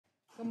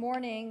Good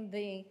morning.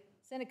 The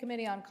Senate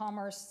Committee on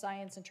Commerce,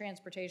 Science, and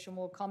Transportation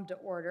will come to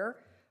order.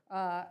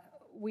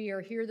 We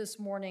are here this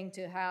morning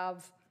to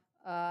have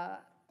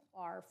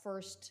our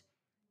first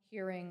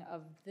hearing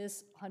of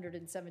this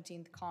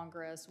 117th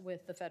Congress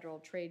with the Federal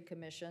Trade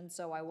Commission,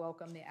 so I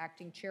welcome the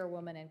acting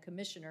chairwoman and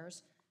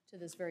commissioners to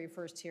this very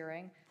first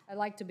hearing. I'd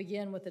like to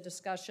begin with a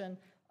discussion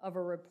of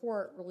a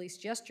report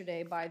released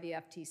yesterday by the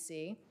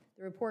FTC.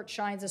 The report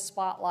shines a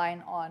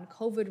spotlight on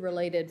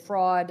COVID-related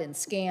fraud and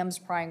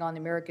scams prying on the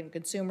American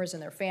consumers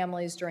and their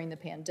families during the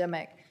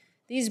pandemic.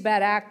 These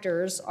bad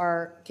actors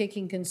are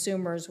kicking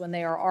consumers when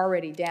they are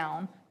already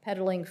down,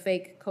 peddling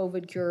fake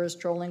COVID cures,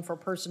 trolling for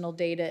personal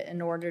data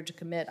in order to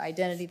commit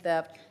identity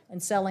theft,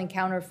 and selling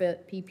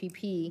counterfeit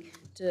PPP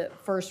to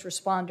first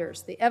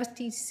responders. The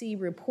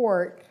FTC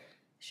report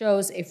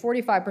shows a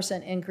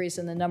 45% increase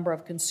in the number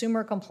of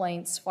consumer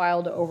complaints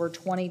filed over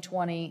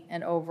 2020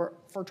 and over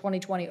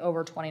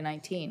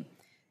 2019.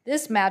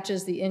 This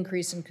matches the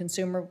increase in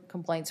consumer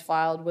complaints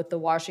filed with the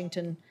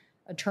Washington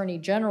Attorney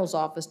General's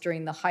office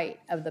during the height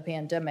of the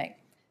pandemic.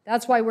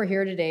 That's why we're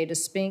here today, to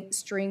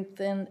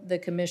strengthen the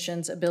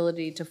Commission's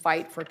ability to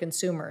fight for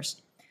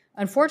consumers.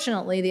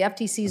 Unfortunately, the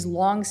FTC's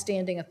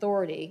long-standing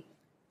authority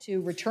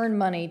to return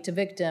money to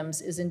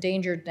victims is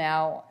endangered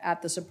now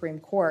at the Supreme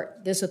Court.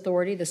 This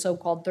authority, the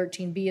so-called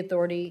 13B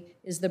authority,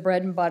 is the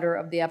bread and butter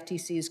of the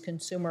FTC's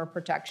consumer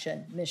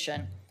protection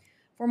mission.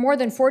 For more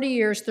than 40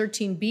 years,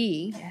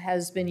 13B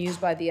has been used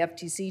by the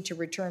FTC to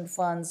return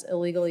funds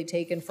illegally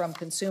taken from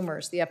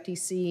consumers. The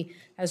FTC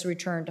has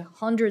returned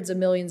hundreds of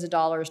millions of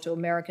dollars to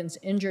Americans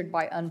injured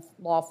by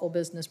unlawful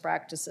business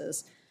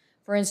practices.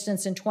 For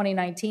instance, in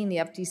 2019, the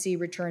FTC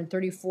returned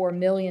 $34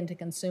 million to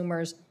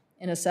consumers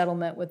in a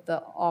settlement with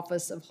the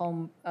Office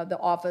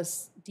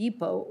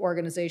Depot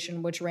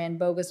organization, which ran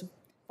bogus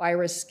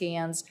virus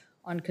scans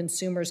on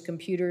consumers'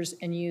 computers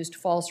and used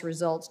false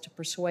results to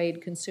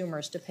persuade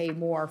consumers to pay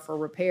more for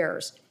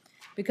repairs.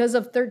 Because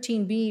of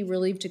 13B,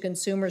 relief to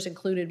consumers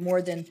included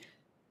more than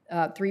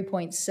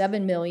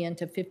 $3.7 million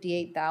to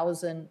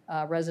 58,000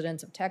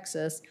 residents of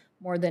Texas,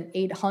 more than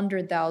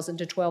 800,000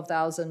 to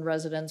 12,000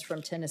 residents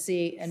from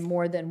Tennessee, and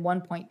more than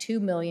 1.2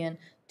 million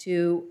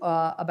to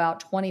about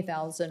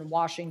 20,000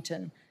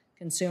 Washington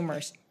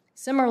consumers.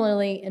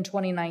 Similarly, in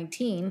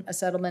 2019, a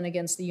settlement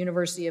against the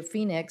University of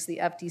Phoenix, the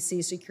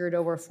FTC secured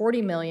over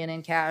 $40 million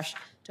in cash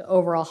to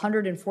over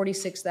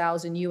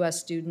 146,000 U.S.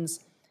 students,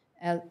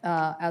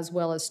 as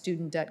well as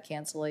student debt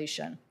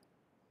cancellation.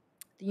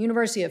 The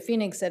University of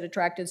Phoenix had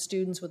attracted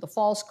students with a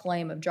false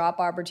claim of job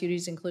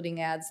opportunities,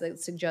 including ads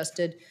that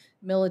suggested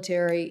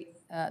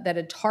that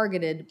had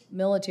targeted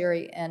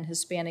military and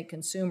Hispanic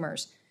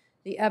consumers.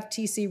 The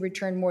FTC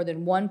returned more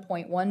than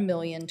 $1.1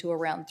 million to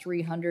around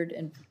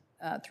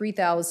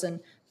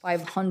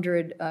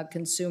 3,500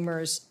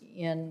 consumers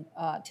in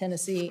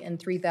Tennessee and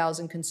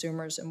 3,000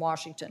 consumers in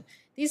Washington.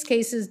 These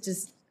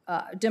cases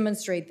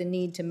demonstrate the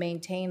need to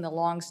maintain the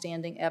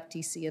longstanding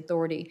FTC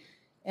authority,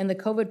 and the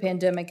COVID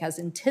pandemic has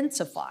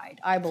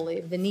intensified, I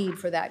believe, the need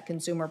for that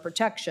consumer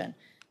protection.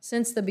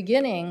 Since the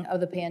beginning of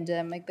the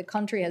pandemic, the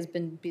country has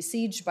been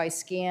besieged by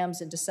scams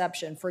and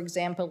deception. For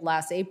example,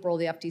 last April,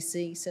 the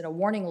FTC sent a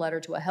warning letter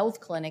to a health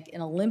clinic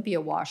in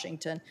Olympia,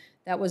 Washington,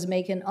 that was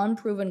making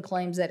unproven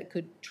claims that it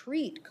could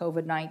treat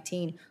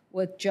COVID-19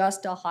 with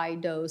just a high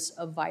dose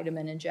of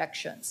vitamin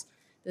injections.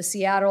 The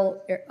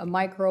Seattle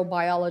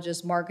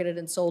microbiologist marketed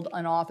and sold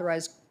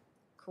unauthorized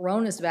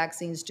coronavirus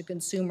vaccines to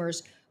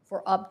consumers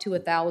for up to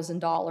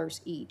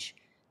 $1,000 each.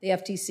 The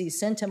FTC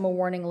sent him a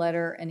warning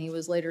letter, and he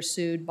was later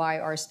sued by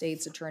our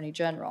state's attorney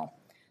general.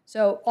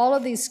 So all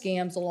of these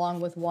scams,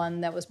 along with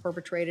one that was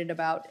perpetrated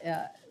about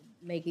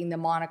making the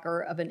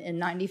moniker of an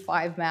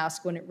N95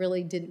 mask when it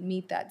really didn't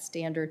meet that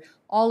standard,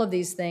 all of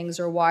these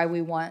things are why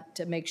we want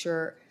to make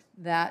sure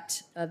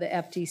that the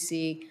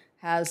FTC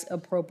has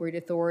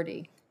appropriate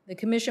authority. The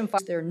Commission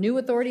files their new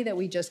authority that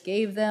we just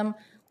gave them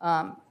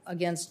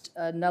against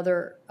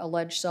another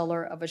alleged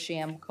seller of a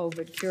sham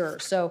COVID cure.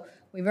 So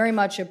we very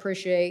much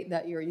appreciate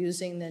that you're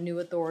using the new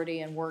authority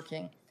and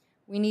working.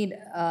 We need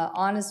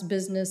honest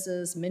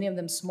businesses. Many of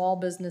them small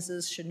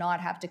businesses should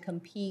not have to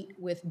compete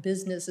with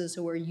businesses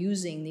who are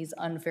using these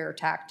unfair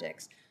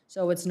tactics.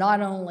 So it's not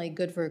only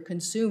good for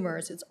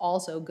consumers, it's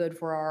also good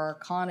for our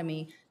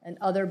economy and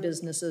other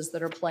businesses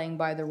that are playing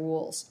by the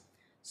rules.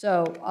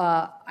 So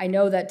I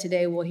know that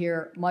today we'll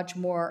hear much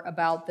more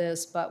about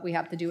this, but we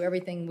have to do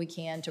everything we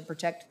can to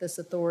protect this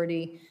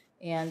authority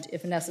and,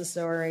 if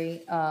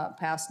necessary,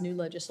 pass new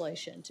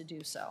legislation to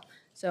do so.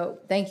 So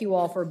thank you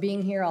all for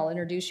being here. I'll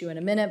introduce you in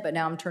a minute, but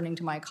now I'm turning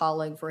to my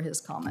colleague for his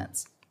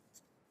comments.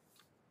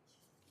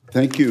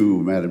 Thank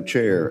you, Madam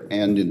Chair.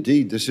 And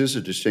indeed, this is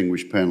a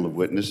distinguished panel of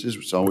witnesses.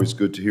 It's always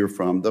good to hear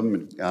from them.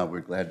 And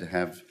we're glad to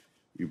have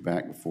you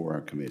back before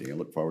our committee. I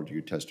look forward to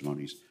your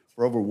testimonies.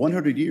 For over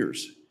 100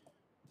 years,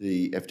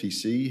 the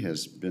FTC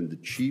has been the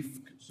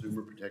chief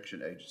consumer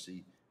protection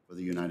agency for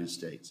the United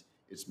States.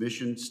 Its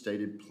mission,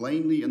 stated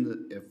plainly in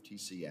the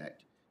FTC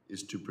Act,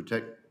 is to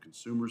protect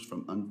consumers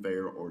from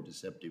unfair or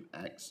deceptive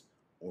acts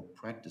or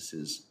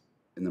practices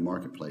in the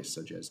marketplace,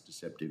 such as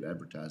deceptive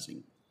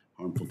advertising,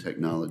 harmful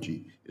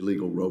technology,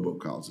 illegal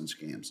robocalls, and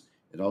scams.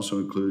 It also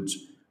includes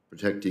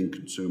protecting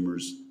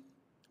consumers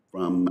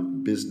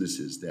from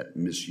businesses that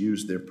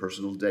misuse their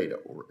personal data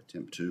or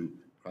attempt to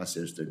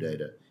process their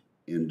data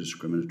in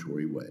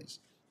discriminatory ways.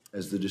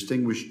 As the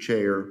distinguished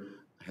chair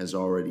has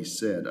already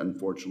said,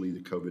 unfortunately,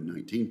 the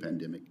COVID-19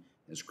 pandemic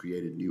has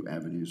created new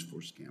avenues for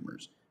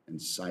scammers and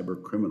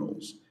cyber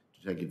criminals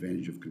to take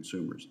advantage of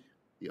consumers.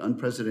 The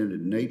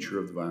unprecedented nature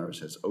of the virus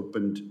has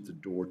opened the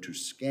door to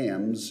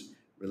scams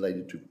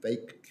related to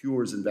fake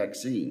cures and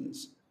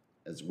vaccines,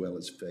 as well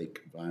as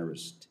fake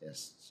virus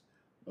tests.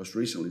 Most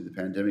recently, the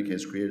pandemic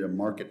has created a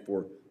market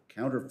for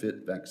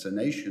counterfeit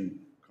vaccination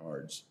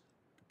cards,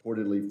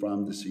 purportedly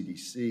from the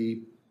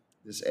CDC.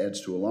 This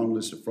adds to a long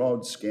list of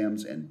frauds,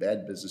 scams, and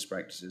bad business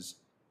practices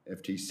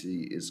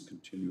FTC is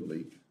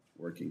continually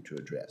working to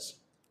address.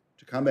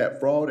 To combat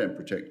fraud and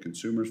protect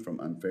consumers from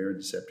unfair and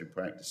deceptive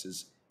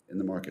practices in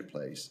the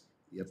marketplace,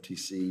 the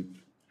FTC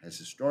has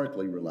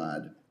historically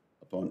relied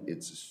upon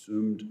its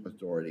assumed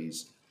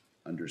authorities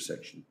under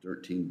Section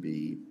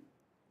 13B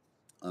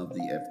of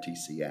the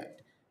FTC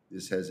Act.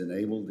 This has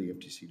enabled the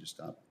FTC to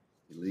stop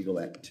illegal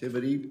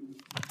activity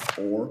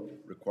or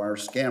require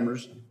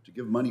scammers to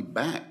give money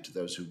back to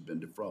those who've been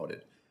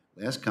defrauded.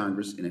 Last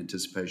Congress, in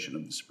anticipation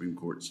of the Supreme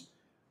Court's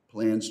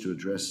plans to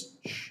address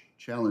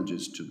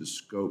challenges to the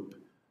scope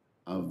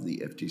of the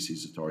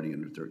FTC's authority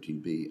under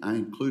 13B, I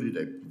included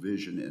a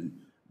provision in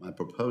my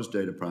proposed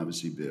data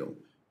privacy bill,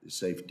 the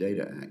Safe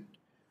Data Act,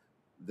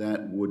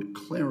 that would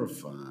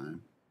clarify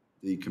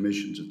the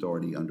Commission's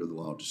authority under the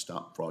law to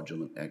stop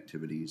fraudulent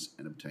activities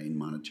and obtain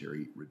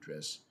monetary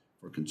redress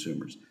for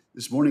consumers.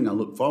 This morning, I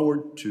look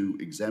forward to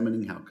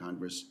examining how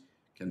Congress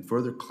can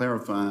further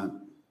clarify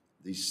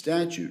the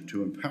statute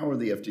to empower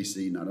the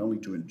FTC not only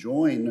to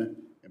enjoin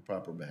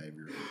improper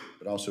behavior,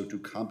 but also to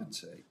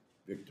compensate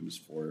victims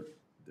for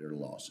their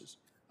losses.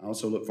 I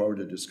also look forward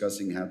to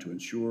discussing how to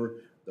ensure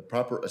the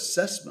proper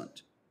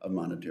assessment of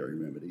monetary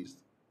remedies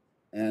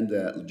and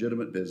that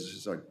legitimate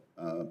businesses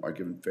are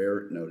given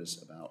fair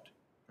notice about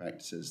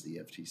practices the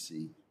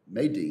FTC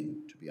may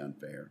deem to be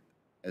unfair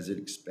as it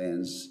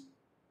expands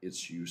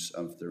its use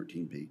of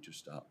 13B to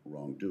stop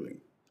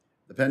wrongdoing.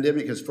 The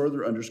pandemic has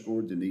further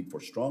underscored the need for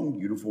strong,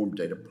 uniform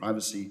data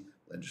privacy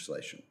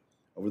legislation.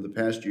 Over the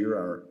past year,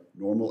 our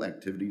normal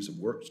activities of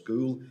work,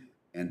 school,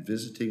 and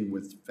visiting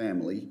with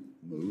family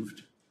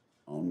moved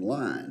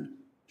online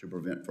to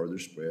prevent further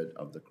spread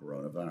of the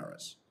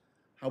coronavirus.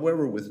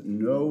 However, with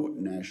no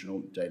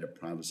national data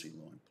privacy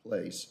law in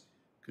place,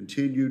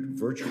 continued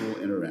virtual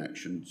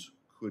interactions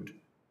could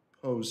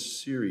pose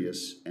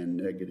serious and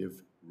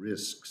negative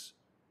risks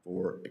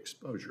for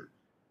exposure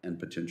and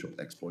potential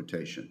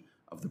exploitation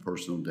of the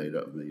personal data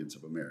of millions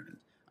of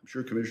Americans. I'm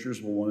sure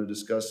commissioners will want to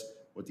discuss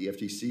what the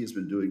FTC has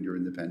been doing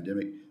during the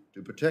pandemic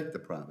to protect the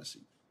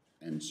privacy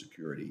and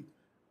security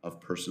of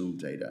personal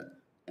data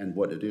and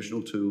what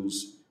additional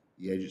tools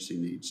the agency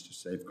needs to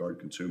safeguard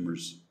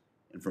consumers'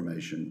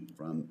 information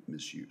from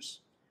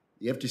misuse.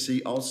 The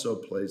FTC also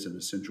plays an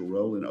essential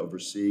role in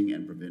overseeing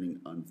and preventing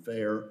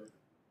unfair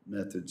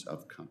methods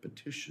of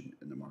competition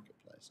in the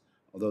marketplace.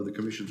 Although the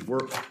Commission's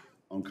work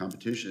on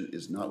competition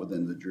is not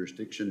within the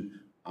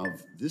jurisdiction of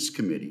this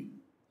committee,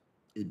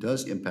 it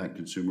does impact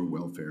consumer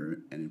welfare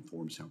and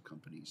informs how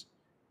companies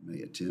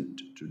may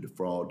attempt to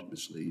defraud,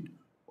 mislead,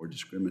 or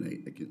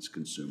discriminate against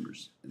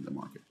consumers in the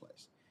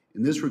marketplace.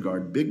 In this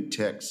regard, big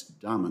tech's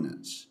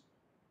dominance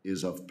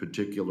is of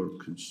particular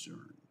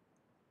concern.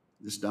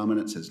 This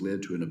dominance has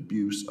led to an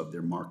abuse of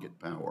their market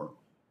power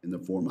in the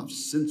form of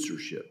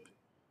censorship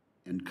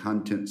and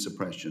content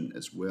suppression,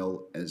 as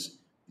well as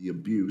the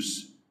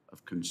abuse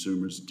of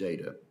consumers'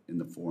 data in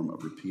the form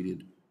of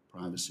repeated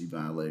privacy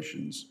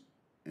violations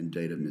and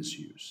data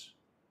misuse.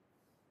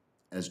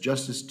 As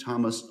Justice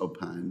Thomas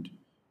opined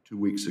 2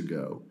 weeks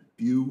ago,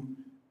 few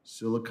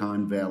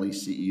Silicon Valley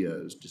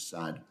CEOs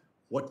decide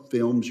what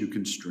films you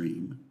can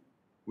stream,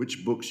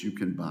 which books you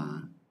can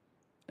buy,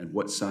 and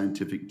what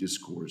scientific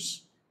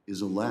discourse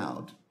is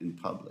allowed in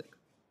public.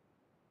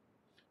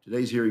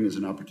 Today's hearing is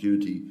an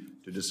opportunity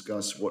to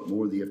discuss what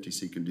more the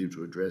FTC can do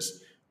to address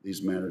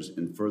these matters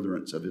in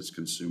furtherance of its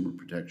consumer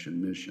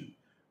protection mission.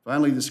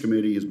 Finally, this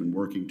committee has been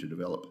working to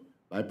develop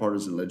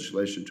bipartisan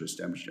legislation to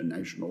establish a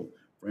national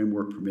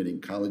framework permitting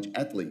college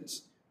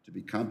athletes to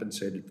be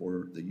compensated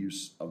for the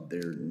use of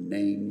their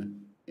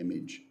name,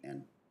 image,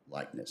 and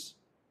likeness,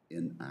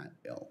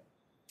 NIL.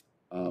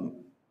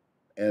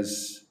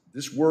 As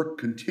this work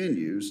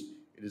continues,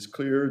 it is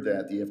clear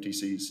that the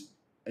FTC's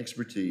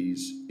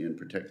expertise in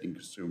protecting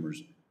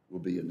consumers will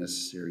be a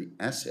necessary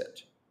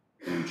asset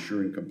in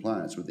ensuring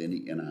compliance with any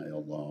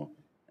NIL law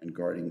and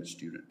guarding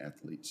student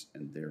athletes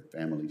and their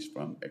families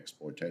from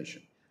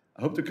exploitation.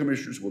 I hope the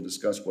commissioners will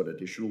discuss what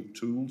additional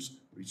tools,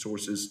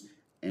 resources,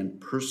 and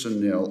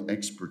personnel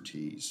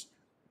expertise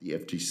the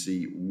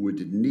FTC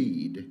would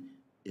need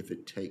if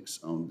it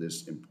takes on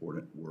this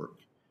important work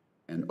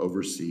and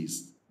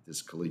oversees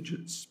this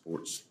collegiate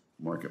sports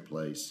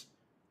marketplace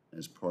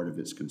as part of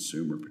its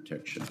consumer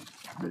protection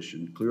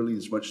mission. Clearly,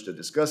 there's much to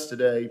discuss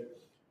today.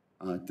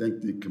 I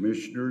thank the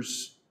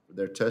commissioners for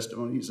their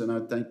testimonies, and I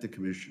thank the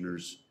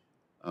commissioners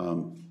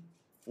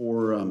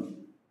for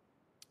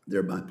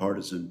their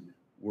bipartisan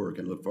work,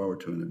 and look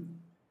forward to an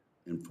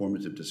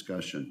informative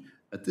discussion.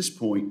 At this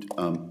point,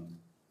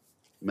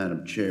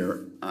 Madam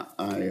Chair,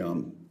 I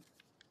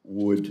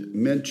would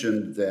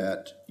mention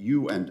that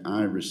you and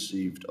I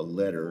received a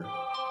letter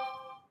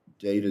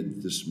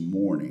dated this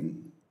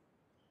morning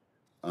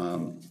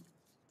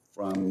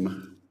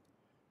from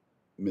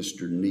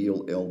Mr.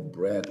 Neil L.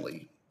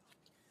 Bradley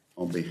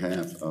on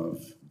behalf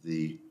of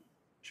the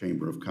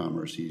Chamber of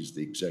Commerce. He's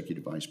the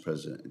Executive Vice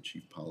President and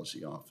Chief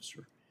Policy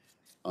Officer,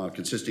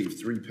 consisting of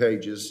 3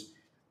 pages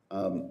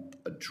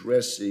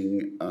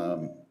addressing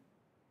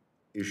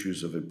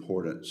issues of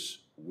importance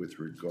with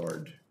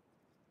regard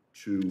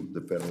to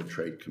the Federal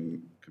Trade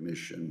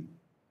Commission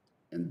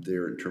and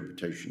their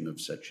interpretation of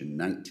Section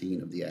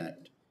 19 of the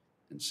Act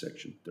and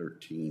Section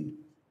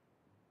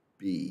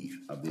 13B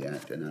of the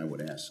Act. And I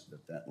would ask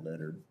that that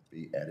letter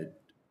be added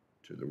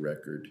to the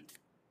record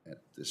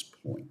at this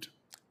point.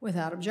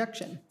 Without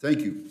objection.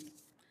 Thank you.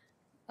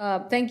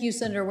 Thank you,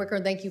 Senator Wicker,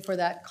 and thank you for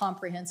that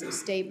comprehensive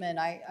statement.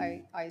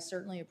 I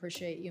certainly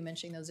appreciate you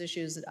mentioning those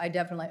issues. I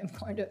definitely am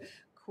going to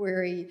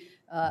query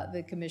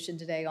the commission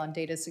today on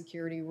data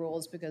security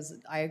rules, because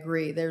I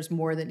agree there's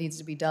more that needs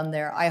to be done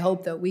there. I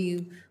hope that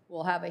we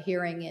will have a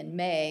hearing in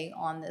May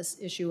on this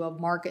issue of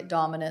market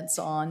dominance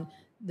on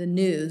the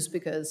news,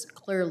 because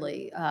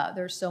clearly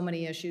there's so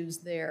many issues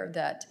there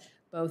that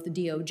both the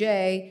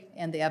DOJ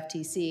and the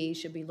FTC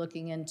should be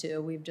looking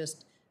into. We've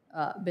just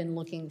been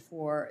looking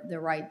for the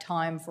right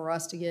time for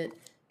us to get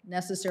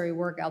necessary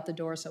work out the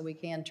door so we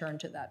can turn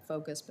to that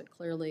focus. But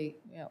clearly,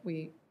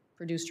 we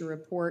produced a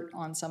report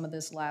on some of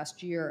this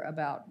last year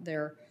about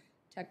their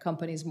tech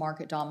companies'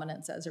 market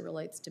dominance as it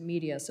relates to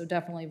media. So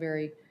definitely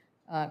very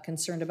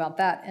concerned about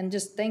that. And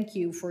just thank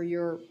you for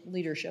your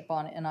leadership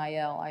on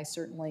NIL. I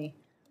certainly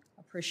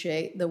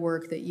appreciate the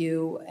work that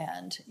you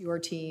and your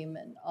team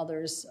and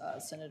others,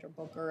 Senator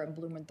Booker and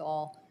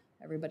Blumenthal,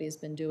 everybody has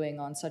been doing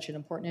on such an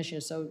important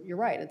issue. So you're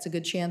right, it's a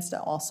good chance to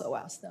also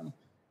ask them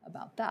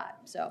about that.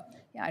 So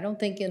yeah, I don't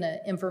think in an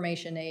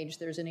information age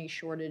there's any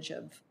shortage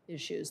of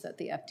issues that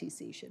the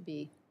FTC should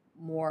be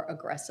more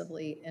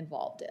aggressively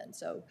involved in.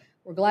 So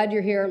we're glad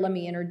you're here. Let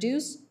me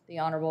introduce the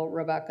Honorable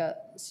Rebecca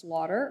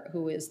Slaughter,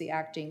 who is the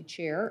acting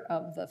chair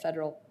of the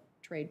Federal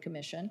Trade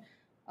Commission,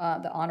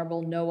 the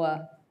Honorable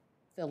Noah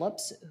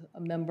Phillips, a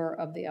member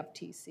of the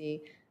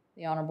FTC,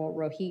 the Honorable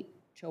Rohit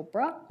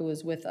Chopra, who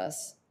is with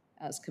us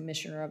as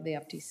Commissioner of the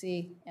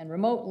FTC, and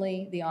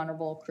remotely, the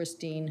Honorable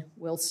Christine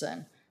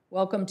Wilson.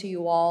 Welcome to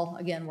you all.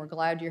 Again, we're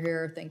glad you're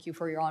here. Thank you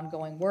for your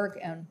ongoing work,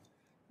 and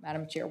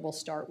Madam Chair, we'll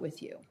start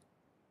with you.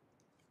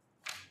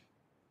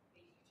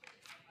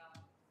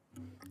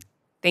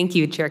 Thank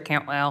you, Chair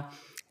Cantwell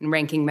and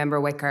Ranking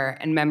Member Wicker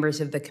and members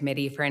of the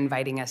committee for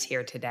inviting us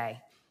here today.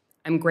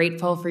 I'm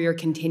grateful for your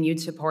continued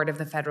support of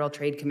the Federal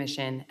Trade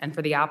Commission and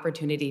for the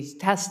opportunity to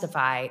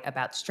testify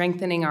about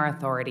strengthening our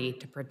authority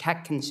to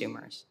protect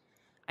consumers.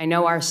 I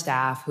know our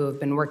staff, who have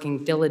been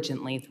working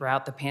diligently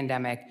throughout the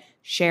pandemic,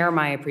 share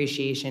my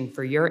appreciation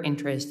for your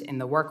interest in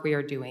the work we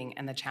are doing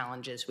and the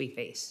challenges we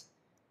face.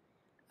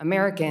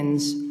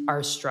 Americans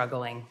are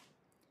struggling.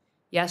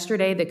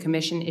 Yesterday, the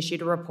Commission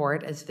issued a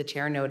report, as the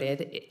Chair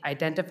noted,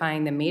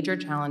 identifying the major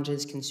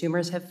challenges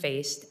consumers have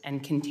faced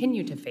and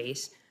continue to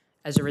face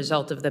as a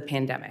result of the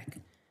pandemic: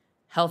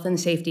 health and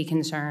safety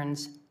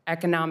concerns,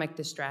 economic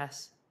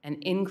distress,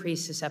 and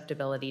increased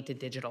susceptibility to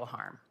digital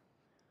harm.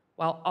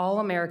 While all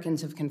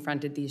Americans have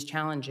confronted these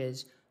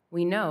challenges,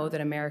 we know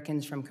that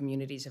Americans from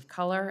communities of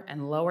color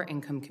and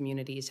lower-income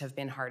communities have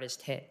been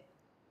hardest hit.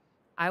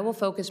 I will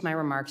focus my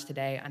remarks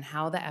today on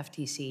how the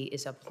FTC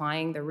is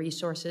applying the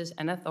resources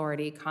and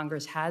authority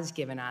Congress has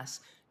given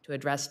us to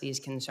address these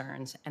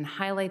concerns and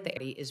highlight the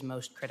area is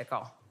most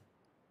critical.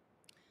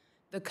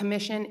 The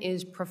Commission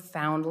is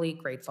profoundly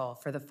grateful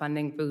for the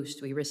funding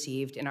boost we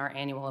received in our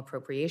annual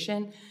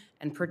appropriation,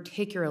 and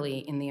particularly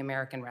in the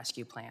American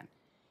Rescue Plan.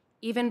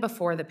 Even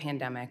before the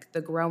pandemic,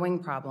 the growing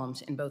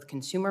problems in both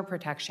consumer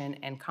protection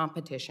and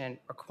competition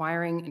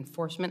requiring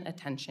enforcement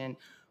attention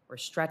were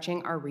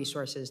stretching our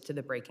resources to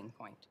the breaking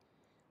point.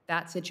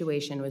 That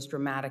situation was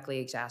dramatically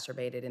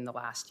exacerbated in the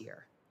last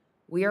year.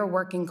 We are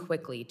working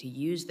quickly to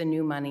use the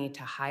new money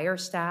to hire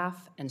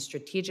staff and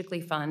strategically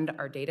fund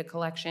our data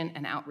collection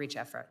and outreach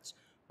efforts,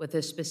 with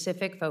a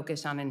specific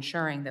focus on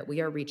ensuring that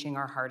we are reaching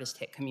our hardest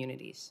hit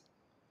communities.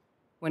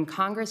 When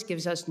Congress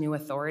gives us new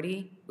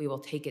authority, we will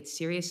take it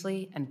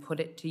seriously and put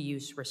it to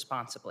use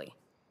responsibly.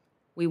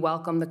 We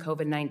welcome the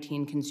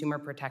COVID-19 Consumer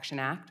Protection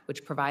Act,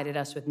 which provided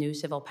us with new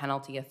civil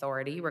penalty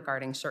authority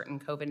regarding certain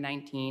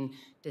COVID-19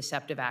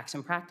 deceptive acts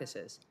and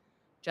practices.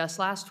 Just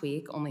last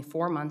week, only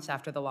 4 months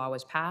after the law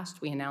was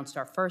passed, we announced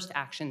our first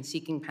action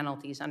seeking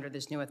penalties under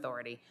this new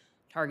authority,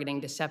 targeting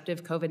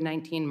deceptive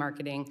COVID-19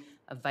 marketing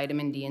of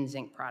vitamin D and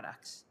zinc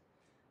products.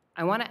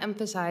 I want to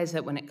emphasize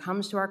that when it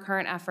comes to our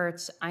current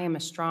efforts, I am a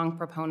strong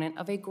proponent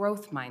of a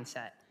growth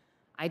mindset.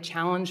 I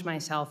challenge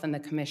myself and the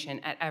Commission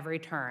at every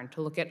turn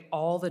to look at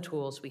all the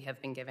tools we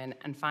have been given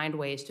and find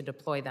ways to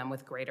deploy them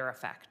with greater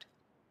effect.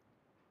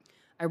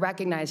 I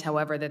recognize,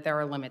 however, that there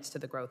are limits to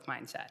the growth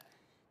mindset.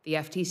 The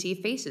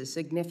FTC faces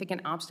significant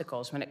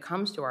obstacles when it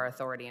comes to our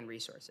authority and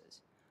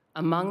resources.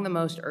 Among the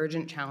most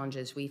urgent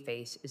challenges we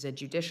face is a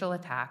judicial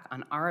attack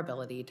on our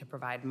ability to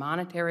provide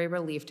monetary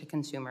relief to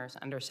consumers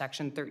under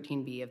Section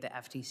 13B of the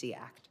FTC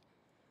Act.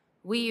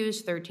 We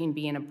use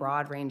 13B in a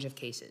broad range of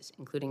cases,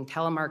 including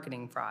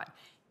telemarketing fraud,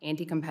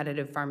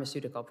 anti-competitive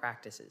pharmaceutical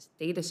practices,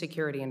 data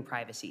security and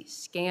privacy,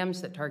 scams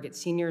that target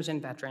seniors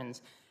and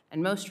veterans,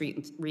 and most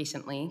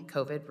recently,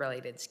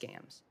 COVID-related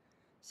scams.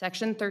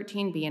 Section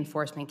 13B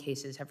enforcement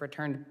cases have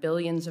returned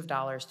billions of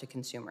dollars to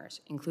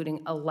consumers, including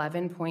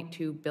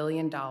 $11.2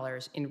 billion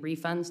in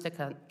refunds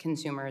to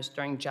consumers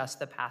during just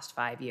the past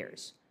 5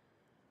 years.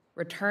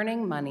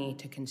 Returning money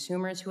to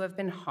consumers who have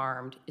been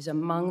harmed is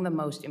among the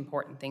most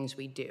important things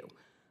we do,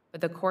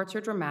 but the courts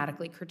are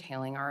dramatically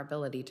curtailing our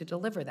ability to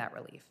deliver that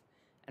relief.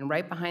 And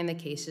right behind the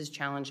cases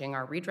challenging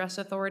our redress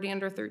authority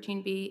under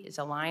 13B is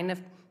a line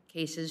of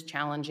cases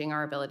challenging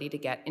our ability to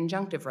get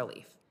injunctive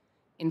relief.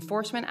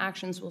 Enforcement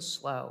actions will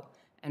slow,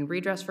 and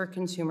redress for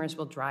consumers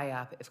will dry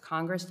up if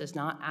Congress does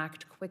not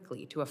act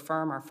quickly to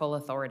affirm our full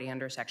authority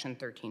under Section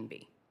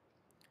 13B.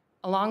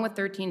 Along with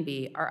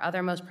 13B, our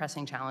other most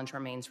pressing challenge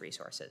remains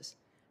resources.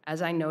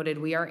 As I noted,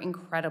 we are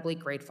incredibly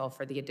grateful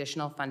for the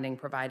additional funding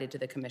provided to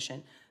the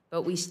Commission,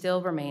 but we still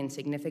remain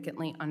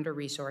significantly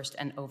under-resourced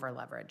and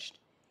over-leveraged.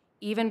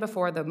 Even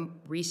before the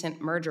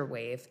recent merger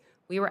wave,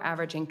 we were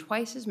averaging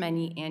twice as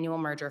many annual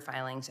merger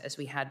filings as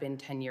we had been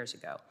 10 years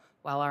ago,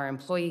 while our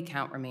employee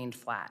count remained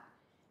flat.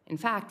 In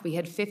fact, we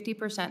had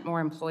 50%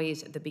 more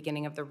employees at the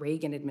beginning of the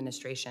Reagan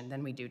administration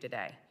than we do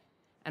today,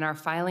 and our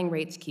filing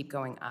rates keep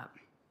going up.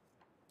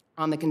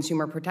 On the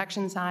consumer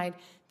protection side,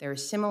 there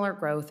is similar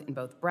growth in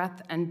both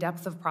breadth and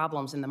depth of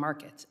problems in the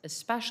markets,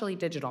 especially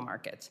digital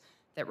markets,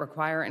 that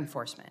require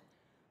enforcement.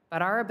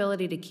 But our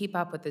ability to keep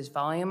up with this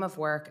volume of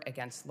work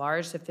against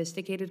large,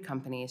 sophisticated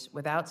companies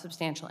without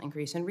substantial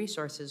increase in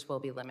resources will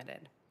be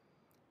limited.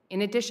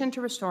 In addition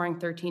to restoring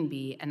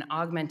 13B and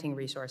augmenting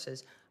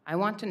resources, I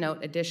want to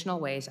note additional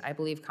ways I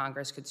believe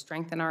Congress could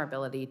strengthen our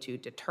ability to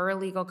deter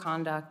illegal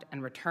conduct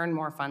and return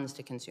more funds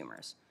to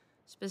consumers.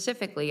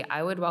 Specifically,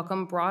 I would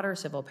welcome broader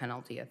civil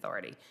penalty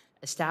authority,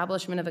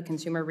 establishment of a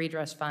consumer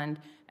redress fund,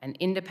 and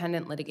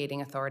independent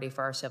litigating authority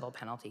for our civil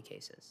penalty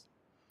cases.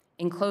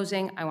 In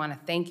closing, I want to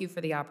thank you for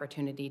the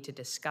opportunity to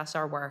discuss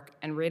our work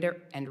and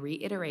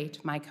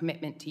reiterate my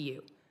commitment to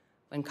you.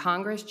 When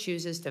Congress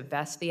chooses to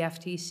vest the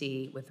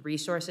FTC with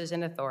resources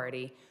and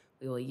authority,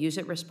 we will use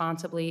it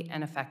responsibly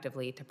and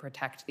effectively to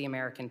protect the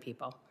American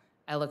people.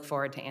 I look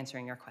forward to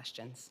answering your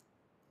questions.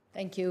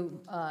 Thank you,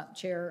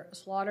 Chair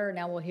Slaughter.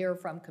 Now we'll hear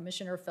from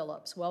Commissioner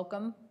Phillips.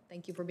 Welcome.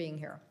 Thank you for being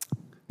here.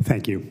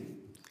 Thank you.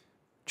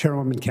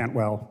 Chairwoman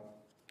Cantwell,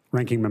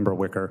 Ranking Member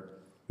Wicker,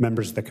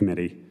 members of the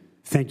committee,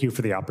 thank you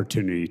for the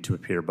opportunity to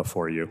appear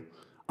before you.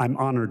 I'm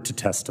honored to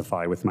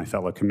testify with my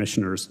fellow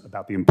commissioners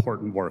about the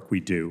important work we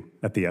do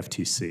at the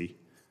FTC.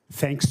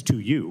 Thanks to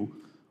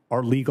you,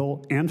 our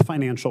legal and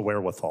financial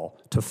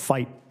wherewithal to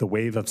fight the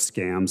wave of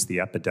scams the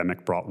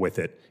epidemic brought with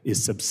it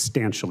is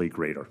substantially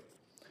greater.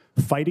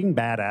 Fighting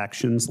bad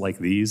actions like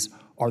these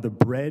are the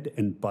bread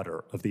and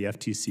butter of the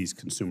FTC's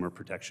Consumer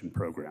Protection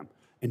Program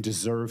and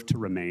deserve to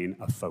remain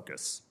a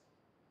focus.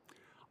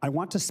 I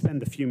want to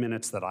spend the few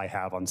minutes that I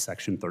have on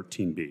Section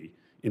 13B,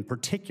 in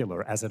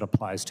particular as it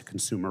applies to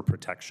consumer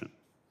protection.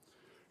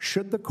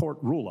 Should the court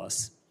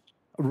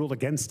rule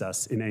against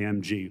us in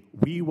AMG,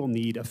 we will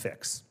need a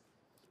fix.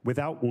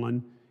 Without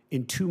one,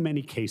 in too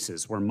many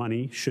cases where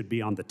money should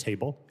be on the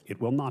table, it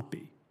will not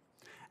be.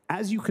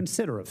 As you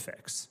consider a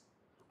fix,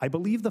 I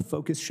believe the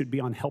focus should be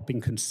on helping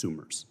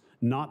consumers,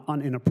 not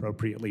on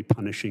inappropriately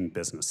punishing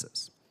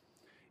businesses.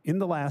 In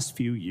the last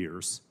few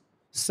years,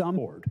 some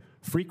board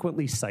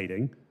frequently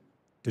citing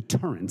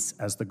deterrence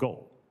as the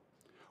goal.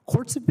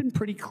 Courts have been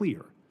pretty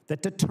clear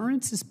that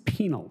deterrence is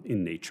penal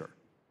in nature,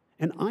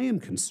 and I am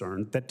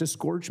concerned that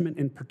disgorgement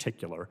in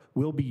particular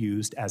will be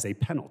used as a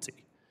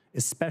penalty,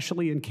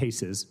 especially in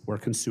cases where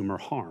consumer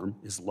harm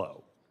is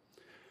low.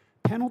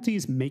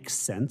 Penalties make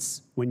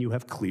sense when you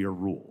have clear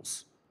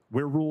rules.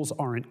 Where rules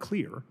aren't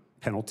clear,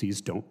 penalties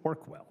don't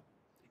work well.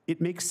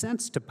 It makes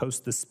sense to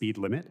post the speed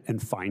limit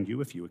and fine you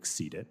if you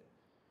exceed it.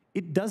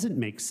 It doesn't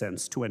make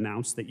sense to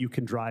announce that you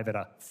can drive at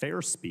a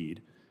fair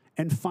speed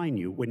and fine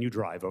you when you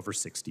drive over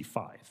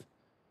 65.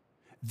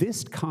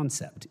 This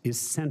concept is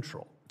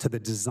central to the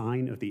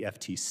design of the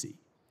FTC.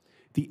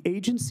 The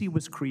agency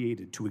was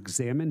created to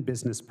examine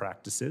business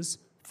practices,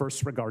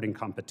 first regarding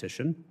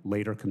competition,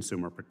 later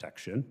consumer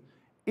protection,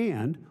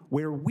 and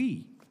where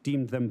we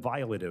deemed them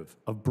violative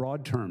of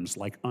broad terms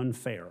like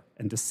unfair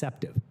and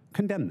deceptive,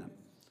 condemn them.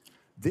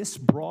 This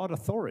broad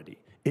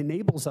authority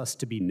enables us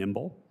to be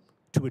nimble,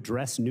 to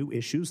address new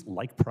issues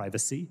like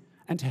privacy,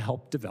 and to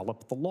help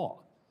develop the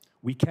law.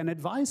 We can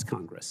advise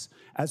Congress,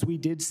 as we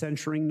did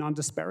censuring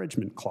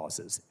non-disparagement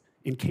clauses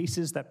in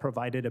cases that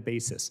provided a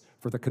basis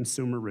for the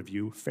Consumer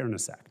Review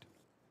Fairness Act.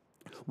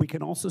 We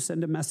can also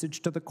send a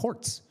message to the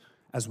courts,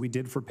 as we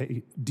did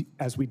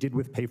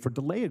with pay for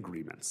delay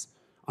agreements,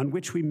 on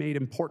which we made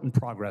important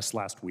progress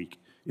last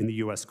week in the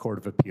U.S. Court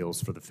of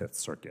Appeals for the Fifth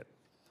Circuit.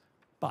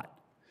 But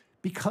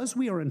because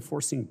we are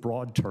enforcing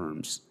broad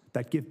terms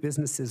that give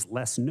businesses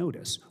less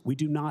notice, we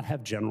do not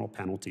have general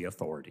penalty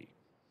authority.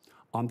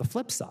 On the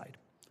flip side,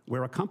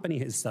 where a company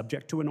is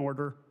subject to an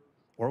order,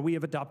 or we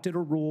have adopted a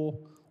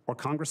rule, or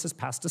Congress has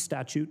passed a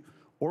statute,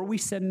 or we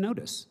send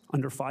notice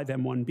under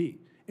 5M1B,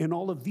 in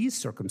all of these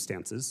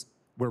circumstances,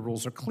 where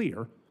rules are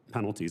clear,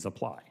 penalties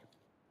apply.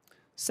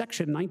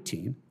 Section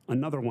 19,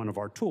 another one of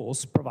our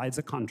tools, provides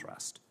a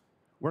contrast.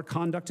 Where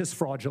conduct is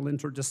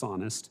fraudulent or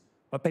dishonest,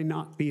 but may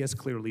not be as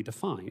clearly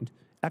defined,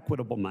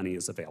 equitable money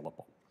is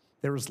available.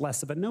 There is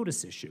less of a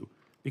notice issue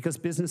because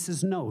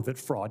businesses know that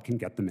fraud can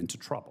get them into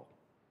trouble.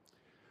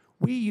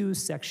 We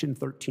use Section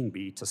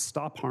 13B to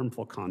stop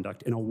harmful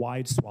conduct in a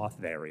wide swath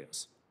of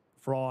areas: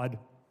 fraud,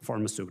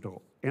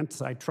 pharmaceutical,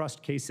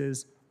 antitrust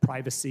cases,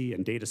 privacy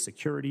and data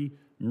security,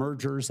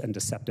 mergers, and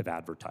deceptive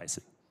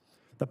advertising.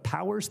 The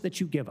powers that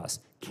you give us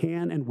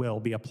can and will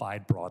be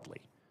applied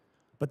broadly,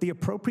 but the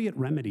appropriate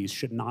remedies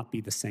should not be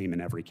the same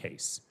in every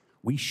case.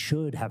 We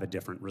should have a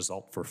different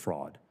result for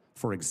fraud,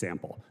 for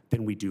example,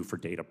 than we do for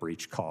data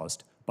breach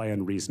caused by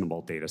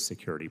unreasonable data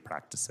security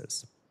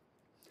practices.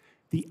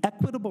 The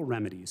equitable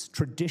remedies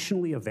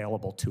traditionally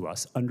available to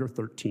us under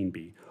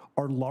 13B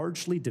are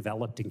largely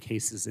developed in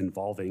cases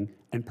involving,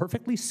 and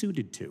perfectly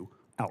suited to,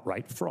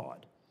 outright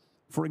fraud.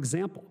 For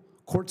example,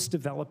 courts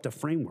developed a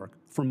framework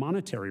for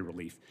monetary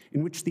relief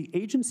in which the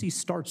agency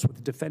starts with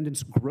the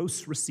defendant's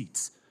gross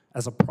receipts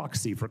as a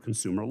proxy for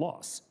consumer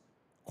loss.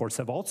 Courts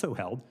have also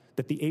held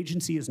that the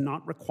agency is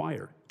not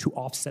required to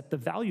offset the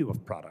value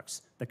of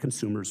products that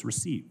consumers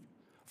receive.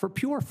 For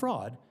pure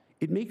fraud,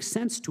 it makes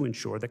sense to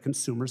ensure that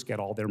consumers get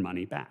all their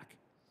money back.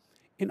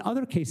 In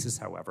other cases,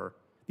 however,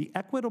 the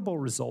equitable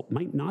result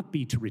might not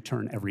be to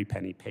return every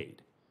penny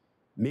paid.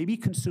 Maybe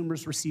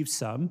consumers receive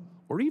some,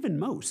 or even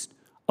most,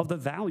 of the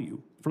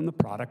value from the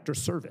product or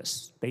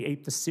service. They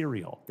ate the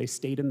cereal, they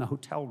stayed in the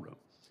hotel room,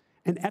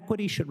 and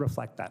equity should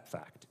reflect that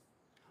fact.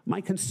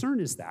 My concern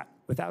is that,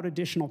 without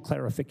additional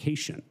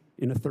clarification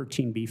in a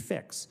 13B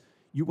fix,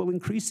 you will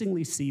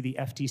increasingly see the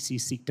FTC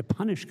seek to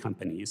punish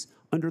companies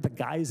under the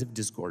guise of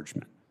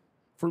disgorgement.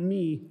 For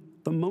me,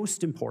 the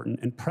most important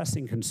and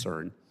pressing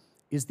concern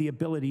is the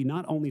ability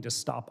not only to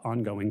stop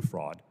ongoing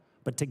fraud,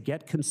 but to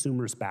get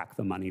consumers back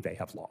the money they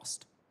have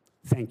lost.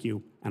 Thank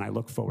you, and I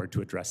look forward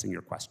to addressing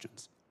your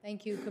questions.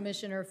 Thank you,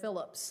 Commissioner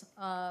Phillips.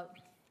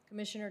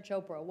 Commissioner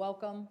Chopra,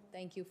 welcome.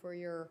 Thank you for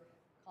your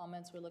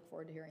comments. We look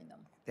forward to hearing them.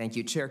 Thank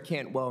you, Chair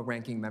Cantwell,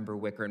 Ranking Member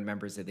Wicker, and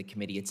members of the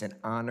committee. It's an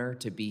honor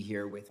to be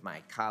here with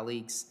my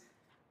colleagues.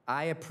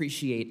 I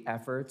appreciate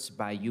efforts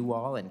by you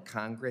all and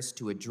Congress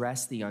to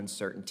address the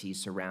uncertainty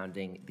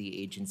surrounding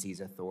the agency's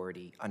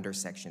authority under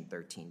Section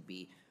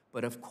 13B.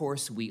 But of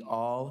course, we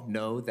all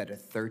know that a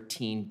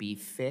 13B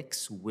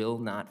fix will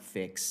not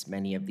fix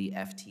many of the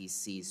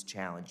FTC's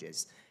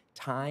challenges.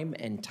 Time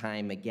and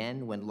time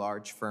again, when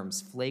large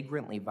firms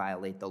flagrantly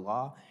violate the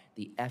law,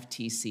 the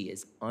FTC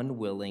is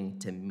unwilling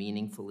to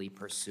meaningfully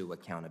pursue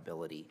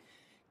accountability.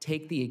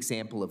 Take the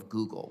example of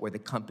Google, where the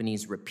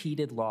company's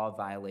repeated law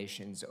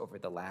violations over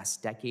the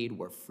last decade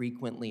were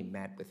frequently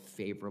met with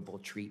favorable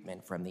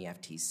treatment from the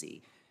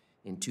FTC.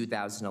 In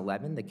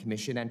 2011, the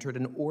Commission entered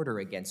an order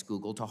against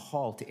Google to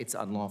halt its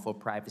unlawful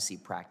privacy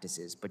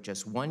practices, but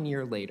just 1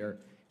 year later,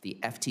 the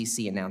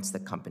FTC announced the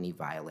company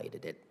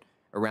violated it.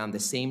 Around the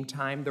same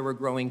time, there were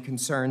growing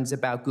concerns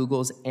about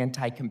Google's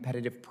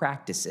anti-competitive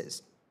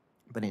practices.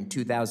 But in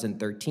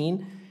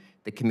 2013,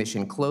 the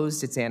Commission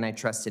closed its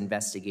antitrust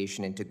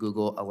investigation into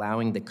Google,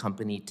 allowing the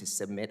company to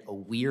submit a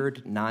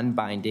weird,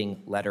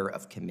 non-binding letter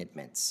of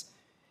commitments.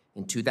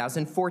 In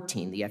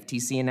 2014, the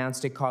FTC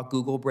announced it caught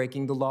Google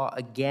breaking the law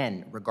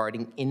again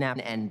regarding in-app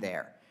end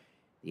there.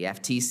 The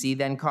FTC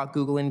then caught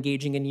Google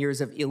engaging in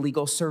years of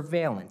illegal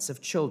surveillance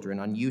of children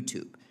on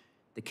YouTube.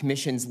 The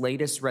Commission's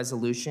latest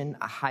resolution,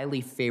 a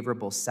highly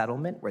favorable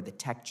settlement where the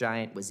tech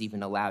giant was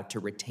even allowed to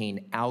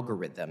retain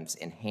algorithms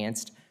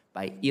enhanced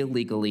by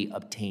illegally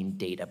obtained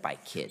data by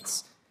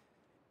kids.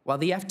 While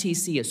the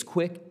FTC is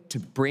quick to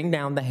bring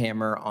down the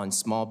hammer on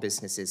small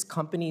businesses,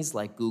 companies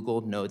like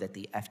Google know that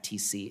the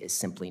FTC is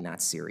simply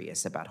not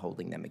serious about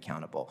holding them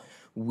accountable.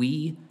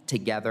 We,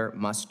 together,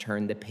 must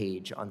turn the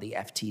page on the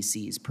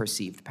FTC's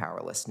perceived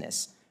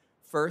powerlessness.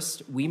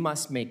 First, we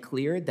must make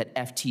clear that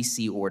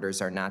FTC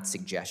orders are not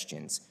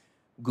suggestions.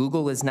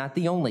 Google is not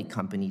the only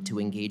company to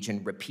engage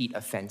in repeat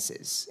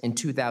offenses. In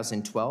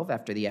 2012,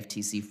 after the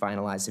FTC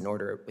finalized an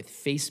order with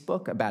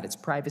Facebook about its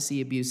privacy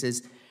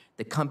abuses,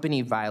 the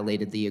company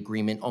violated the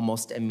agreement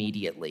almost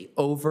immediately,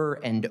 over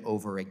and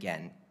over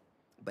again.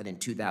 But in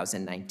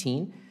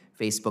 2019,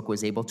 Facebook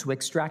was able to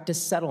extract a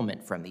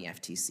settlement from the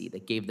FTC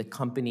that gave the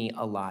company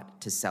a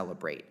lot to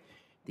celebrate.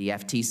 The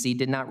FTC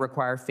did not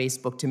require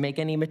Facebook to make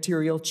any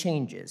material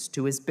changes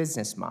to its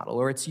business model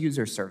or its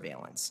user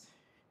surveillance.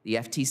 The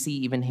FTC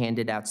even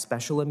handed out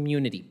special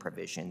immunity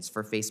provisions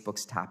for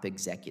Facebook's top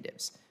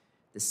executives.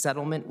 The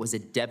settlement was a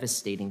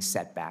devastating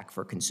setback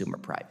for consumer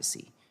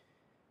privacy.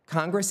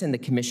 Congress and the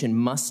Commission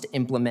must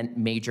implement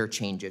major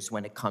changes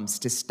when it comes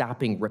to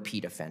stopping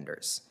repeat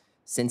offenders.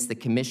 Since the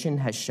Commission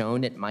has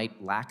shown it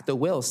might lack the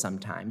will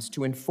sometimes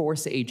to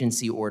enforce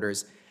agency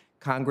orders,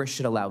 Congress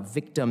should allow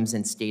victims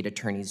and state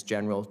attorneys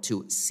general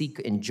to seek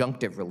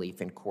injunctive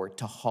relief in court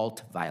to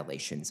halt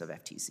violations of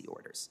FTC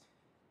orders.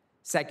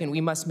 Second,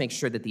 we must make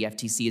sure that the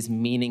FTC is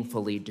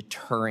meaningfully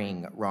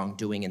deterring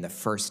wrongdoing in the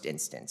first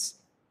instance.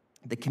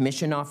 The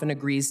Commission often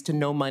agrees to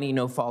no money,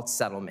 no fault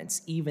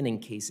settlements, even in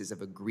cases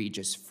of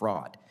egregious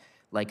fraud,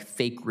 like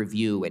fake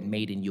review and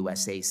Made in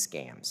USA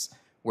scams,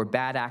 where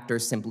bad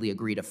actors simply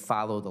agree to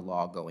follow the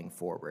law going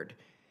forward.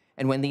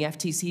 And when the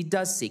FTC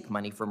does seek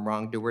money from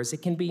wrongdoers,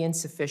 it can be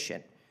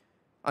insufficient.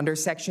 Under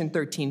Section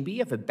 13B,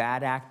 if a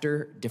bad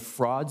actor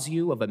defrauds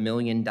you of $1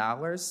 million,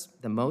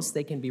 the most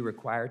they can be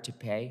required to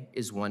pay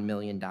is $1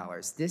 million.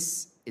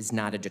 This is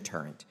not a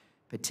deterrent,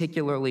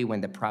 particularly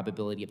when the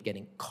probability of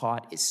getting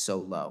caught is so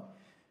low.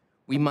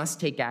 We must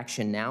take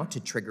action now to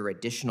trigger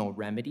additional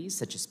remedies,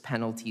 such as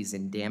penalties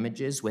and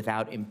damages,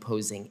 without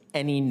imposing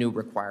any new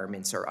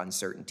requirements or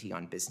uncertainty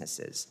on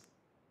businesses.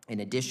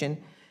 In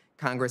addition,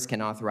 Congress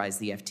can authorize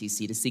the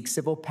FTC to seek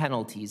civil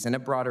penalties in a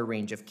broader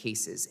range of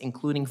cases,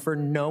 including for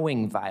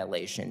knowing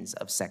violations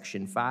of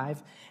Section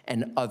 5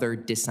 and other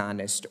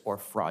dishonest or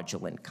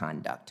fraudulent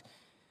conduct.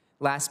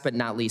 Last but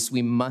not least,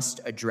 we must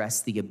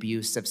address the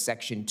abuse of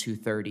Section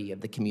 230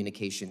 of the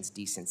Communications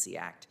Decency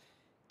Act.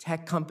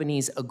 Tech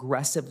companies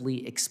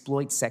aggressively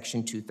exploit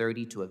Section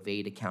 230 to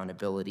evade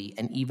accountability,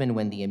 and even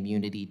when the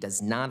immunity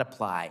does not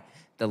apply,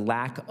 the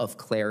lack of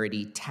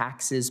clarity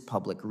taxes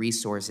public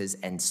resources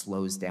and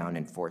slows down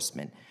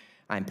enforcement.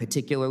 I'm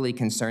particularly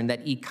concerned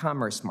that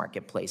e-commerce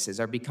marketplaces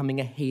are becoming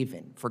a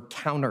haven for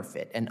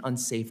counterfeit and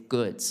unsafe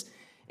goods,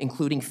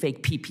 including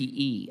fake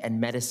PPE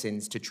and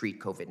medicines to treat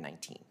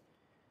COVID-19.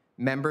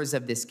 Members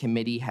of this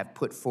committee have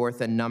put forth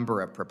a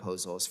number of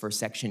proposals for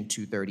Section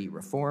 230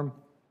 reform,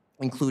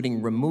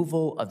 including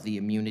removal of the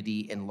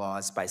immunity in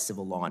laws by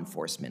civil law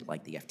enforcement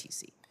like the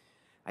FTC.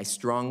 I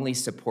strongly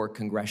support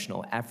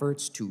congressional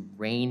efforts to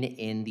rein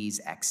in these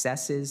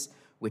excesses,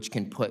 which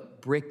can put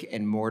brick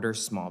and mortar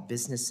small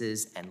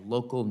businesses and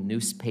local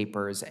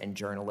newspapers and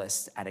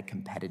journalists at a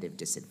competitive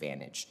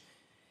disadvantage.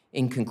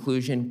 In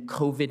conclusion,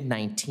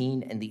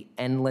 COVID-19 and the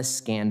endless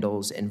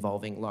scandals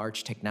involving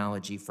large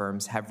technology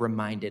firms have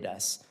reminded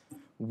us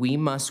we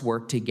must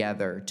work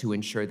together to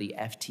ensure the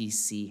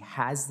FTC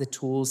has the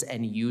tools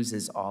and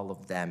uses all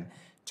of them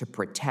to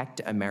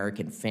protect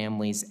American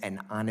families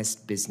and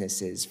honest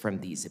businesses from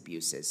these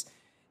abuses.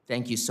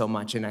 Thank you so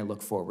much, and I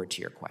look forward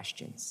to your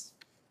questions.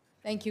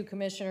 Thank you,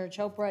 Commissioner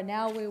Chopra.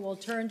 Now we will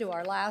turn to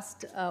our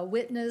last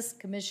witness,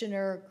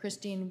 Commissioner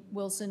Christine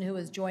Wilson, who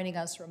is joining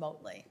us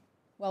remotely.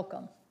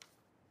 Welcome.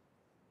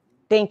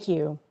 Thank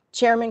you.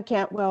 Chairman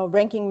Cantwell,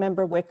 Ranking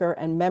Member Wicker,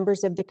 and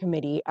members of the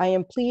committee, I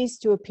am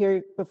pleased to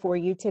appear before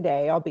you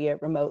today,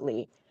 albeit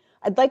remotely.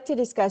 I'd like to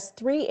discuss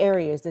 3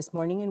 areas this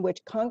morning in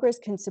which Congress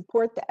can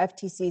support the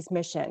FTC's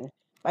mission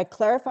by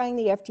clarifying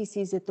the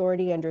FTC's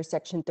authority under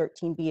Section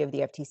 13B of the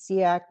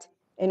FTC Act,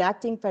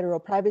 enacting federal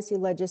privacy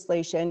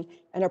legislation,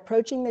 and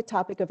approaching the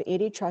topic of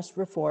antitrust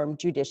reform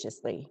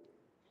judiciously.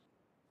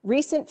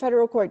 Recent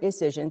federal court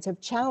decisions have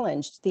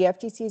challenged the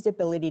FTC's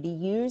ability to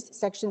use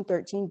Section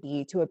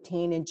 13B to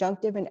obtain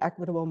injunctive and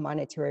equitable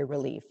monetary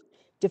relief.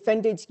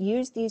 Defendants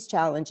use these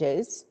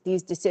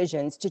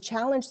decisions, to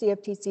challenge the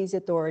FTC's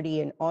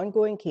authority in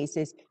ongoing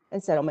cases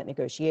and settlement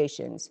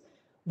negotiations.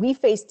 We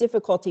face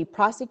difficulty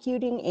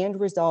prosecuting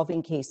and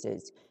resolving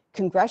cases.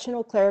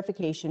 Congressional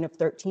clarification of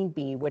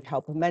 13B would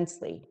help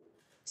immensely.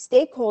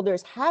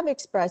 Stakeholders have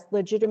expressed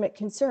legitimate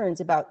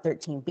concerns about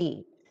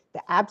 13B.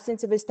 The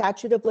absence of a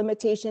statute of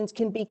limitations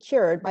can be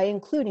cured by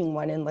including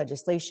one in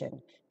legislation.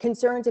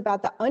 Concerns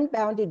about the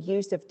unbounded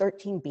use of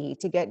 13B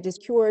to get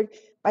discured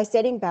by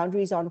setting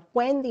boundaries on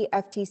when the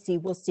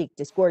FTC will seek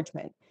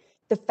disgorgement.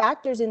 The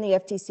factors in the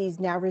FTC's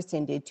now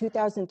rescinded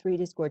 2003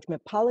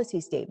 disgorgement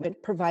policy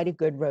statement provide a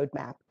good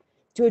roadmap.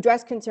 To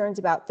address concerns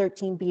about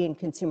 13B in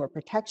consumer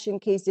protection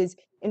cases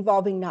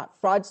involving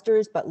not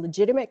fraudsters, but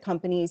legitimate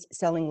companies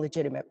selling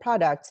legitimate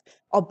products,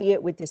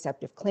 albeit with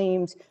deceptive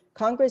claims,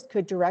 Congress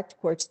could direct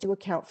courts to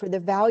account for the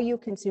value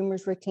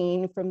consumers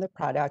retain from the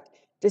product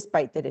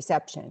despite the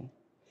deception.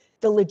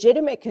 The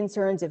legitimate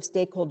concerns of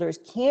stakeholders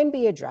can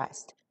be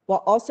addressed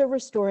while also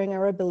restoring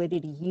our ability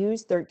to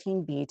use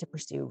 13B to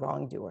pursue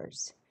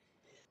wrongdoers.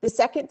 The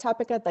second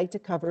topic I'd like to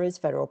cover is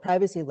federal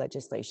privacy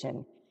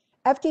legislation.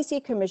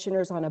 FTC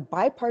commissioners on a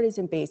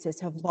bipartisan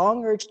basis have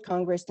long urged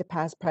Congress to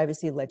pass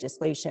privacy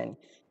legislation.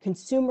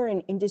 Consumer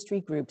and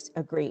industry groups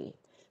agree.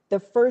 The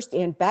first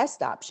and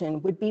best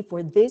option would be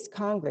for this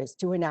Congress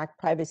to enact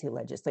privacy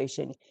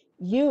legislation.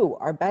 You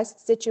are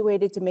best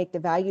situated to make the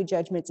value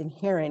judgments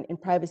inherent in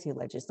privacy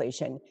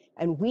legislation,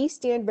 and we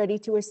stand ready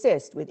to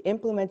assist with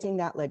implementing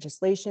that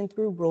legislation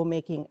through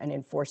rulemaking and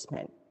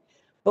enforcement.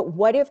 But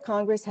what if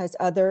Congress has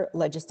other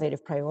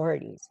legislative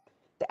priorities?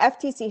 The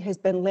FTC has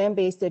been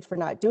lambasted for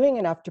not doing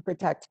enough to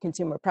protect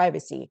consumer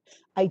privacy.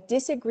 I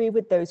disagree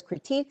with those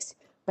critiques,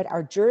 but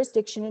our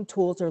jurisdiction and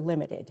tools are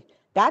limited.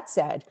 That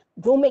said,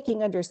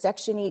 rulemaking under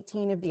Section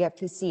 18 of the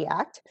FTC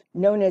Act,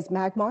 known as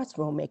MAG-MOS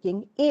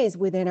rulemaking, is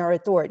within our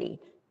authority.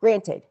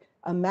 Granted,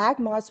 a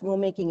MAG-MOS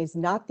rulemaking is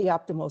not the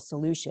optimal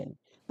solution,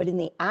 but in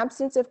the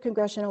absence of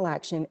congressional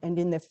action and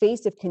in the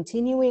face of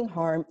continuing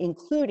harm,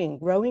 including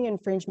growing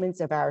infringements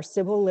of our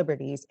civil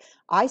liberties,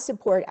 I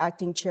support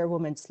Acting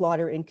Chairwoman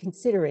Slaughter in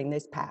considering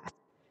this path.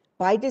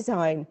 By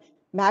design,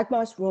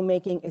 MAG-MOS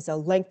rulemaking is a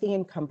lengthy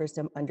and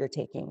cumbersome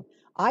undertaking.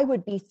 I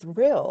would be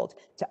thrilled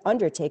to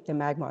undertake the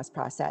MAG-MOS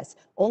process,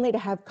 only to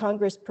have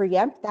Congress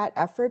preempt that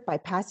effort by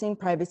passing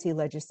privacy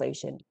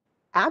legislation.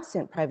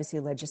 Absent privacy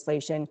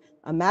legislation,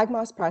 a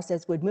MAG-MOS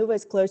process would move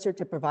us closer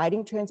to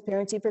providing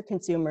transparency for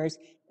consumers,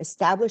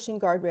 establishing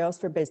guardrails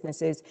for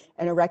businesses,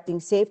 and erecting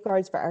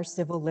safeguards for our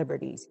civil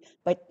liberties.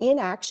 But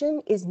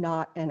inaction is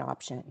not an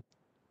option.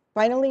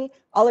 Finally,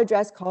 I'll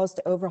address calls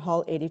to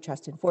overhaul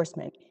antitrust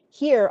enforcement.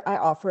 Here, I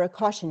offer a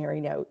cautionary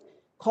note.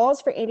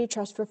 Calls for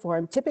antitrust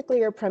reform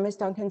typically are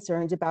premised on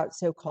concerns about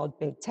so-called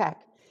big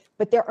tech.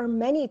 But there are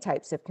many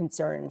types of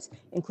concerns,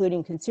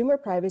 including consumer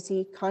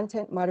privacy,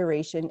 content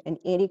moderation, and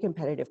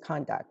anti-competitive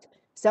conduct.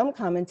 Some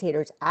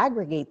commentators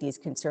aggregate these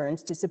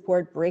concerns to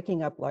support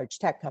breaking up large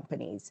tech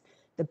companies.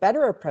 The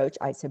better approach,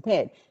 I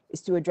submit,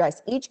 is to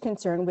address each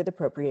concern with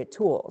appropriate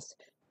tools.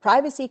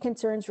 Privacy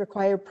concerns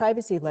require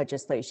privacy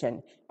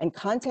legislation, and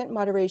content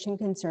moderation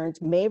concerns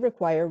may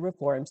require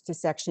reforms to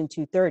Section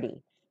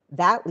 230.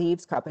 That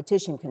leaves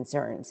competition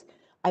concerns.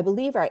 I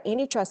believe our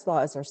antitrust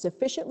laws are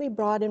sufficiently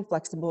broad and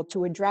flexible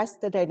to address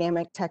the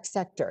dynamic tech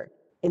sector.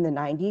 In the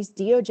 90s,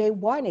 DOJ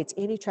won its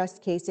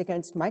antitrust case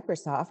against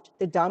Microsoft,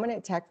 the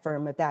dominant tech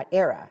firm of that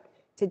era.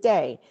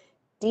 Today,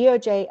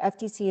 DOJ,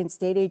 FTC, and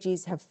state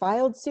AGs have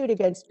filed suit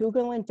against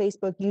Google and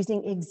Facebook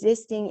using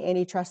existing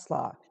antitrust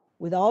law.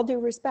 With all due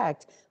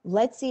respect,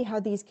 let's see how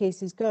these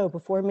cases go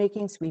before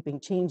making sweeping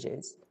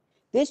changes.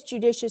 This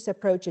judicious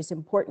approach is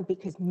important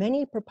because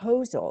many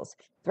proposals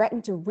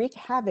threaten to wreak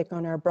havoc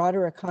on our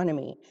broader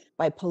economy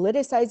by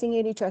politicizing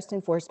antitrust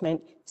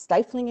enforcement,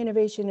 stifling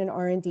innovation in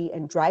R&D,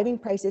 and driving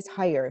prices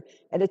higher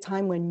at a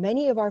time when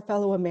many of our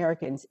fellow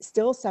Americans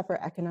still suffer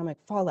economic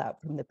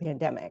fallout from the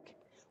pandemic.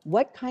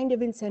 What kind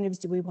of incentives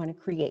do we want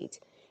to create?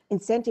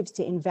 Incentives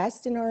to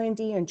invest in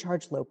R&D and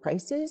charge low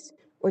prices,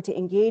 or to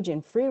engage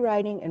in free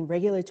riding and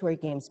regulatory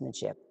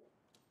gamesmanship?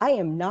 I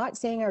am not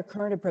saying our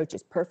current approach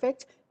is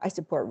perfect. I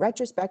support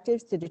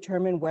retrospectives to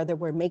determine whether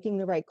we're making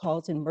the right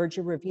calls in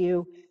merger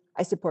review.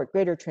 I support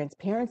greater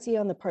transparency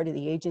on the part of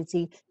the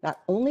agency,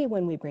 not only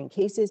when we bring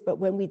cases, but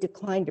when we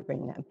decline to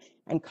bring them.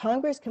 And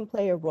Congress can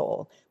play a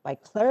role by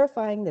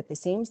clarifying that the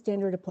same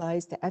standard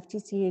applies to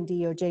FTC and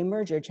DOJ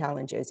merger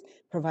challenges,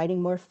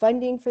 providing more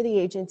funding for the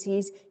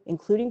agencies,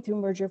 including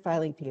through merger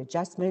filing fee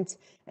adjustments,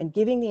 and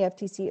giving the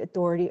FTC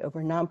authority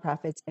over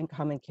nonprofits and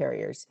common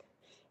carriers.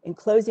 In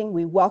closing,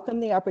 we welcome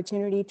the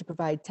opportunity to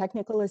provide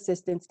technical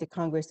assistance to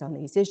Congress on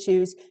these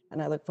issues,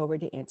 and I look forward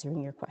to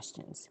answering your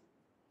questions.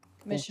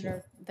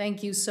 Commissioner,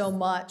 thank you so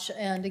much.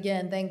 And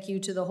again, thank you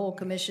to the whole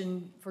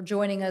commission for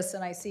joining us.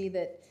 And I see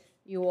that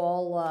you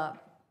all,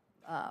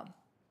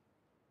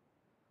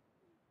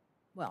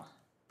 well,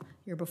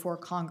 you're before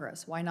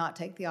Congress. Why not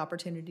take the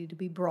opportunity to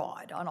be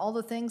broad on all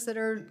the things that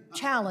are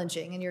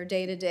challenging in your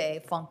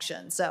day-to-day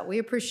function? So we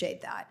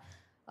appreciate that.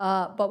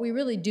 But we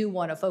really do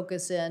want to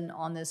focus in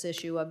on this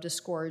issue of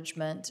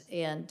discouragement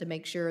and to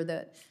make sure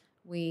that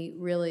we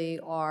really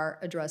are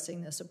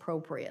addressing this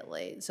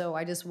appropriately. So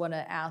I just want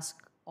to ask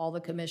all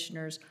the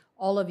commissioners,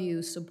 all of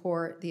you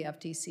support the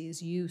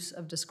FTC's use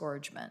of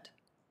discouragement?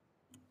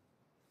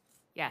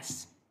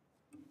 Yes.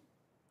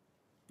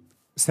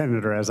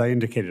 Senator, as I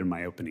indicated in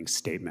my opening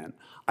statement,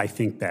 I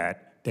think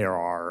that there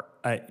are,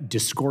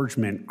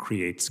 discouragement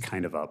creates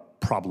kind of a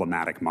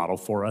problematic model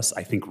for us.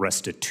 I think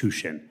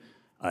restitution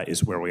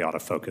is where we ought to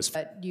focus.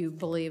 But you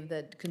believe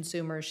that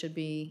consumers should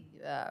be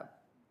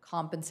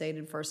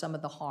compensated for some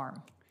of the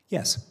harm?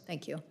 Yes.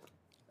 Thank you.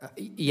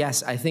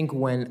 Yes, I think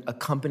when a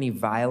company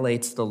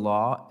violates the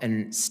law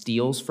and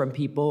steals from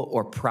people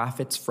or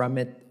profits from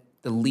it,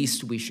 the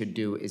least we should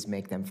do is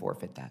make them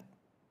forfeit that.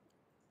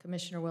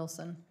 Commissioner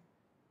Wilson?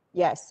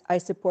 Yes, I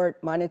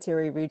support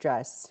monetary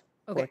redress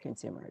for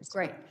consumers.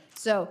 Great.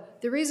 So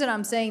the reason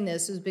I'm saying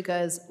this is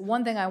because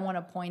one thing I want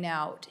to point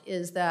out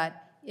is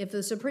that if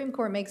the Supreme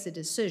Court makes a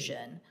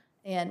decision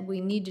and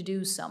we need to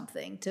do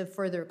something to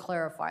further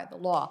clarify the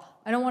law,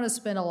 I don't want to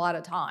spend a lot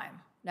of time.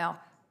 Now,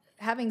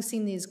 having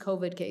seen these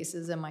COVID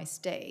cases in my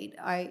state,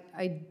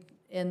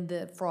 in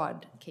the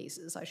fraud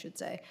cases, I should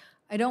say,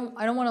 I don't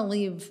want to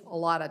leave a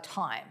lot of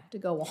time to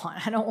go on.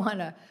 I don't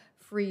want a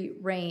free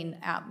reign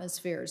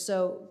atmosphere.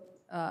 So,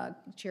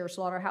 Chair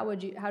Slaughter, how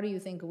do you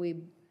think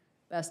we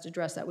best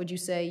address that? Would you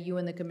say you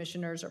and the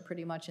commissioners are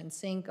pretty much in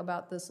sync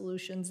about the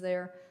solutions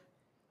there?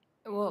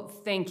 Well,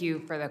 thank you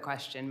for the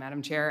question,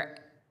 Madam Chair.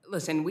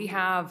 Listen, we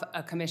have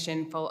a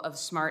commission full of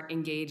smart,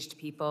 engaged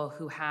people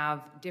who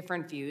have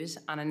different views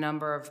on a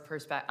number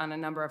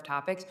of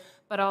topics,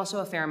 but also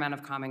a fair amount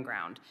of common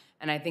ground.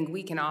 And I think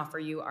we can offer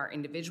you our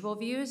individual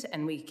views,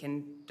 and we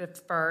can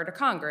defer to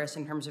Congress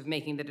in terms of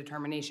making the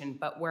determination.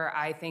 But where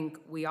I think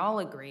we all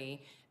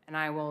agree, and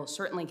I will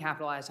certainly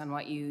capitalize on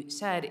what you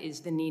said,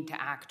 is the need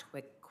to act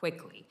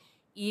quickly.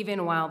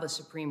 Even while the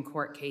Supreme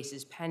Court case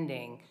is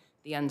pending,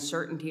 the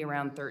uncertainty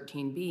around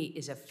 13B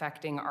is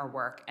affecting our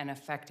work and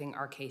affecting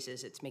our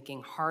cases. It's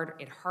making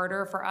it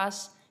harder for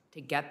us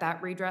to get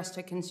that redress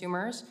to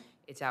consumers.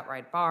 It's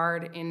outright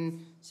barred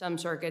in some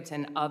circuits,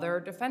 and other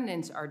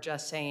defendants are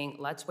just saying,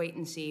 let's wait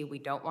and see. We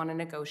don't want to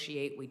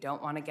negotiate. We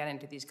don't want to get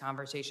into these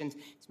conversations.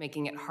 It's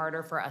making it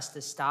harder for us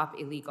to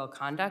stop illegal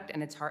conduct,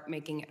 and it's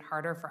making it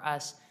harder for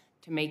us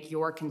to make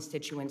your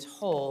constituents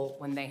whole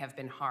when they have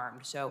been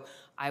harmed. So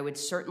I would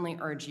certainly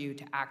urge you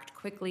to act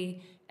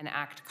quickly and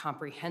act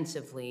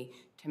comprehensively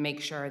to make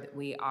sure that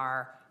we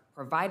are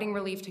providing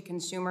relief to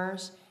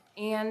consumers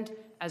and,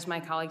 as my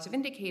colleagues have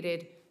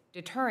indicated,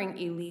 deterring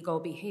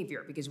illegal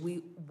behavior, because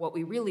what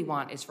we really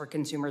want is for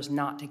consumers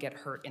not to get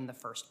hurt in the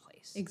first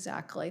place.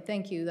 Exactly.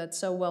 Thank you. That's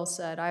so well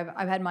said.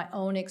 I've had my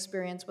own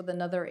experience with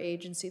another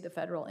agency, the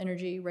Federal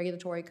Energy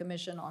Regulatory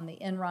Commission, on the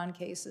Enron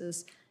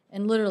cases,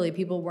 and literally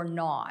people were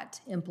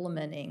not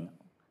implementing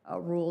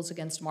rules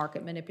against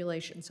market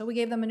manipulation. So we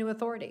gave them a new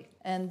authority,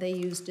 and they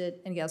used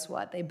it, and guess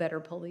what? They better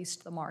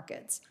policed the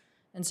markets.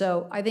 And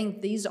so I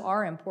think these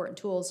are important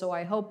tools. So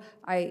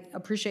I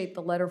appreciate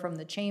the letter from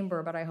the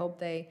chamber, but I hope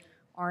they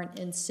aren't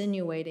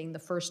insinuating the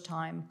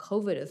first-time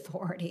COVID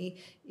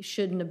authority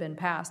shouldn't have been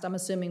passed. I'm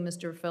assuming,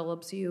 Mr.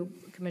 Phillips,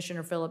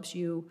 Commissioner Phillips,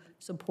 you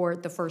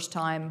support the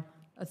first-time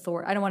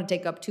authority. I don't want to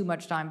take up too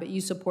much time, but you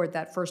support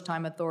that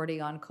first-time authority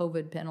on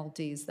COVID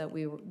penalties that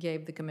we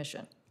gave the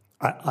commission.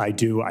 I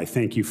do. I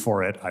thank you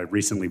for it. I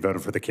recently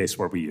voted for the case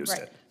where we used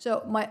it.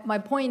 So my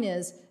point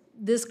is,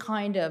 this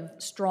kind of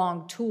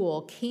strong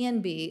tool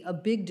can be a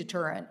big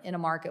deterrent in a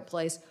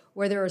marketplace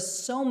where there are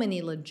so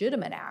many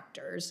legitimate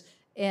actors,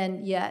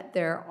 and yet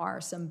there are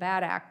some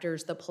bad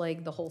actors that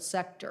plague the whole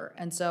sector.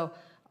 And so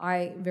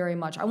I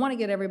want to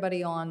get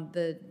everybody on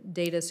the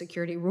data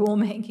security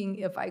rulemaking,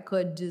 if I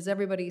could. Does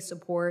everybody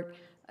support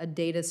a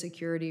data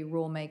security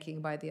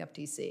rulemaking by the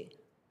FTC?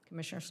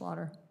 Commissioner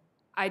Slaughter?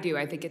 I do.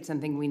 I think it's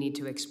something we need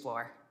to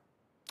explore.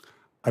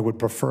 I would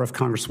prefer if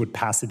Congress would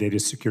pass a data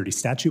security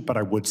statute, but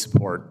I would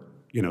support,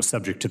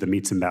 subject to the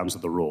metes and bounds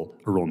of the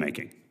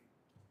rulemaking.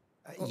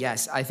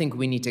 Yes, I think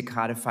we need to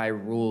codify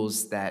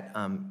rules that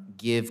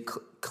give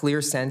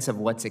clear sense of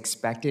what's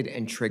expected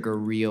and trigger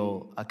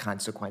real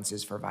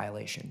consequences for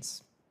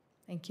violations.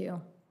 Thank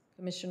you.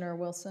 Commissioner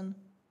Wilson?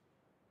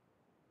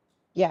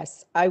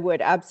 Yes, I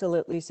would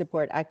absolutely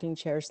support Acting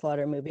Chair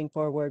Slaughter moving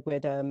forward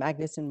with a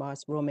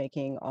Magnuson-Moss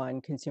rulemaking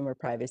on consumer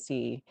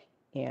privacy,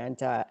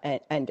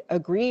 and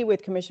agree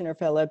with Commissioner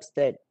Phillips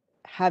that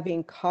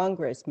having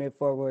Congress move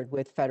forward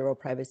with federal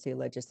privacy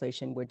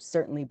legislation would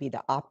certainly be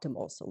the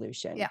optimal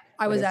solution. Yeah,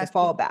 I was asking,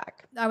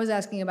 fallback. I was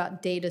asking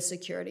about data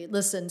security.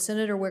 Listen,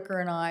 Senator Wicker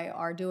and I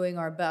are doing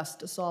our best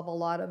to solve a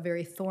lot of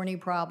very thorny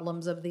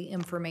problems of the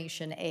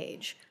information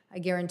age. I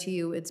guarantee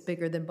you it's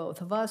bigger than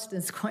both of us.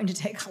 It's going to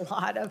take a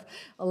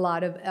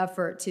lot of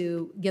effort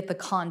to get the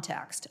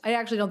context. I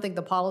actually don't think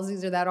the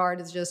policies are that hard.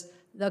 It's just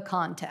the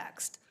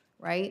context,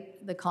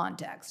 right? The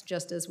context,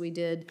 just as we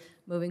did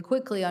moving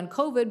quickly on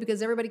COVID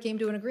because everybody came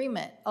to an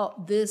agreement. Oh,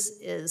 this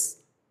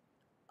is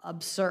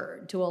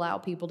absurd to allow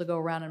people to go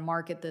around and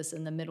market this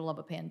in the middle of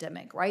a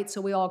pandemic, right?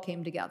 So we all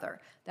came together.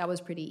 That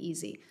was pretty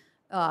easy.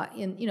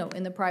 In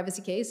the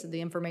privacy case,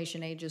 the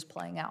information age is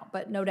playing out,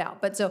 but no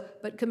doubt.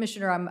 But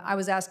Commissioner, I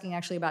was asking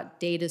actually about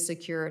data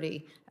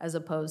security as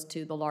opposed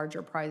to the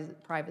larger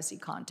privacy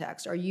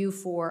context. Are you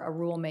for a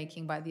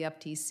rulemaking by the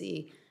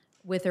FTC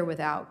with or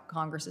without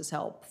Congress's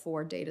help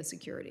for data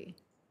security?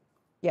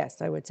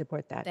 Yes, I would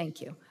support that. Thank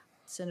you.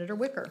 Senator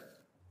Wicker.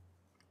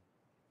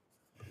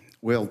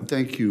 Well,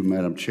 thank you,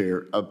 Madam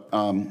Chair.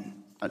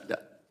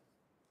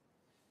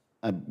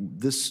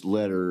 This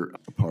letter,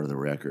 part of the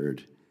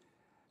record,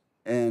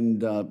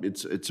 and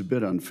it's a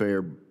bit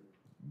unfair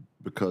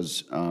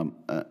because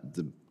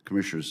the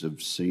commissioners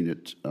have seen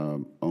it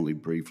only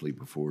briefly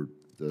before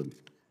the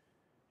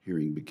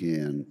hearing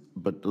began.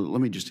 But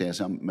let me just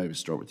ask, I'll maybe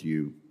start with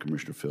you,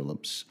 Commissioner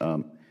Phillips.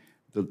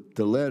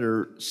 The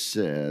letter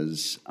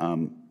says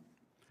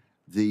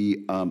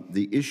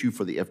the issue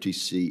for the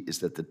FTC is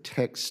that the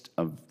text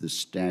of the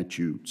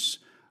statutes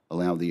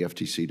allow the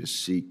FTC to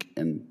seek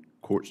and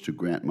courts to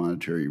grant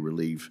monetary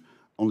relief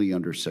only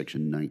under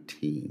Section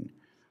 19.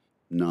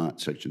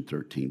 Not Section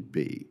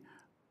 13B.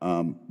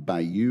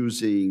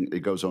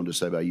 It goes on to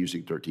say, by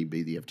using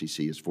 13B, the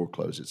FTC has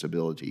foreclosed its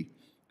ability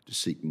to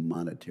seek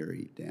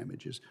monetary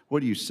damages.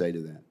 What do you say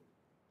to that?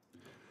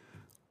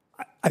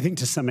 I think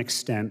to some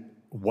extent,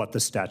 what the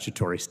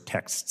statutory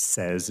text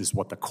says is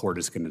what the court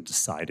is going to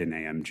decide in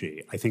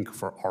AMG. I think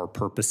for our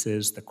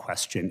purposes, the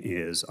question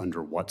is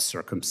under what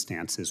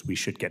circumstances we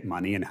should get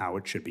money and how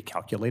it should be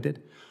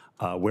calculated.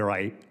 Where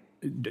I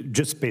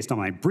just based on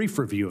my brief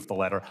review of the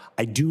letter,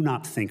 I do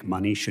not think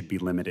money should be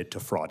limited to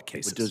fraud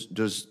cases.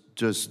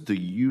 Does the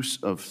use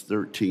of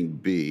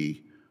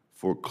 13B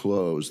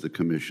foreclose the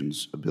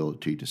Commission's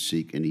ability to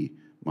seek any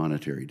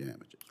monetary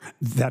damages?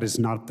 That is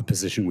not the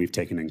position we've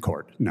taken in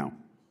court, no.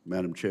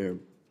 Madam Chair.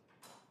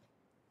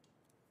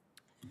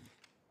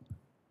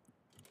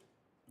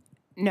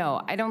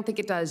 No, I don't think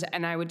it does.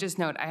 And I would just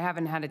note, I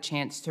haven't had a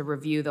chance to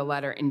review the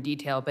letter in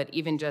detail, but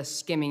even just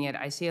skimming it,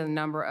 I see a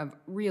number of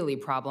really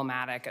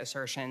problematic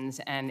assertions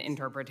and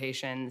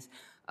interpretations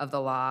of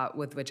the law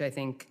with which I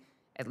think,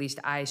 at least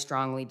I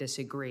strongly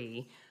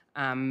disagree.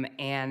 And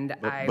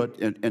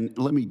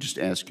let me just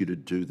ask you to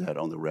do that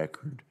on the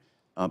record.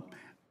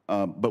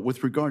 But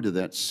with regard to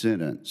that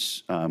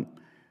sentence,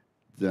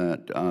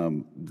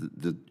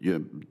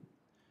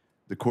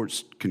 the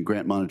courts can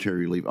grant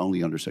monetary relief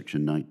only under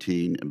Section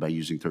 19, and by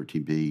using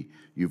 13B,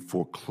 you've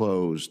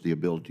foreclosed the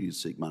ability to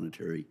seek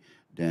monetary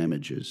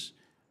damages.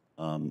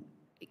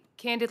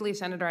 Candidly,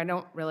 Senator, I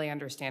don't really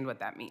understand what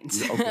that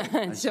means.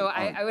 Okay, so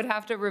I would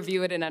have to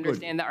review it and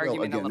understand the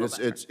argument a little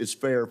better. It's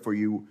fair for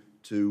you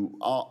to,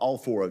 all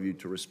four of you,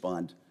 to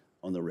respond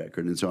on the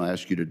record, and so I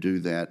ask you to do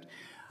that.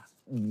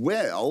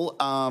 Well,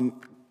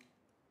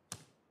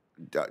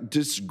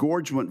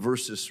 disgorgement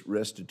versus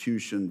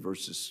restitution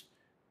versus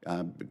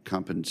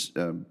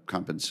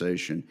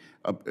compensation.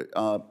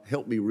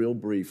 Help me real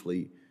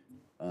briefly,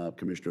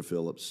 Commissioner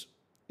Phillips.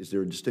 Is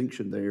there a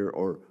distinction there,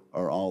 or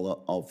are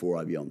all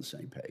four of you on the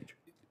same page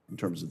in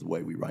terms of the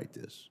way we write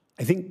this?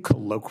 I think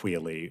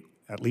colloquially,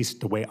 at least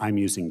the way I'm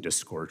using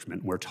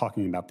disgorgement, we're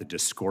talking about the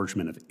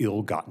disgorgement of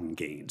ill-gotten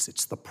gains.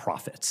 It's the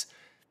profits.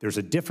 There's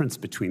a difference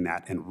between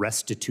that and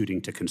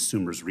restituting to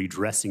consumers,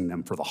 redressing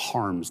them for the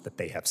harms that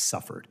they have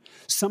suffered.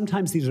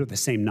 Sometimes these are the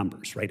same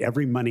numbers, right?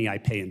 Every money I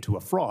pay into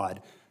a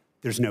fraud,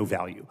 there's no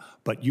value.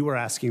 But you were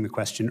asking the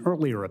question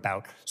earlier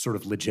about sort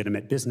of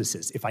legitimate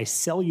businesses. If I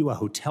sell you a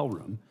hotel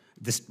room,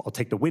 I'll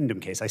take the Wyndham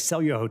case. I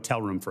sell you a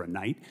hotel room for a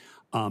night,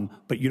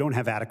 but you don't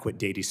have adequate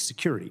data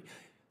security.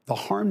 The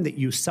harm that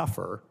you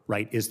suffer,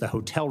 right, is the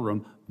hotel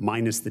room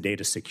minus the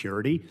data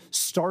security,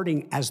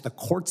 starting as the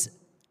courts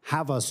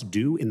have us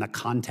do in the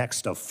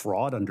context of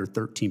fraud under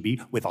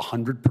 13B with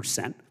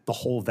 100%, the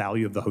whole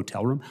value of the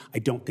hotel room. I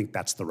don't think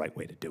that's the right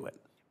way to do it.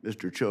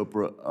 Mr.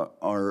 Chopra,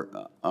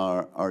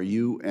 are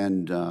you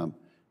and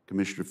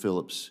Commissioner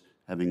Phillips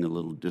having a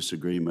little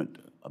disagreement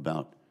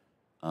about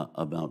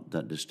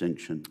that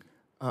distinction?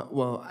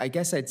 Well, I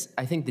guess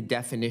I think the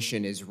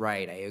definition is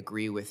right. I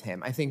agree with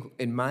him. I think,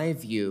 in my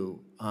view,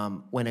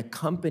 when a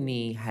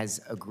company has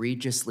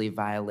egregiously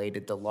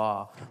violated the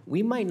law,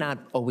 we might not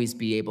always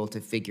be able to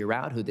figure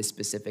out who the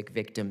specific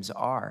victims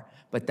are,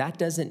 but that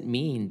doesn't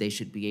mean they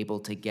should be able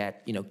to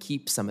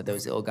keep some of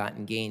those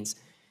ill-gotten gains.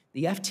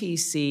 The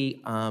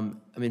FTC,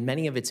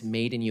 many of its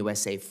made in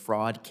USA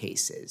fraud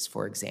cases,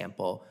 for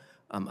example,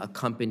 a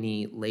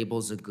company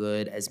labels a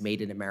good as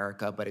made in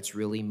America, but it's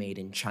really made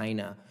in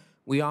China.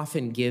 We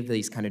often give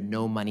these kind of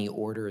no money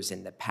orders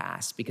in the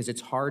past because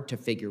it's hard to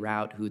figure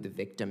out who the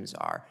victims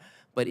are.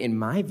 But in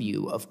my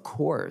view, of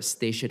course,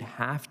 they should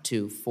have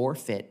to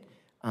forfeit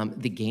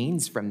the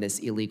gains from this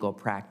illegal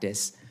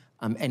practice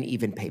and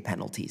even pay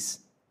penalties.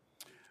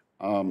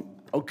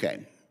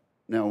 Okay.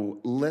 Now,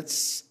 let's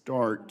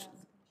start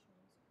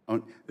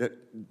on,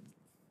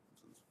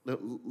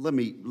 let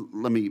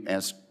me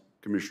ask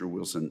Commissioner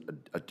Wilson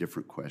a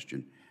different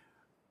question.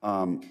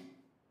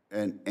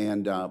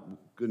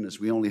 Goodness,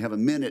 we only have a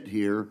minute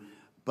here,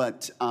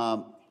 but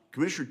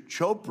Commissioner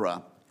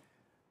Chopra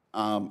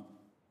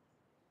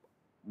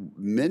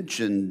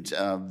mentioned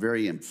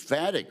very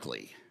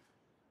emphatically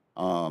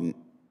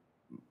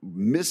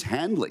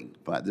mishandling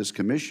by this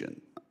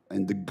commission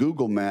and the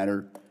Google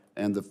matter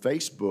and the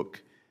Facebook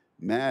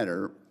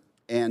matter,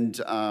 and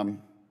I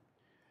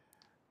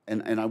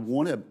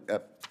want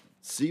to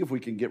see if we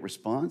can get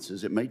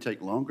responses. It may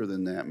take longer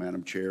than that,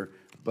 Madam Chair,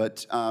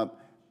 but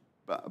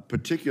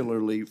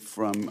particularly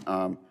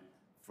from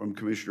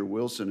Commissioner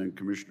Wilson and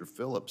Commissioner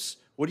Phillips.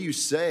 What do you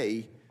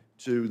say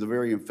to the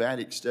very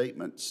emphatic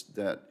statements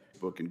that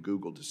Facebook and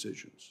Google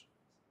decisions?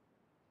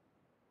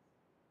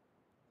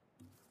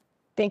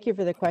 Thank you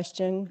for the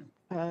question,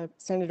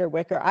 Senator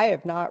Wicker. I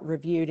have not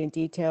reviewed in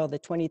detail the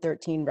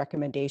 2013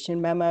 recommendation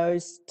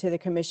memos to the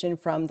Commission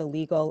from the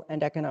legal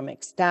and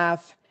economic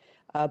staff.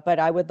 But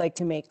I would like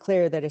to make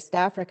clear that a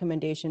staff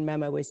recommendation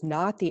memo is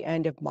not the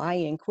end of my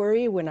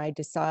inquiry when I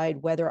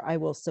decide whether I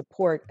will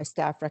support a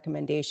staff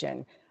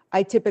recommendation.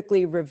 I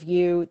typically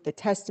review the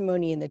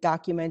testimony and the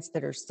documents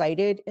that are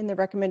cited in the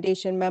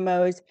recommendation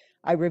memos.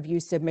 I review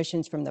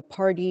submissions from the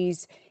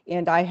parties,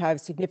 and I have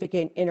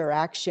significant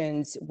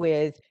interactions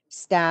with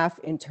staff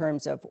in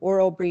terms of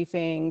oral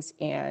briefings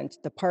and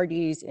the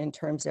parties in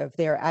terms of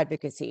their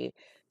advocacy.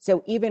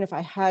 So even if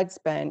I had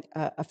spent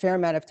a fair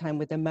amount of time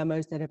with the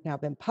memos that have now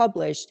been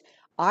published,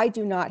 I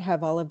do not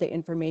have all of the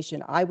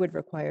information I would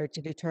require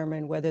to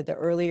determine whether the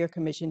earlier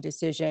commission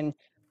decision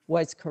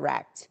was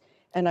correct.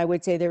 And I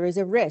would say there is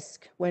a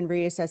risk when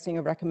reassessing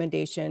a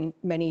recommendation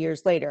many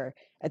years later.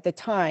 At the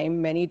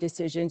time, many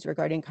decisions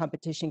regarding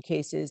competition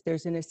cases,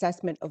 there's an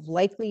assessment of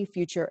likely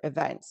future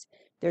events.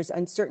 There's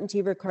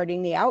uncertainty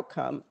regarding the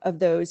outcome of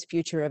those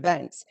future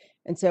events.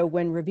 And so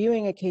when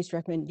reviewing a case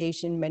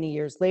recommendation many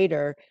years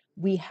later,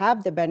 we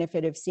have the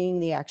benefit of seeing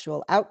the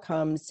actual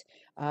outcomes,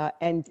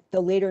 and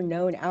the later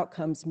known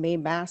outcomes may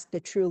mask the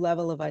true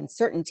level of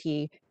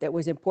uncertainty that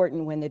was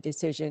important when the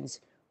decisions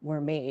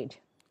were made.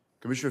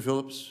 Commissioner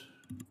Phillips,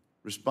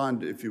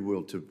 respond, if you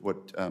will, to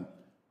what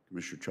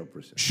Commissioner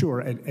Chopra said. Sure,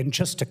 and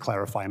just to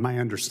clarify, my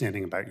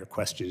understanding about your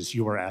question is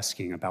you were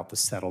asking about the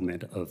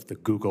settlement of the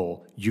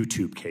Google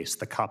YouTube case,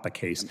 the COPPA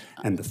case,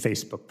 and the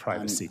Facebook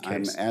privacy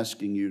case. I'm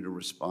asking you to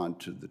respond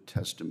to the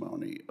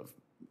testimony of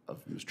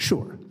Mr.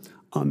 Sure.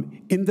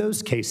 In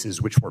those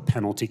cases, which were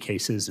penalty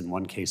cases, in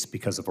one case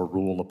because of a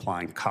rule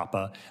applying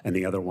COPPA, and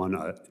the other one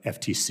a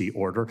FTC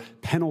order,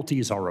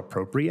 penalties are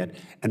appropriate,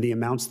 and the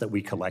amounts that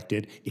we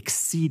collected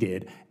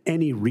exceeded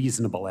any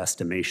reasonable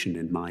estimation,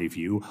 in my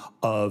view,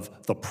 of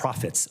the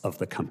profits of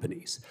the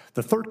companies.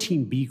 The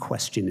 13B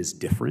question is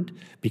different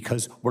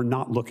because we're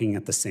not looking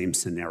at the same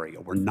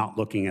scenario. We're not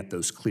looking at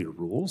those clear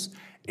rules.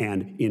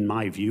 And in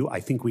my view, I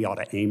think we ought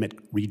to aim at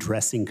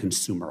redressing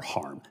consumer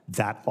harm.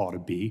 That ought to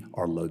be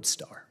our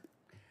lodestar.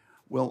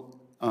 Well,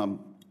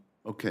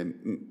 okay,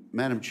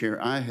 Madam Chair,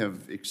 I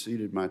have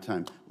exceeded my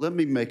time. Let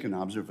me make an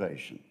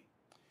observation.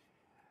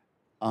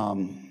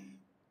 The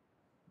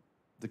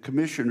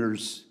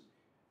commissioners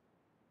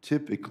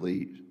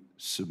typically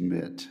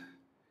submit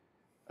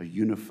a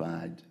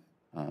unified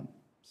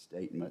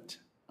statement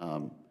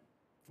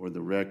for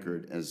the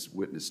record as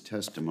witness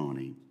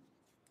testimony,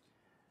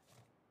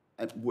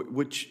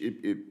 which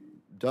it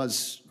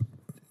does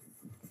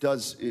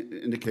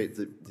indicate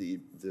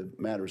the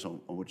matters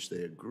on which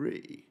they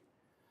agree.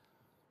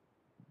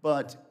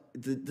 But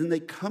then they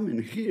come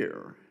in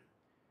here,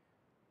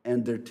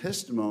 and their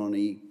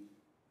testimony,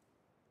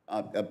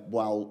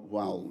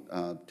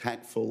 while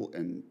tactful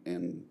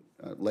and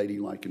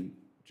ladylike and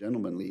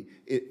gentlemanly,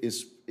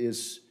 is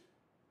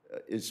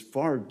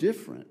far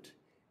different.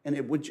 And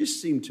it would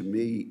just seem to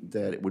me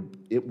that it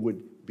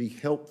would be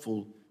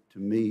helpful to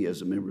me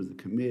as a member of the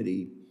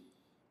committee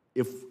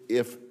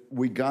if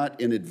we got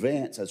in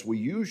advance, as we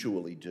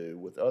usually do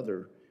with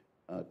other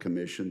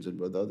commissions and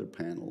with other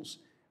panels,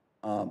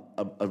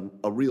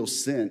 a real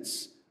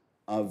sense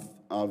of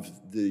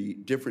the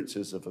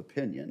differences of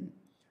opinion.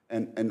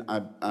 And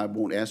I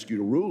won't ask you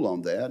to rule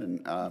on that,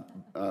 and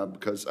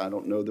because I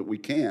don't know that we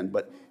can,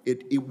 but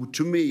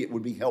to me it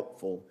would be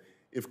helpful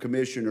if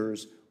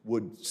commissioners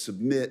would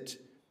submit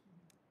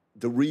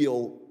the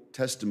real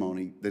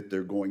testimony that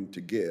they're going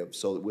to give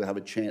so that we'll have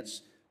a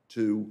chance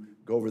to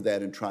go over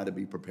that and try to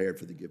be prepared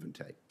for the give and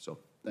take. So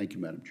thank you,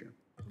 Madam Chair.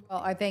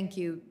 Well, I thank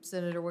you,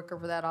 Senator Wicker,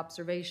 for that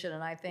observation,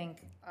 and I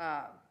think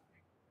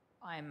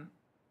I'm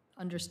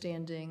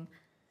understanding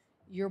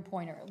your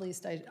point, or at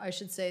least I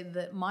should say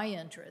that my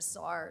interests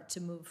are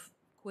to move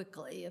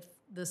quickly if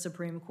the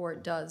Supreme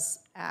Court does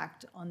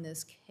act on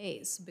this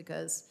case,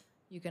 because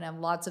you can have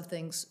lots of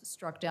things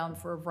struck down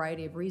for a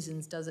variety of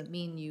reasons, doesn't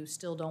mean you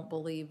still don't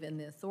believe in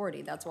the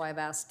authority. That's why I've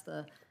asked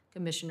the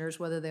commissioners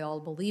whether they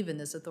all believe in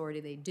this authority.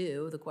 They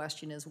do. The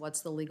question is,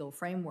 what's the legal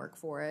framework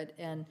for it?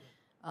 And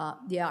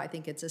yeah, I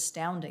think it's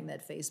astounding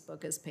that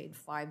Facebook has paid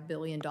 $5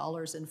 billion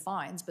in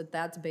fines, but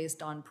that's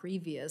based on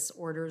previous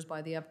orders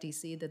by the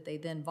FTC that they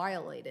then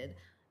violated,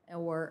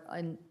 or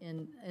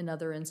in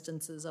other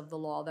instances of the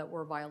law that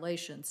were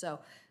violations.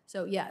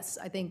 So yes,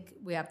 I think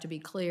we have to be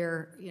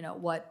clear,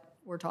 what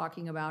we're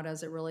talking about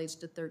as it relates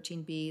to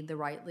 13B, the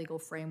right legal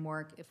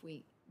framework, if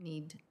we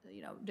need,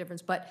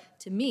 difference. But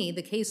to me,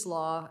 the case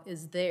law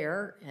is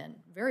there and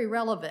very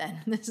relevant.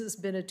 This has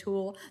been a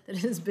tool that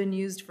has been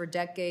used for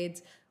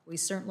decades. We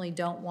certainly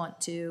don't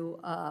want to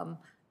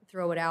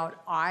throw it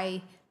out.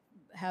 I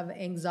have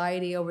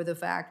anxiety over the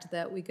fact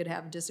that we could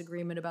have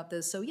disagreement about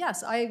this. So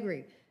yes, I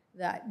agree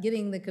that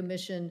getting the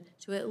commission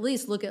to at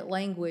least look at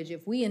language,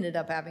 if we ended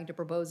up having to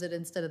propose it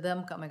instead of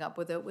them coming up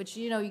with it, which,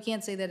 you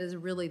can't say that is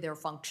really their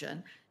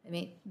function. I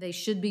mean, they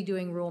should be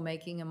doing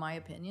rulemaking, in my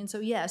opinion. So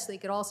yes, they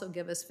could also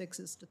give us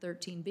fixes to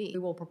 13B. We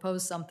will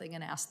propose something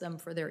and ask them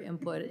for their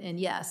input. And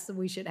yes,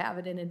 we should have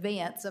it in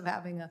advance of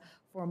having a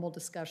formal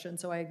discussion.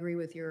 So I agree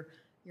with your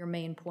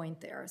main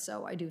point there.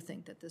 So I do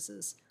think that this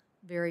is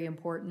very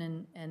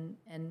important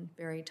and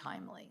very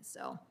timely.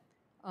 So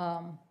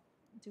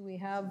do we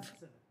have...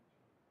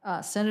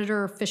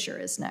 Senator Fisher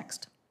is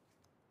next.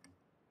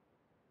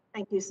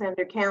 Thank you,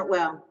 Senator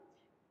Cantwell.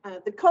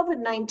 The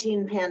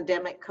COVID-19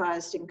 pandemic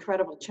caused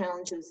incredible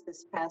challenges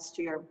this past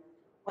year.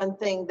 One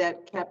thing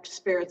that kept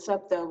spirits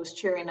up, though, was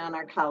cheering on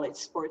our college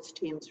sports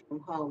teams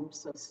from home.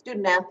 So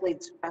student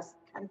athletes across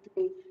the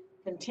country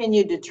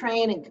continued to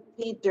train and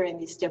compete during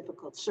these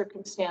difficult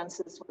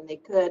circumstances when they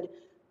could,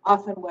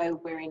 often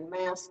while wearing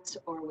masks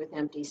or with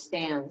empty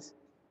stands.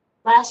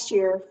 Last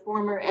year,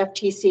 former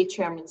FTC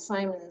Chairman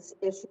Simons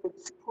issued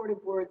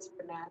supportive words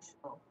for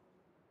national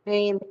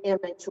name,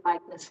 image,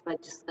 likeness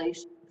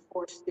legislation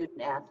for student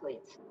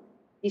athletes.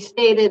 He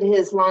stated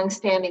his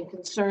longstanding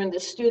concern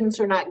that students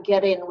are not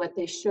getting what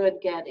they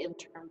should get in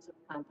terms of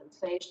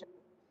compensation.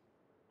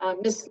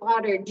 Ms.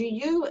 Slaughter, do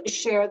you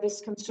share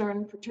this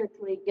concern,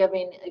 particularly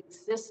given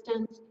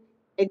existing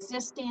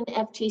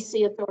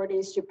FTC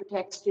authorities to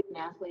protect student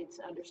athletes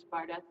under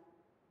SPARTA?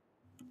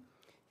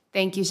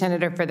 Thank you,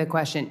 Senator, for the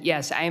question.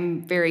 Yes,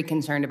 I'm very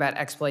concerned about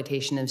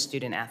exploitation of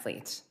student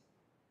athletes.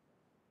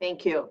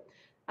 Thank you.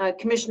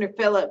 Commissioner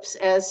Phillips,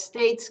 as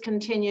states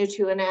continue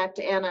to enact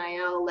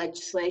NIL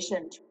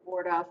legislation to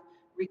ward off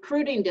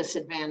recruiting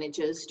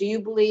disadvantages, do you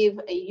believe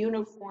a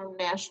uniform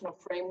national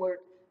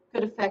framework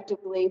could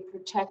effectively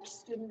protect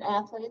student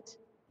athletes?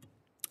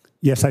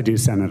 Yes, I do,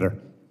 Senator.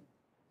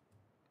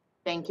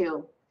 Thank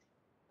you.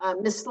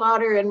 Ms.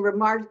 Slaughter, in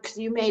remarks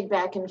you made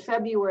back in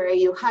February,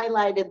 you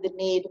highlighted the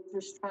need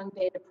for strong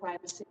data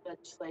privacy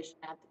legislation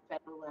at the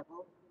federal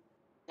level.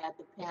 That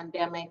the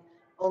pandemic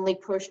only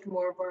pushed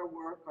more of our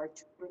work, our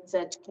children's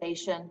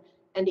education,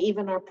 and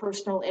even our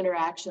personal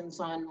interactions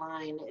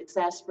online,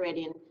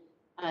 exacerbating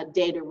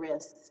data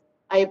risks.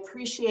 I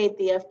appreciate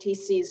the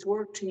FTC's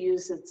work to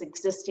use its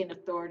existing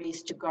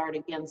authorities to guard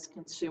against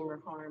consumer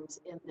harms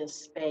in this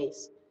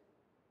space.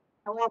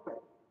 However,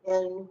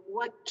 in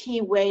what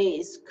key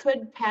ways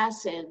could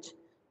passage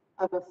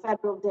of a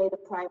federal data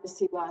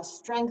privacy law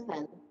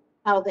strengthen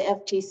how the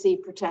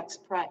FTC protects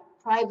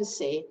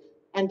privacy,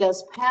 and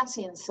does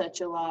passing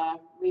such a law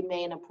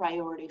remain a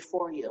priority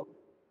for you?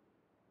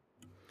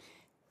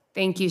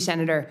 Thank you,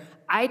 Senator.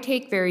 I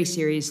take very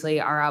seriously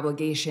our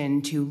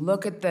obligation to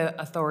look at the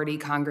authority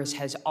Congress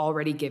has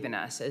already given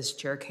us, as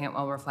Chair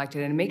Cantwell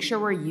reflected, and make sure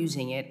we're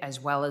using it as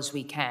well as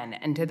we can.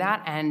 And to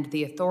that end,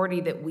 the authority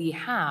that we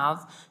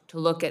have to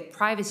look at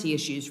privacy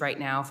issues right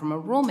now from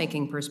a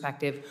rulemaking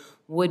perspective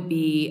would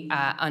be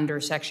under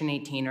Section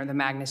 18 or the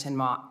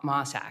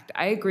Magnuson-Moss Act.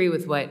 I agree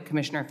with what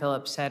Commissioner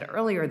Phillips said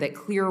earlier, that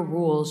clear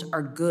rules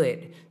are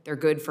good. They're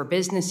good for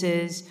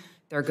businesses.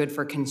 They're good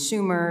for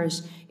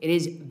consumers. It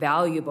is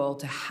valuable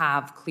to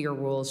have clear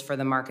rules for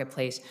the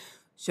marketplace.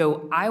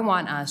 So I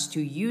want us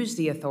to use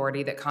the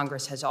authority that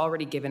Congress has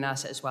already given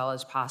us as well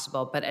as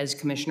possible. But as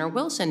Commissioner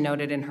Wilson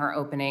noted in her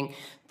opening,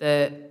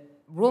 the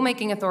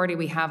rulemaking authority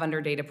we have under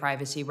data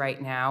privacy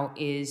right now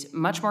is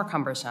much more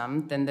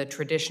cumbersome than the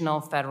traditional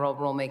federal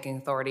rulemaking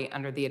authority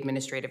under the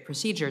Administrative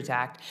Procedures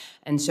Act.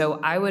 And so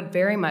I would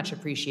very much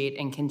appreciate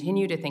and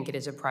continue to think it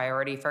is a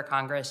priority for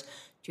Congress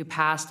to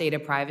pass data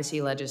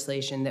privacy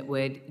legislation that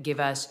would give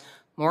us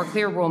more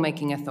clear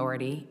rulemaking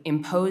authority,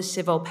 impose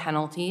civil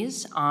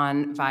penalties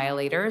on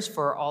violators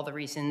for all the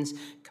reasons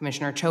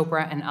Commissioner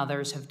Chopra and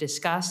others have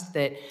discussed,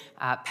 that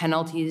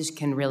penalties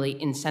can really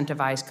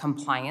incentivize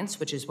compliance,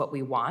 which is what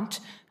we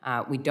want.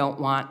 We don't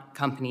want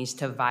companies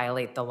to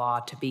violate the law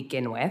to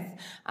begin with.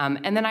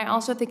 And then I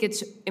also think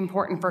it's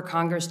important for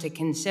Congress to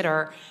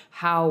consider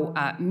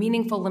how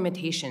meaningful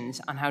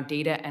limitations on how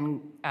data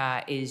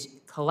is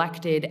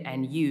collected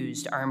and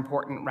used are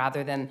important,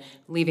 rather than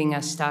leaving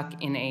us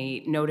stuck in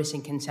a notice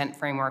and consent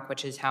framework,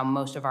 which is how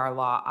most of our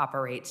law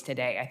operates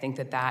today. I think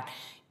that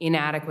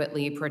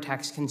inadequately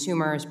protects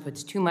consumers,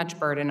 puts too much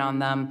burden on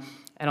them,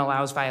 and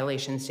allows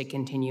violations to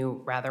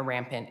continue rather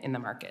rampant in the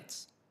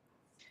markets.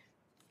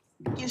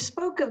 You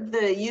spoke of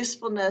the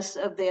usefulness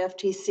of the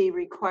FTC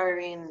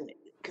requiring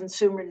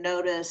consumer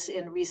notice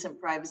in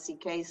recent privacy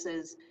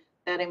cases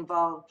that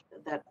involved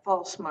that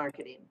false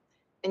marketing.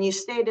 And you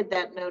stated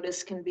that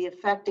notice can be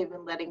effective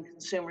in letting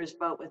consumers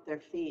vote with their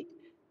feet.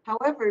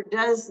 However,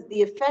 does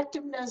the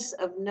effectiveness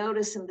of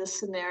notice in this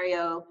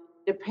scenario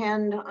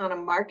depend on a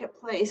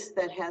marketplace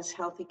that has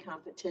healthy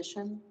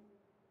competition?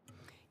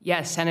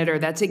 Yes, Senator,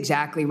 that's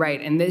exactly right.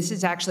 And this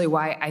is actually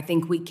why I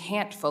think we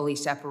can't fully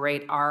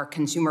separate our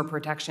consumer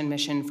protection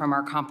mission from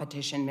our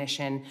competition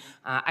mission.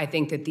 I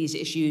think that these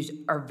issues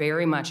are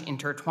very much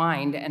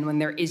intertwined. And when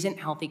there isn't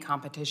healthy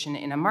competition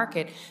in a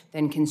market,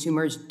 then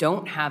consumers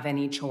don't have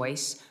any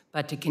choice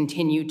but to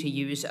continue to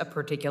use a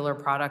particular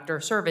product or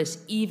service,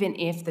 even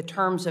if the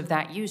terms of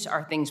that use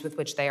are things with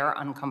which they are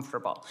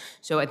uncomfortable.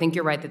 So I think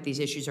you're right that these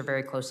issues are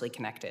very closely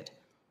connected.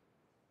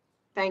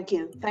 Thank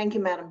you. Thank you,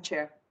 Madam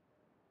Chair.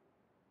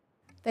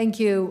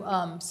 Thank you,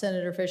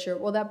 Senator Fisher.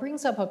 Well, that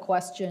brings up a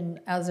question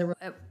at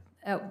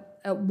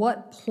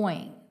what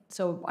point,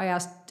 so I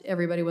asked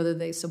everybody whether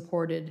they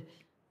supported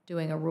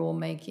doing a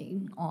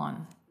rulemaking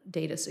on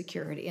data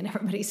security, and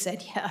everybody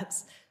said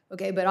yes.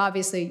 Okay, but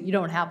obviously you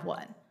don't have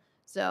one.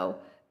 So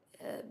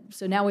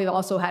now we've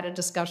also had a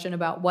discussion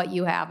about what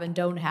you have and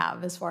don't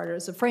have as far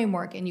as a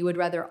framework, and you would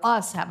rather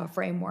us have a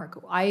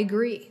framework. I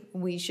agree,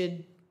 we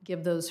should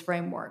give those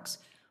frameworks.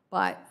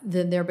 But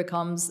then there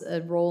becomes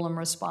a role and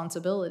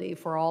responsibility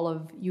for all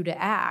of you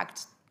to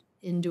act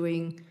in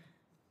doing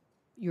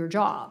your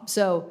job.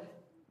 So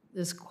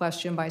this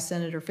question by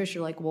Senator Fisher,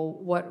 like, well,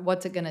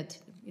 what's it going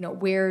to,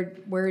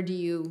 where do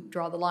you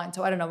draw the line?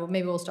 So I don't know, but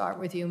maybe we'll start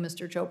with you,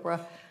 Mr.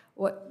 Chopra.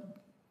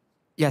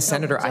 Yes,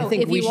 Senator, so I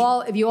think if you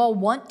all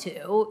want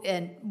to,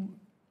 and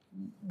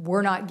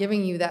we're not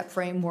giving you that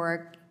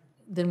framework,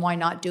 then why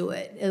not do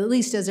it? At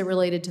least as it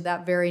related to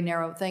that very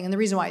narrow thing. And the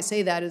reason why I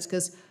say that is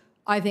because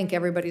I think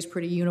everybody's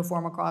pretty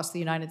uniform across the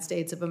United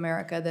States of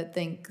America that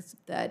thinks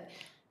that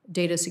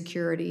data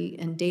security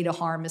and data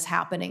harm is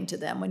happening to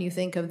them. When you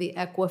think of the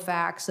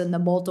Equifax and the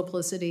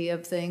multiplicity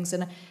of things,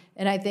 and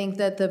I think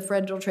that the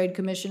Federal Trade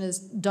Commission has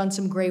done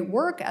some great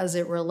work as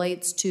it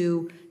relates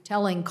to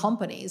telling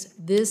companies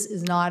this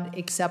is not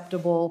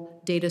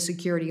acceptable data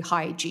security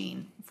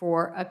hygiene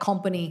for a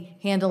company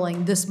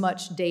handling this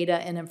much data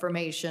and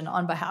information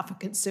on behalf of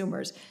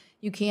consumers.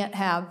 You can't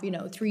have,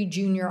 3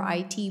 junior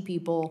IT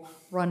people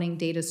running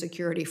data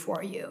security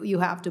for you. You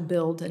have to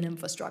build an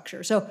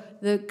infrastructure. So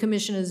the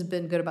commission has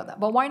been good about that.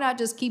 But why not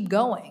just keep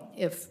going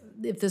if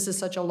this is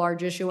such a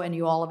large issue and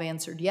you all have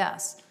answered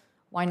yes?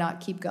 Why not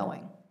keep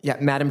going? Yeah,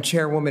 Madam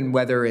Chairwoman,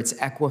 whether it's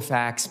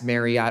Equifax,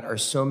 Marriott, or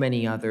so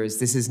many others,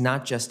 this is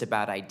not just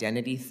about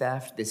identity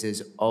theft. This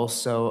is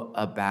also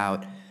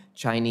about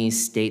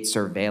Chinese state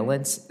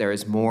surveillance. There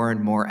is more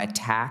and more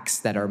attacks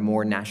that are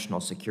more national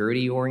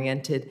security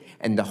oriented,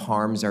 and the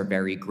harms are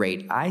very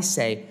great. I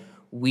say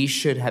we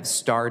should have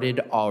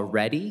started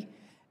already.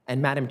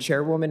 And Madam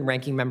Chairwoman,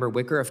 Ranking Member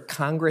Wicker, if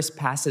Congress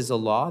passes a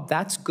law,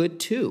 that's good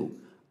too.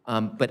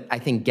 But I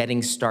think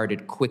getting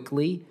started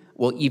quickly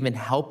will even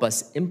help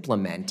us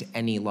implement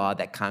any law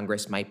that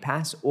Congress might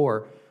pass,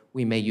 or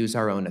we may use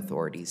our own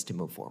authorities to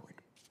move forward.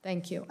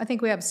 Thank you. I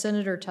think we have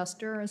Senator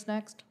Tester is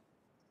next.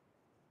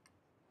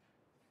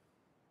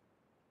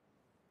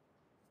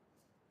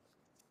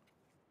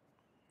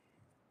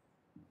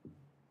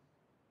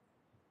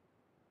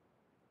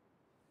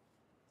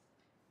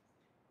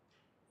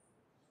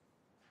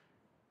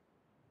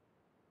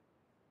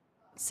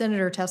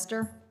 Senator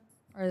Tester?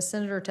 Or is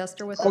Senator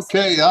Tester with us?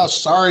 Okay,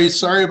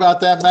 sorry about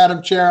that,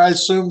 Madam Chair. I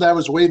assumed that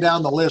was way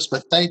down the list,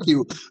 but thank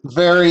you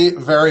very,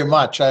 very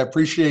much. I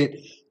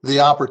appreciate the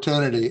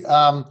opportunity.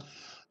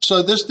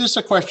 So this is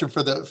a question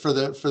for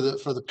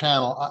the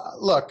panel.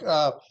 Look,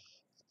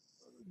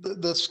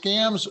 the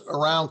scams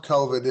around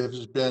COVID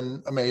has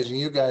been amazing.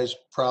 You guys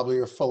probably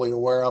are fully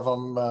aware of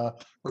them,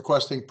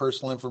 requesting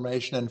personal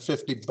information and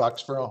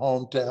 $50 for a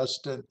home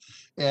test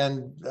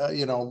and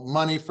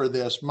money for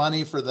this,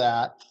 money for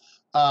that.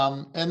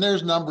 And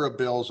there's a number of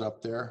bills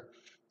up there.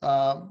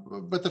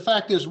 But the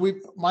fact is,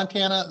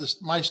 Montana,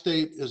 my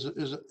state, is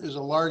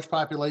a large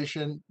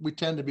population. We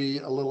tend to be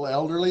a little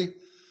elderly,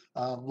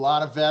 a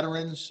lot of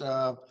veterans,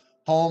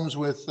 homes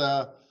with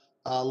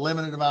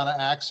limited amount of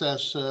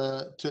access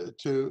to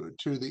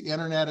the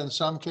internet in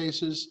some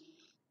cases.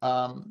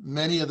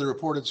 Many of the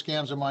reported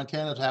scams in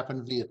Montana have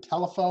happened via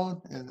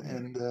telephone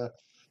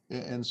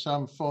and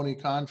some phony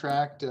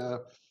contract.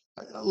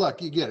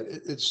 Look, you get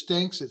it. It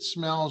stinks. It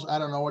smells. I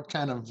don't know what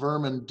kind of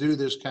vermin do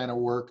this kind of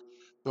work,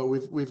 but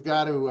we've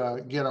got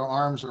to get our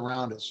arms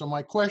around it. So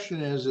my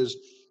question is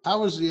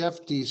how is the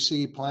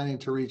FTC planning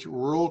to reach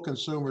rural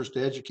consumers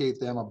to educate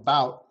them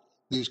about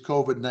these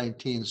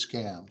COVID-19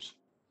 scams?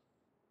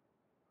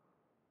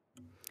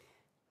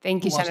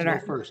 Thank you, Who wants to go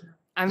Senator. first?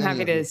 I'm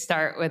happy to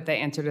start with the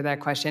answer to that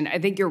question. I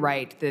think you're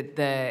right that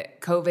the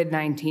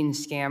COVID-19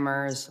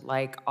 scammers,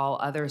 like all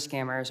other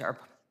scammers,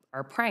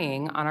 are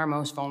preying on our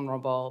most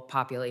vulnerable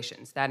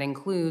populations. That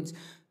includes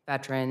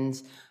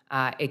veterans.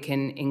 It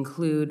can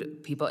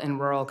include people in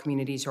rural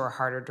communities who are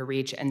harder to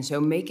reach. And so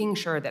making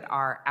sure that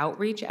our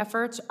outreach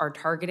efforts are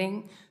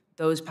targeting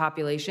those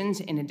populations,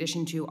 in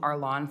addition to our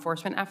law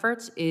enforcement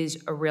efforts,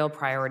 is a real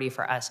priority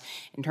for us.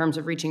 In terms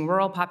of reaching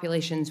rural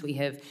populations, we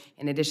have,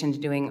 in addition to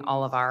doing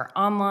all of our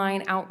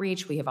online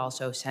outreach, we have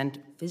also sent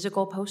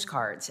physical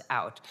postcards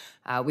out.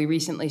 We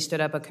recently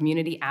stood up a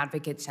community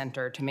advocate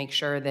center to make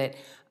sure that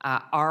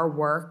our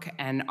work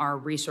and our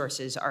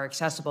resources are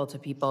accessible to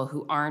people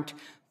who aren't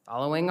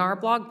following our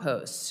blog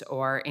posts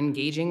or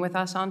engaging with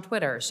us on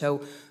Twitter.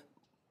 So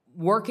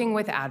working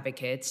with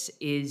advocates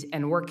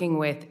and working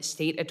with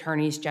state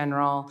attorneys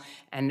general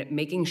and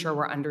making sure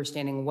we're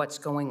understanding what's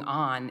going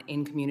on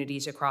in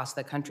communities across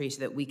the country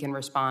so that we can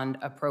respond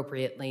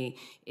appropriately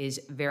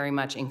is very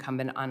much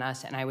incumbent on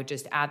us. And I would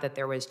just add that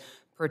there was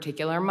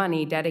particular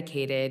money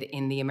dedicated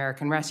in the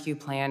American Rescue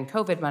Plan,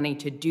 COVID money,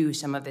 to do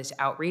some of this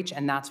outreach,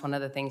 and that's one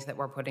of the things that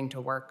we're putting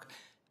to work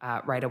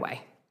right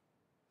away.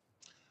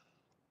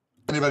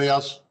 Anybody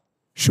else?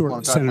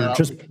 Sure, Senator.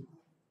 Just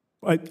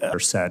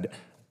said,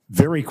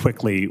 very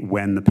quickly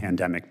when the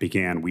pandemic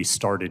began, we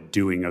started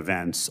doing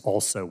events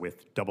also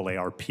with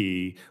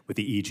AARP, with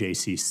the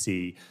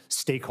EJCC,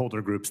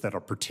 stakeholder groups that are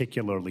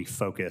particularly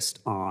focused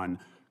on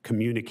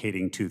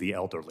communicating to the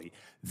elderly.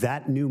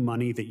 That new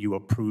money that you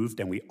approved,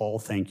 and we all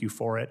thank you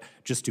for it,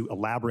 just to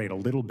elaborate a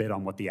little bit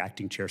on what the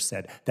acting chair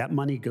said, that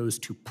money goes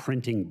to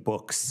printing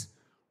books,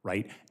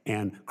 right?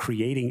 And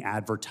creating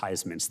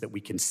advertisements that we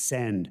can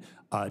send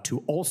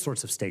to all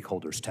sorts of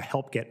stakeholders to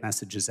help get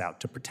messages out,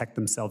 to protect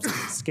themselves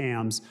against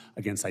scams,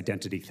 against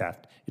identity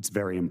theft. It's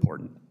very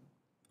important.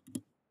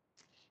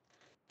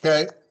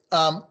 Okay,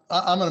 I'm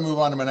going to move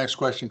on to my next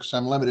question because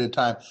I'm limited in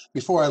time.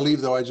 Before I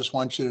leave, though, I just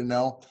want you to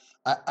know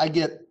I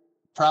get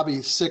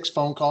probably 6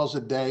 phone calls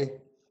a day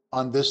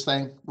on this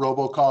thing,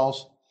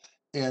 robocalls,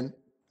 and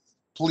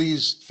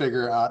please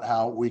figure out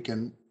how we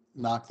can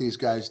knock these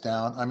guys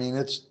down. I mean,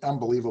 it's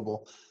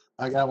unbelievable.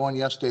 I got one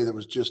yesterday that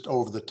was just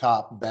over the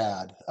top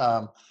bad.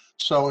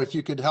 So if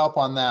you could help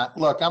on that.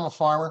 Look, I'm a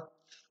farmer.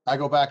 I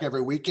go back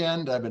every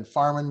weekend. I've been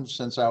farming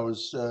since I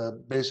was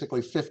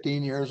basically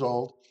 15 years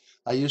old.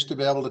 I used to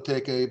be able to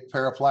take a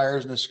pair of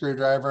pliers and a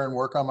screwdriver and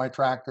work on my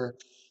tractor.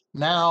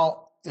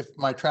 Now, if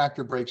my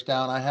tractor breaks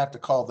down, I have to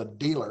call the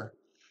dealer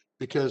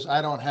because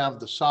I don't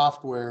have the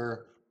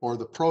software or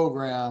the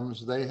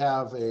programs. They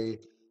have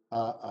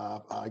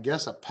I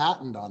guess, a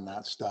patent on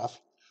that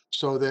stuff,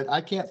 so that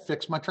I can't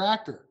fix my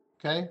tractor.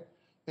 Okay,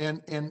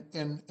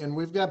 and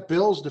we've got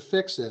bills to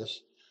fix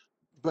this,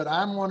 but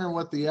I'm wondering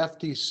what the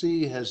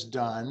FTC has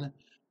done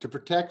to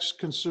protect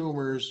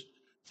consumers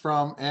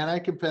from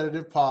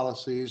anti-competitive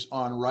policies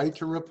on right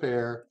to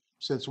repair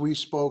since we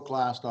spoke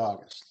last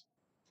August.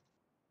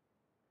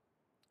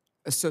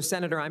 So,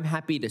 Senator, I'm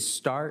happy to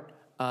start.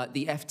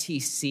 The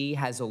FTC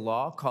has a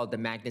law called the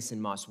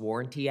Magnuson-Moss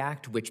Warranty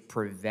Act, which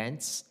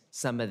prevents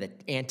some of the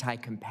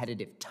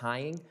anti-competitive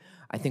tying.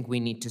 I think we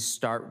need to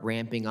start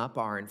ramping up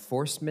our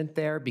enforcement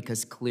there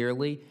because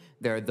clearly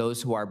there are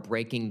those who are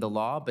breaking the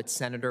law. But,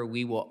 Senator,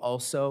 we will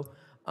also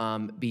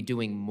be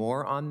doing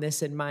more on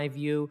this, in my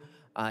view,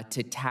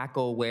 to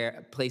tackle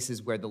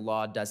places where the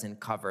law doesn't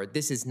cover.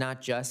 This is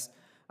not just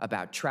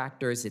about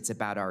tractors, it's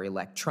about our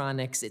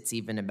electronics, it's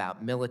even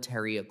about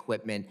military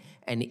equipment,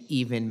 and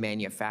even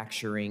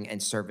manufacturing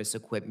and service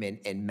equipment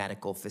in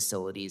medical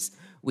facilities.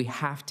 We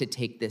have to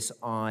take this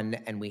on,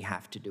 and we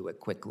have to do it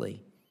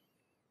quickly.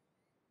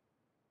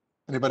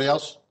 Anybody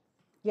else?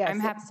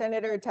 Yes,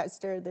 Senator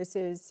Tester, this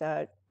is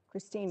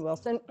Christine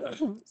Wilson.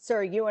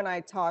 Sir, you and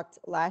I talked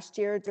last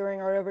year during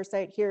our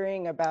oversight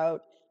hearing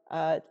about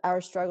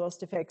our struggles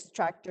to fix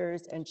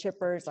tractors and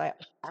chippers. I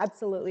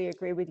absolutely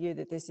agree with you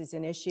that this is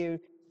an issue.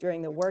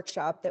 During the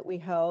workshop that we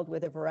held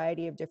with a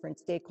variety of different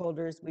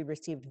stakeholders, we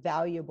received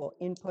valuable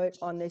input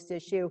on this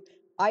issue.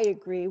 I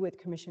agree with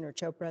Commissioner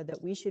Chopra that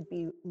we should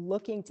be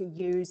looking to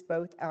use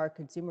both our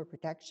consumer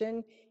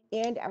protection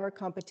and our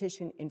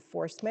competition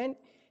enforcement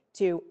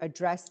to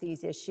address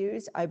these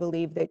issues. I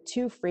believe that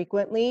too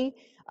frequently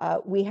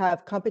we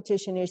have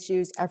competition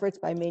issues, efforts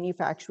by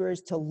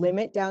manufacturers to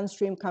limit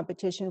downstream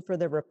competition for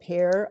the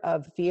repair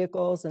of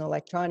vehicles and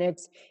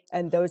electronics,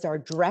 and those are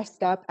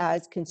dressed up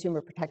as consumer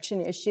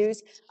protection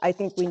issues. I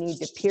think we need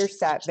to pierce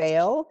that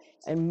veil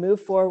and move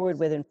forward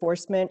with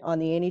enforcement on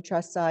the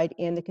antitrust side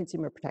and the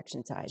consumer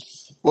protection side.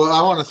 Well,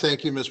 I want to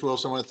thank you, Ms.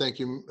 Wilson. I want to thank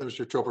you,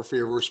 Mr. Chopra, for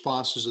your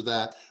responses to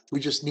that.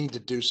 We just need to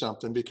do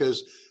something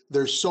because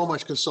there's so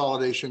much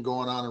consolidation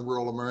going on in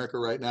rural America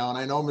right now. And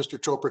I know Mr.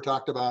 Chopra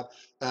talked about,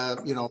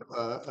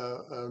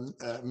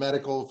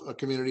 medical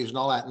communities and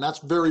all that. And that's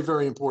very,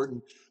 very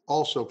important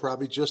also,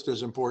 probably just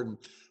as important.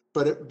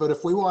 But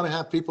if we want to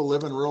have people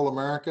live in rural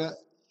America,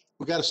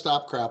 we got to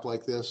stop crap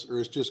like this, or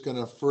it's just going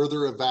to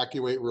further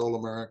evacuate rural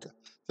America.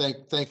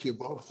 Thank you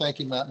both. Thank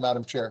you,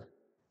 Madam Chair.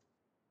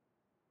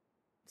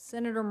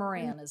 Senator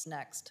Moran is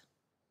next.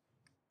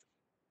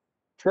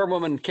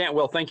 Chairwoman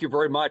Cantwell, thank you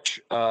very much.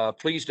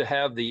 Pleased to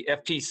have the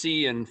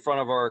FTC in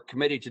front of our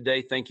committee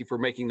today. Thank you for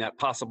making that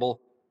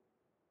possible.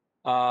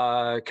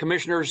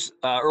 Commissioners,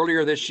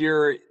 earlier this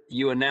year,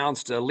 you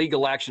announced a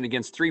legal action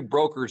against 3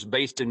 brokers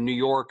based in New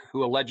York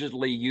who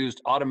allegedly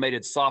used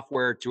automated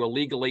software to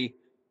illegally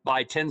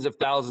buy tens of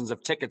thousands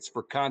of tickets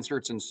for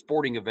concerts and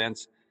sporting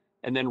events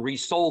and then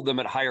resold them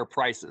at higher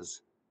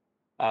prices.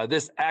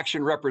 This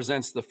action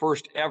represents the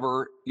first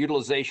ever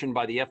utilization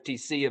by the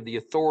FTC of the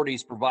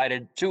authorities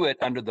provided to it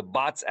under the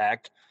BOTS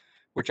Act,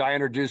 which I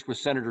introduced with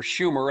Senator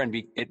Schumer, and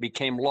it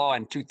became law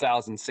in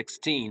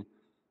 2016.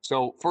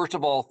 So first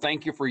of all,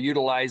 thank you for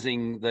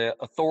utilizing the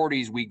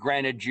authorities we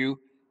granted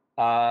you.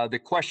 The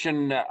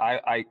question,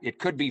 it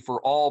could be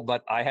for all,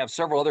 but I have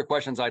several other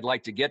questions I'd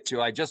like to get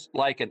to. I'd just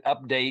like an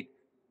update.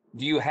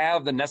 Do you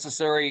have the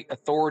necessary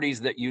authorities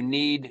that you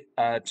need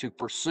to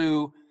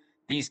pursue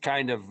these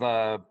kind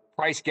of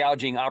price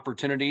gouging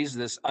opportunities,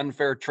 this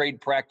unfair trade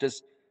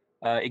practice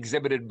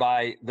exhibited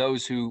by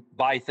those who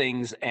buy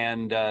things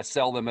and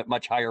sell them at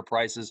much higher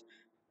prices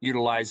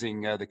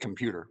utilizing the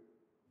computer?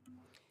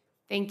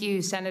 Thank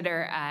you,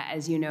 Senator.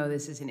 As you know,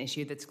 this is an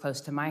issue that's close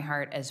to my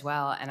heart as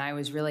well, and I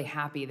was really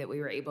happy that we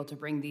were able to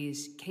bring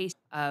these cases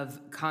of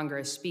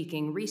Congress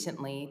speaking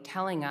recently,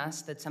 telling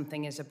us that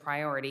something is a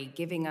priority,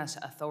 giving us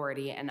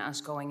authority, and us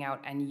going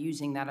out and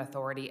using that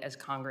authority as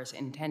Congress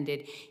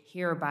intended,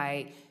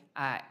 hereby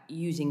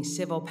using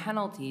civil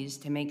penalties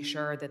to make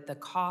sure that the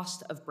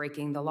cost of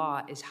breaking the law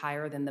is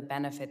higher than the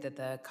benefit that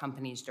the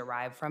companies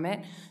derive from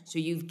it. So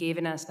you've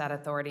given us that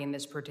authority in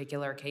this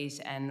particular case,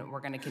 and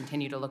we're going to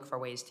continue to look for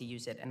ways to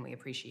use it, and we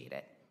appreciate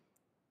it.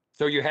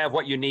 So you have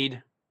what you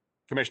need,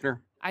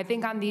 Commissioner? I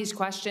think on these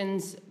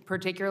questions,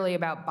 particularly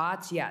about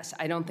bots, yes.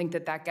 I don't think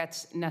that that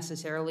gets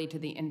necessarily to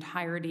the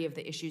entirety of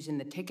the issues in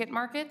the ticket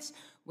markets,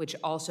 which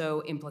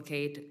also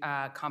implicate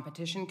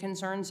competition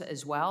concerns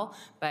as well.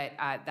 But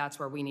that's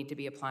where we need to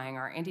be applying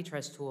our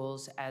antitrust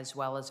tools as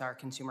well as our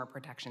consumer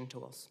protection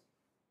tools.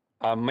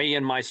 Me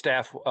and my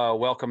staff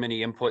welcome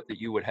any input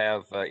that you would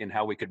have in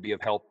how we could be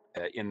of help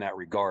in that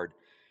regard.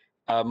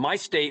 My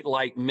state,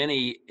 like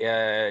many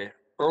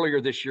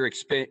earlier this year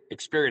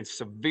experienced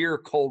severe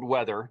cold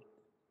weather.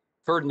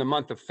 Occurred in the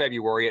month of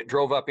February. It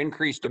drove up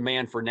increased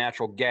demand for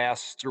natural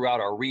gas throughout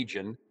our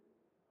region.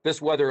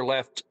 This weather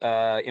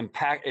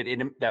impacted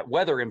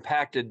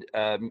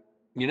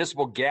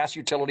municipal gas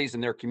utilities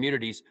and their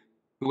communities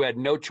who had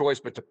no choice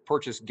but to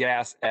purchase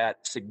gas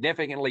at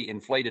significantly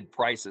inflated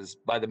prices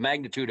by the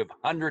magnitude of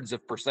hundreds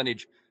of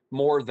percentage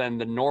more than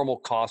the normal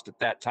cost at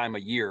that time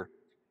of year.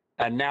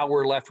 And now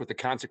we're left with the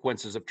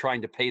consequences of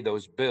trying to pay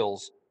those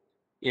bills.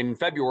 In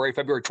February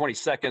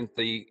 22nd,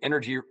 the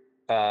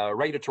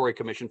Regulatory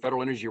Commission,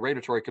 Federal Energy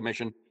Regulatory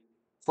Commission,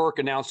 FERC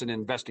announced an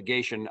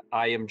investigation.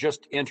 I am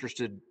just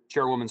interested,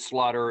 Chairwoman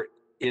Slaughter,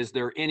 is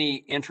there any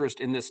interest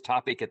in this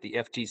topic at the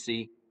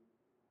FTC?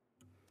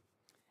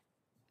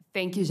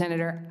 Thank you,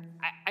 Senator.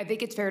 I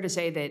think it's fair to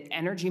say that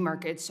energy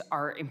markets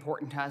are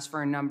important to us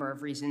for a number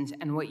of reasons.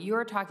 And what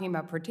you're talking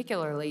about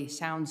particularly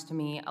sounds to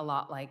me a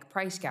lot like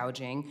price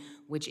gouging,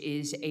 which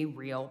is a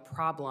real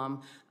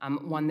problem,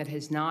 one that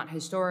has not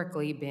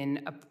historically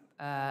been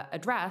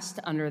addressed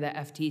under the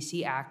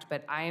FTC Act.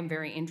 But I am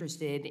very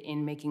interested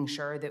in making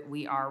sure that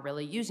we are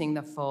really using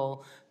the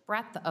full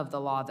breadth of the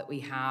law that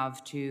we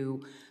have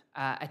to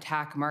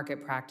attack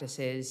market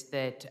practices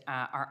that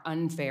are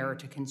unfair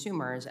to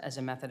consumers as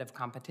a method of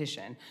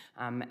competition.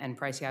 And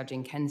price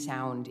gouging can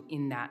sound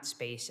in that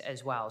space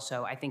as well.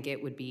 So I think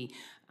it would be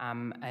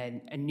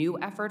a new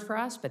effort for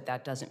us, but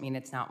that doesn't mean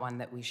it's not one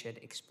that we should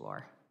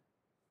explore.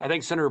 I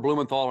think Senator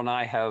Blumenthal and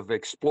I have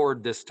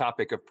explored this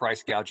topic of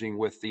price gouging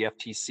with the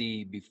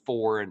FTC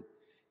before, and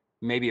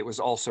maybe it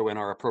was also in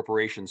our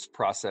appropriations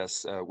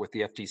process with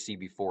the FTC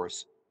before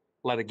us.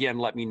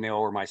 Let me know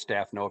or my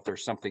staff know if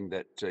there's something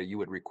that you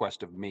would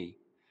request of me.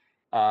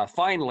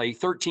 Finally,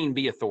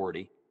 13B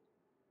authority.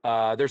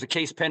 There's a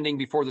case pending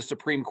before the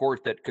Supreme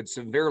Court that could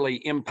severely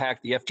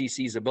impact the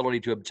FTC's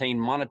ability to obtain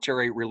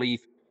monetary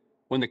relief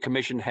when the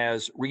commission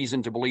has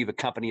reason to believe a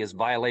company is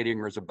violating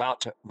or is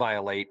about to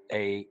violate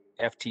a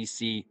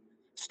FTC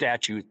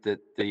statute that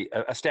the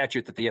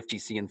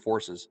FTC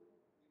enforces.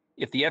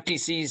 If the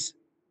FTC's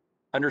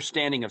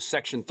understanding of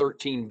Section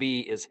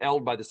 13B is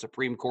held by the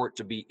Supreme Court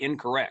to be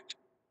incorrect,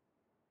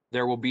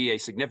 there will be a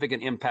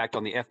significant impact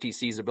on the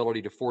FTC's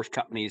ability to force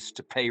companies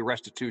to pay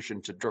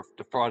restitution to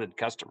defrauded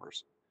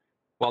customers.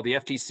 While the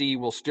FTC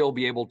will still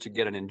be able to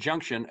get an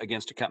injunction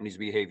against a company's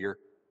behavior,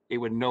 it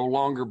would no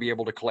longer be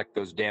able to collect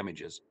those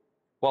damages.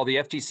 While the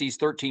FTC's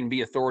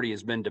 13B authority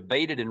has been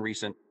debated in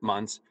recent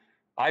months,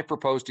 I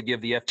propose to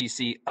give the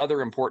FTC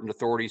other important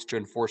authorities to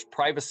enforce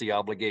privacy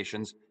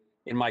obligations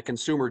in my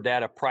Consumer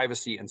Data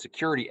Privacy and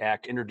Security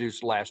Act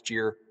introduced last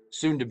year,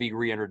 soon to be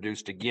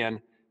reintroduced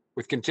again,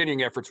 with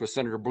continuing efforts with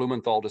Senator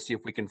Blumenthal to see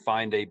if we can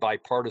find a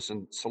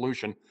bipartisan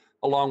solution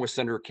along with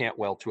Senator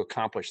Cantwell to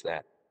accomplish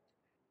that.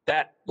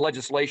 That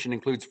legislation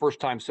includes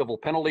first-time civil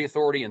penalty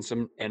authority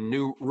and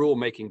new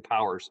rule-making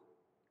powers.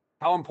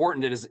 How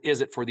important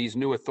is it for these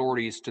new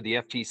authorities to the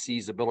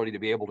FTC's ability to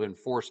be able to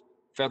enforce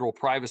federal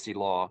privacy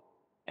law?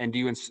 And do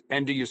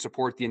you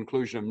support the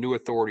inclusion of new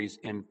authorities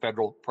in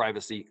federal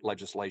privacy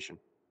legislation?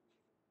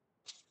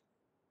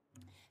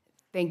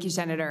 Thank you,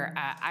 Senator.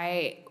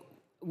 I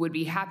would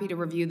be happy to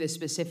review the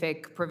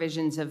specific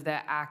provisions of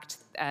the act,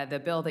 the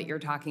bill that you're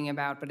talking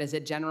about. But as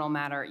a general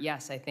matter,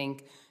 yes, I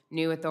think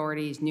new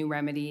authorities, new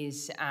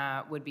remedies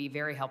would be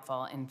very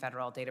helpful in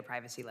federal data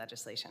privacy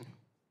legislation.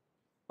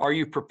 Are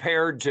you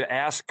prepared to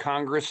ask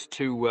Congress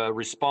to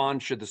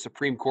respond should the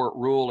Supreme Court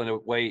rule in a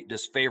way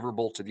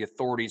disfavorable to the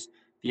authorities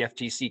the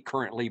FTC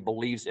currently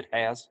believes it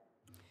has?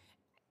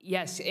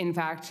 Yes, in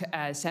fact,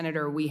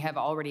 Senator, we have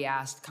already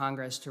asked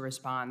Congress to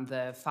respond.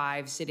 The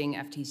 5 sitting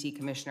FTC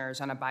commissioners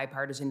on a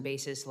bipartisan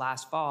basis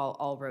last fall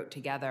all wrote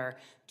together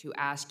to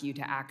ask you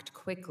to act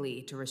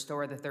quickly to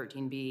restore the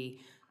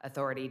 13B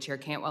authority. Chair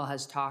Cantwell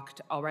has talked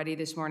already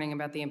this morning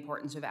about the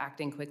importance of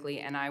acting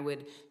quickly, and I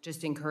would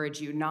just encourage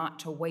you not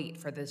to wait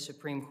for the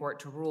Supreme Court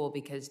to rule,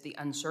 because the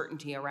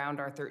uncertainty around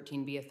our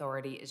 13B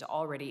authority is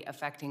already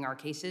affecting our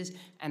cases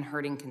and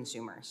hurting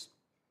consumers.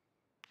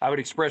 I would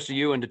express to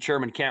you and to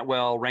Chairman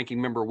Cantwell,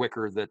 Ranking Member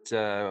Wicker, that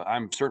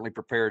I'm certainly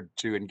prepared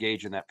to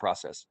engage in that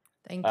process.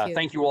 Thank you.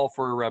 Thank you all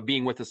for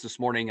being with us this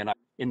morning, and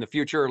in the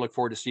future, I look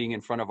forward to seeing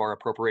in front of our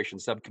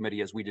Appropriations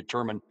Subcommittee as we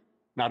determine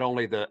not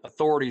only the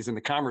authorities in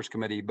the Commerce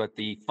Committee, but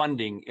the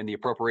funding in the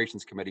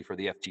Appropriations Committee for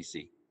the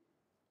FTC.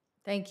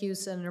 Thank you,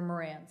 Senator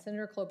Moran.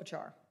 Senator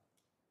Klobuchar.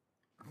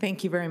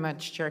 Thank you very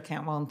much, Chair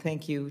Cantwell, and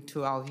thank you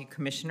to all of you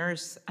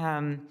commissioners.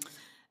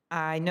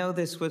 I know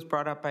this was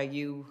brought up by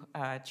you,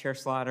 Chair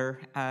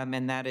Slaughter,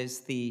 and that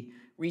is the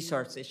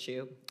resource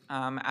issue.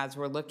 As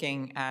we're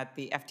looking at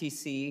the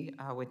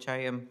FTC, which I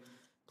am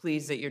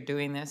pleased that you're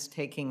doing this,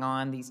 taking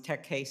on these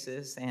tech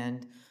cases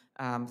and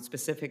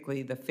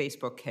specifically the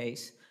Facebook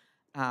case,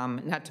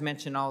 not to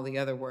mention all the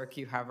other work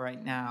you have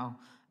right now.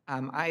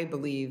 I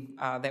believe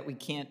that we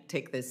can't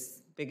take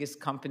this biggest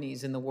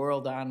companies in the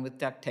world on with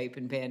duct tape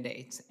and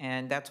Band-Aids.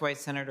 And that's why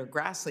Senator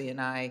Grassley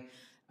and I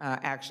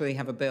actually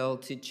have a bill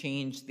to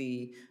change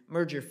the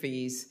merger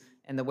fees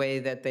and the way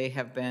that they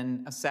have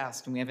been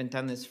assessed. And we haven't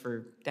done this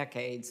for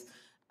decades.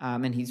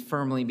 and he's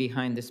firmly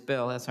behind this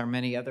bill, as are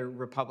many other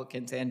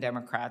Republicans and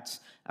Democrats,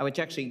 which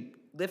actually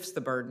lifts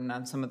the burden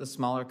on some of the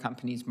smaller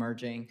companies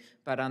merging,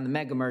 but on the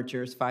mega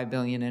mergers, $5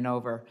 billion and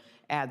over,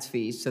 adds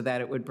fees so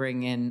that it would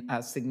bring in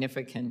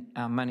significant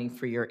money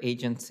for your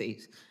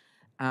agencies.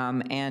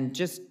 And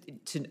just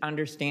to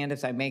understand,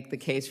 as I make the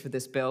case for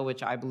this bill,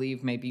 which I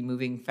believe may be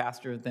moving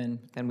faster than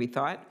we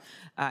thought,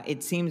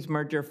 it seems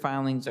merger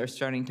filings are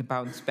starting to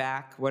bounce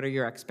back. What are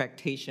your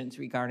expectations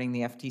regarding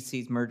the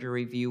FTC's merger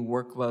review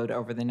workload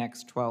over the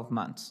next 12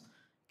 months?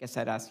 I guess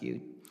I'd ask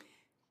you.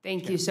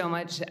 Thank you so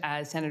much,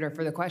 Senator,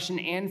 for the question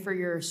and for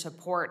your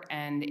support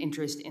and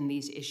interest in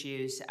these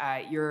issues.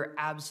 You're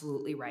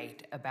absolutely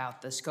right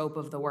about the scope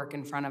of the work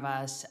in front of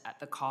us,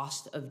 the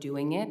cost of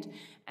doing it,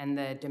 and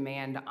the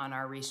demand on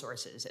our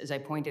resources. As I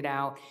pointed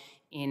out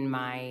in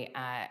my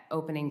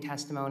opening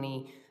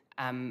testimony,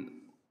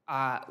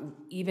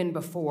 even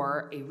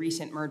before a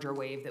recent merger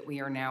wave that we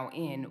are now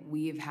in,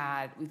 we've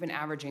been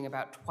averaging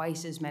about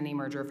twice as many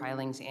merger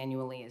filings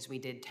annually as we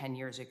did 10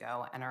 years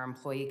ago, and our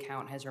employee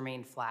count has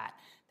remained flat.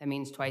 That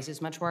means twice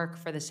as much work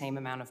for the same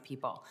amount of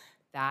people.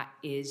 That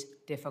is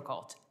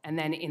difficult. And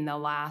then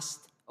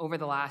over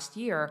the last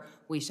year,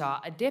 we saw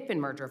a dip in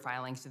merger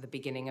filings at the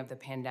beginning of the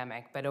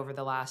pandemic, but over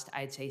the last,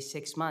 I'd say,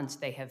 6 months,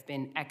 they have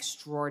been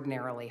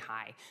extraordinarily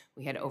high.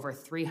 We had over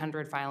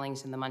 300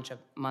 filings in the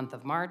month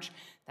of March.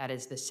 That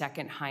is the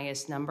second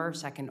highest number,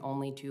 second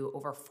only to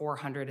over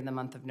 400 in the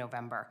month of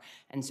November.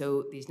 And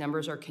so these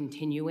numbers are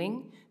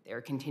continuing.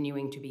 They're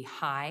continuing to be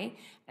high,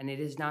 and it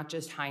is not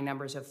just high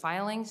numbers of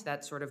filings.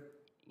 That's sort of,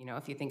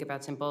 if you think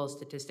about simple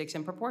statistics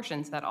and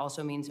proportions, that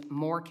also means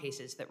more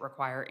cases that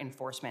require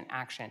enforcement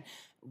action.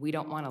 We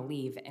don't want to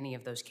leave any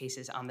of those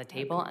cases on the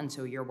table, and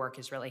so your work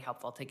is really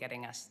helpful to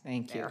getting us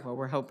Thank there. you. Well,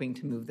 we're hoping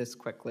to move this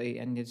quickly,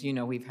 and as you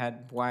know, we've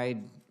had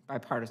wide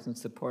bipartisan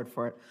support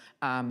for it.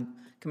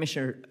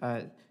 Commissioner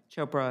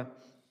Chopra,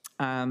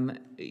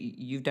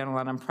 you've done a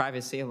lot on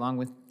privacy, along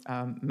with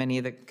many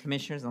of the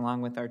commissioners,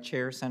 along with our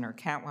chair, Senator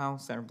Cantwell,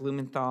 Senator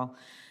Blumenthal,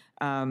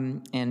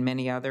 and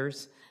many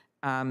others.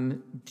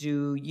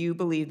 Do you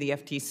believe the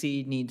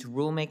FTC needs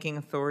rulemaking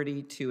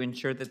authority to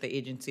ensure that the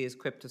agency is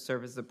equipped to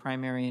serve as the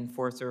primary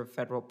enforcer of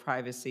federal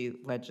privacy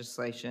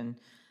legislation?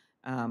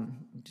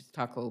 Just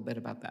talk a little bit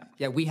about that.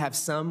 Yeah, we have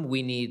some.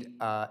 We need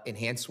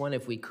enhanced one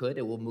if we could.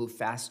 It will move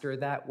faster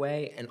that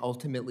way. And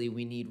ultimately,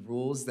 we need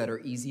rules that are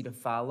easy to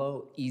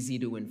follow, easy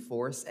to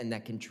enforce, and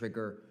that can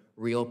trigger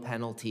real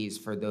penalties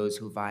for those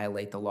who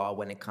violate the law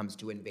when it comes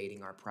to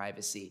invading our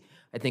privacy.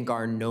 I think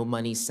our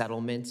no-money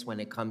settlements when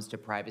it comes to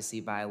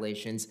privacy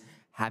violations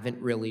haven't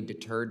really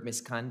deterred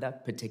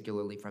misconduct,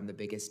 particularly from the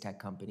biggest tech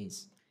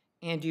companies.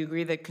 And do you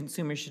agree that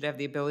consumers should have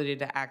the ability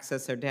to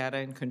access their data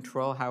and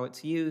control how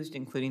it's used,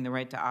 including the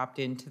right to opt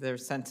into their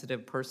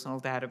sensitive personal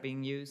data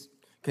being used?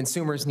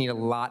 Consumers need a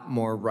lot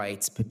more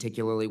rights,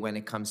 particularly when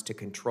it comes to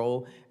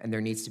control, and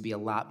there needs to be a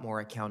lot more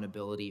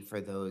accountability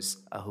for those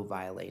who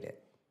violate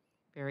it.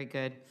 Very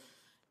good.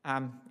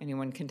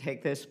 Anyone can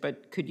take this,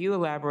 but could you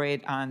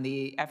elaborate on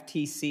the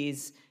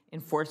FTC's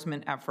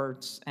enforcement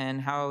efforts and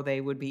how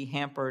they would be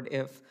hampered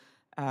if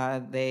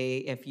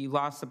you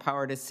lost the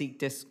power to seek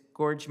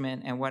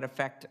disgorgement, and what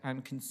effect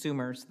on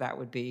consumers that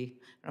would be?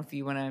 I don't know if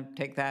you want to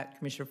take that,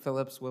 Commissioner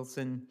Phillips,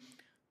 Wilson,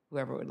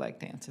 whoever would like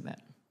to answer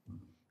that.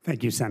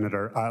 Thank you,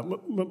 Senator.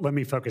 Let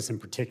me focus in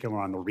particular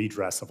on the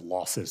redress of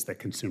losses that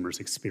consumers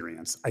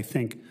experience. I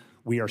think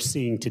we are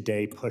seeing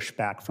today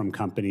pushback from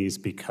companies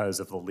because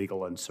of the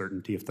legal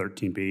uncertainty of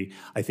 13B.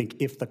 I think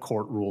if the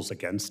court rules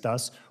against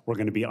us, we're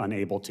going to be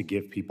unable to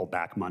give people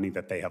back money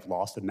that they have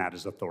lost, and that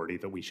is authority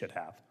that we should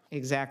have.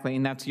 Exactly,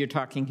 and you're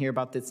talking here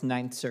about this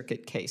Ninth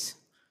Circuit case.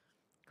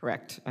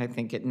 Correct. I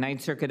think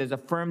Ninth Circuit has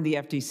affirmed the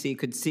FTC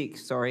could seek,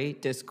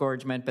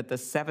 disgorgement, but the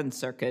Seventh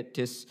Circuit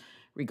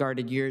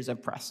disregarded years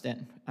of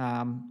precedent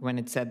when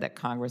it said that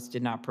Congress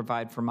did not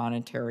provide for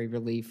monetary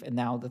relief, and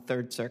now the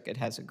Third Circuit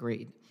has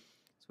agreed.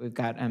 So we've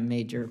got a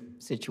major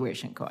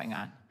situation going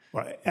on.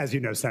 Well, as you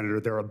know, Senator,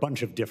 there are a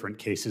bunch of different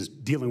cases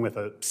dealing with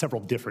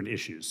several different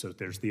issues. So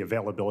there's the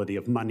availability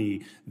of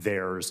money,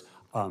 there's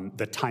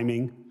the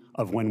timing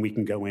of when we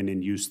can go in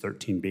and use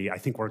 13B. I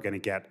think we're going to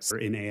get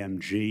in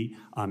AMG,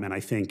 and I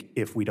think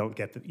if we don't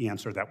get the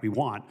answer that we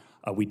want,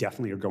 we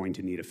definitely are going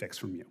to need a fix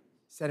from you.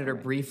 Senator,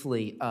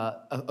 briefly,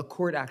 a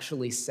court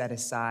actually set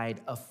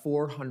aside a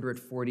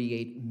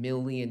 $448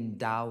 million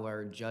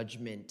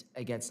judgment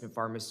against a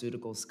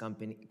pharmaceuticals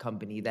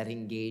company that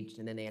engaged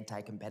in an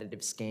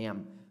anti-competitive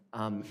scam,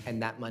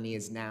 and that money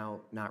is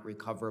now not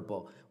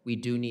recoverable. We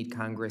do need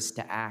Congress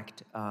to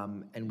act,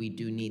 and we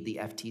do need the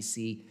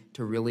FTC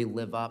to really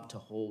live up to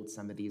hold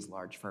some of these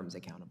large firms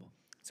accountable.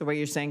 So what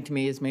you're saying to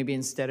me is maybe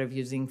instead of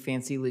using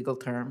fancy legal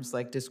terms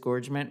like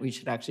disgorgement, we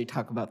should actually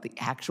talk about the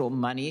actual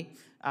money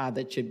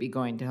that should be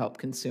going to help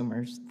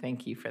consumers.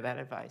 Thank you for that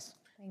advice.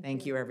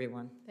 Thank you,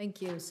 everyone.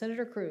 Thank you.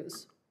 Senator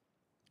Cruz.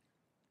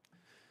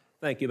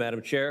 Thank you,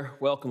 Madam Chair.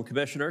 Welcome,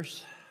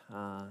 commissioners.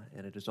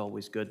 And it is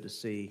always good to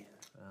see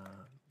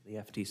the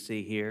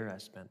FTC here. I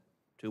spent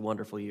 2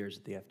 wonderful years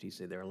at the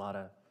FTC. There are a lot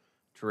of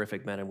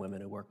terrific men and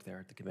women who work there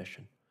at the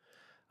commission.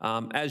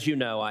 As you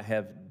know, I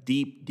have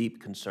deep,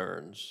 deep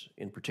concerns,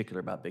 in particular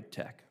about big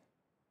tech.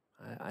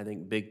 I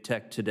think big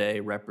tech today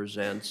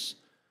represents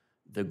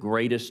the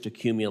greatest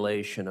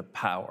accumulation of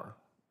power,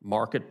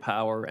 market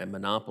power and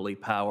monopoly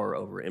power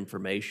over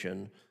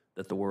information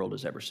that the world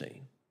has ever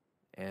seen.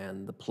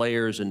 And the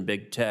players in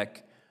big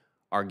tech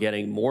are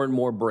getting more and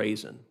more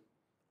brazen.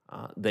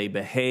 They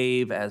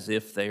behave as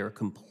if they are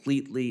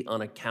completely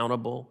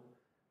unaccountable,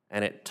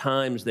 and at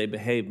times they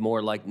behave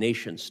more like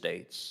nation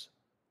states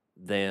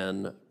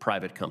than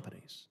private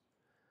companies.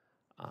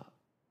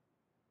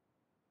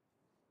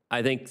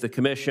 I think the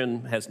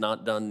Commission has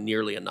not done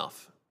nearly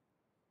enough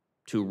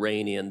to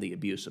rein in the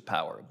abuse of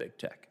power of big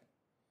tech.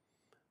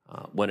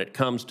 When it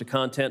comes to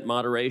content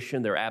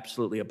moderation, they're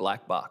absolutely a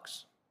black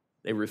box.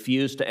 They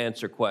refuse to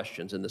answer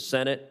questions. In the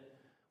Senate,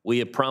 we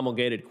have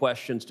promulgated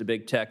questions to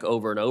big tech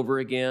over and over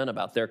again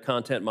about their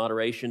content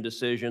moderation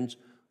decisions.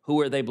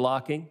 Who are they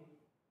blocking?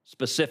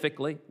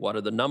 Specifically, what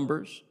are the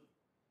numbers?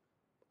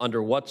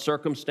 Under what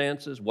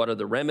circumstances? What are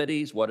the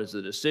remedies? What is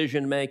the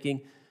decision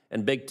making?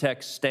 And big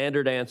tech's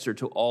standard answer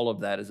to all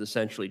of that is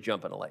essentially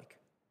jump in a lake,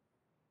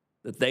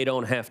 that they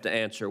don't have to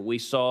answer. We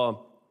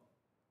saw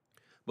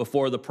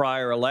before the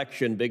prior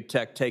election, big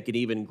tech take an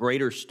even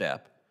greater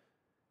step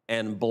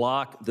and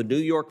block the New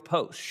York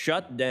Post,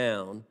 shut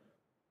down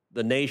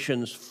the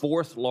nation's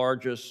fourth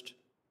largest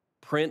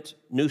print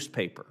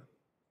newspaper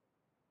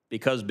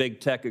because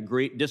big tech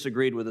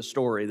disagreed with a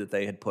story that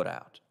they had put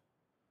out.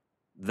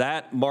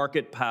 That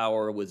market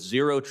power with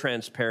zero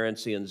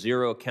transparency and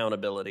zero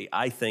accountability,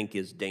 I think,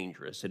 is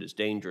dangerous. It is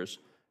dangerous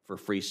for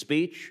free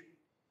speech.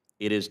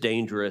 It is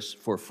dangerous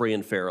for free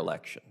and fair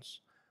elections.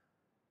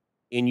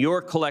 In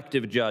your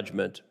collective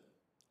judgment,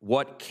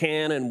 what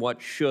can and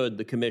what should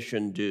the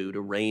Commission do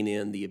to rein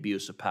in the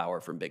abuse of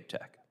power from big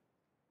tech?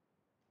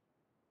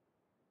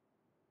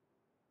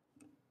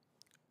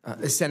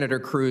 Senator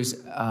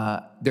Cruz,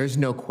 there's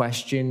no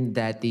question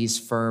that these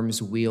firms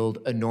wield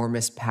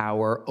enormous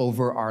power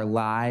over our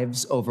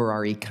lives, over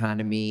our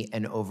economy,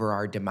 and over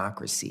our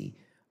democracy.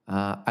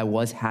 I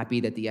was happy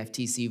that the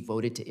FTC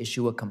voted to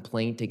issue a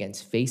complaint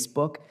against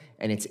Facebook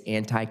and its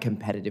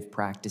anti-competitive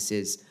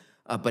practices,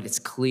 but it's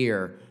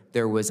clear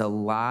there was a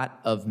lot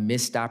of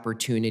missed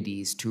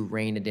opportunities to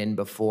rein it in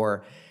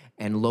before,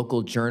 and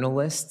local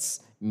journalists,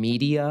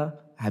 media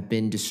have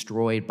been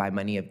destroyed by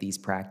many of these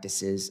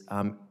practices.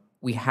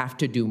 We have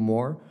to do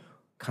more.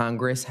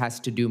 Congress has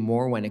to do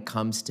more when it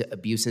comes to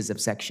abuses of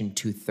Section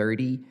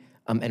 230.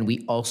 And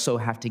we also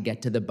have to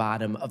get to the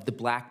bottom of the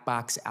black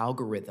box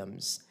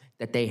algorithms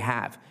that they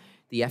have.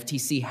 The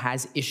FTC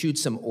has issued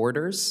some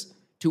orders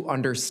to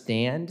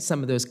understand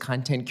some of those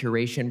content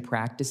curation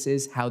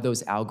practices, how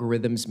those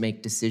algorithms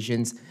make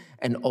decisions,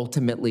 and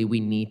ultimately we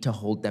need to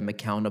hold them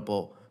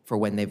accountable for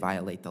when they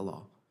violate the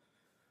law.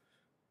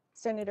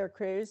 Senator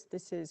Cruz,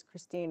 this is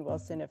Christine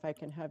Wilson, if I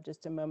can have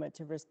just a moment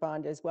to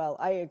respond as well.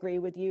 I agree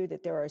with you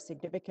that there are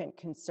significant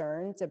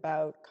concerns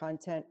about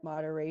content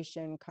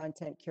moderation,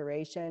 content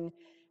curation.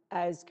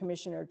 As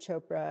Commissioner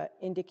Chopra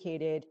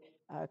indicated,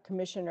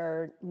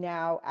 Commissioner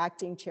now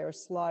Acting Chair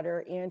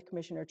Slaughter and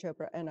Commissioner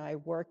Chopra and I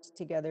worked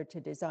together to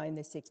design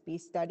the 6B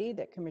study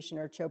that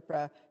Commissioner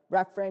Chopra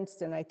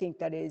referenced, and I think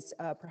that is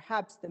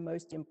perhaps the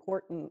most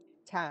important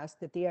task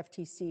that the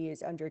FTC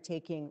is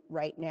undertaking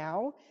right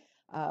now.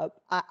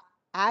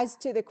 As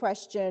to the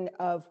question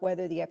of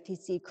whether the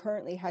FTC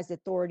currently has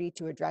authority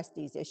to address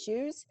these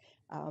issues,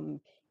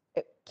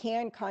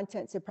 can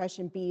content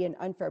suppression be an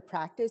unfair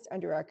practice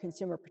under our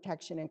consumer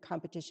protection and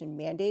competition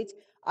mandates?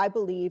 I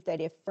believe that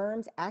if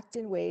firms act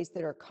in ways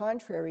that are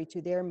contrary to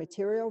their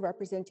material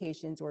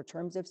representations or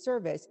terms of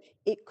service,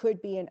 it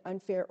could be an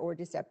unfair or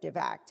deceptive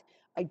act.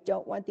 I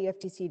don't want the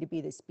FTC to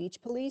be the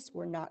speech police.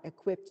 We're not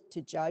equipped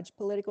to judge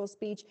political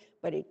speech,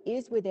 but it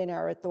is within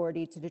our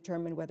authority to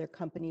determine whether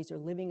companies are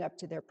living up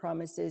to their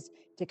promises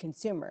to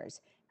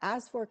consumers.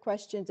 As for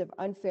questions of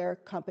unfair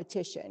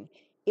competition,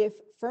 if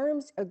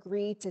firms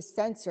agree to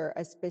censor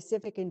a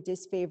specific and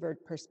disfavored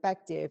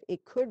perspective,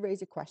 it could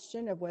raise a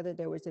question of whether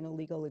there was an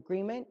illegal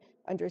agreement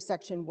under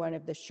Section 1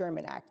 of the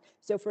Sherman Act.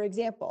 So, for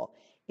example,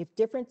 if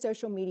different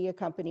social media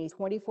companies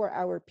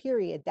 24-hour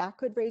period, that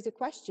could raise a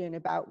question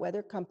about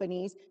whether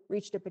companies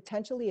reached a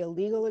potentially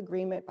illegal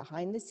agreement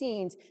behind the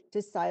scenes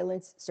to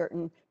silence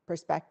certain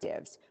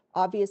perspectives.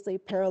 Obviously,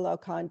 parallel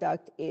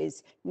conduct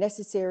is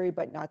necessary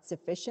but not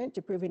sufficient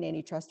to prove an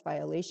antitrust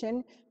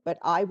violation, but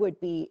I would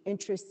be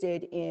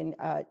interested in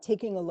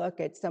taking a look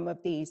at some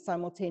of the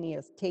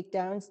simultaneous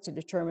takedowns to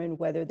determine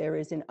whether there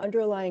is an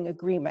underlying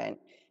agreement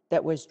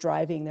that was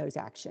driving those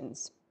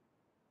actions.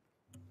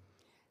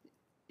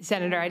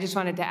 Senator, I just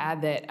wanted to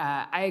add that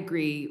I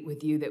agree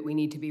with you that we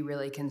need to be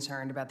really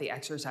concerned about the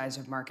exercise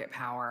of market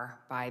power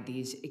by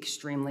these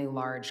extremely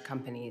large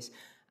companies.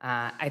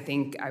 I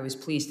think I was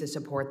pleased to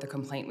support the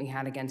complaint we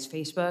had against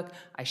Facebook.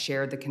 I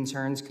shared the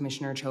concerns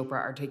Commissioner Chopra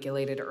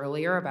articulated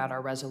earlier about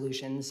our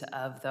resolutions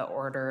of the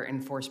order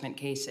enforcement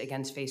case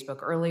against Facebook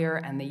earlier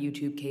and the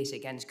YouTube case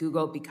against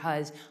Google,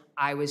 because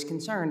I was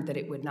concerned that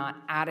it would not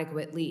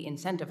adequately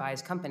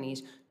incentivize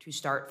companies to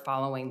start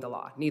following the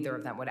law. Neither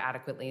of them would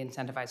adequately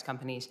incentivize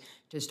companies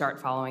to start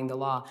following the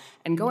law.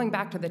 And going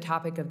back to the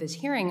topic of this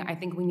hearing, I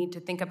think we need to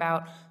think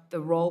about the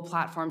role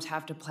platforms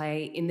have to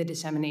play in the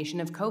dissemination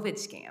of COVID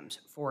scams,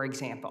 for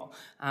example.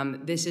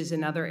 This is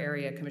another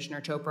area,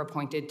 Commissioner Chopra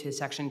pointed to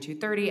Section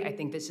 230. I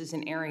think this is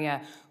an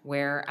area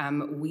where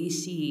we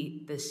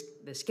see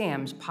the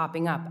scams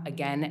popping up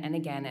again and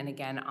again and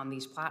again on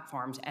these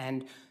platforms,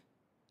 and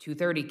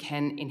 230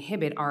 can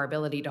inhibit our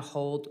ability to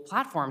hold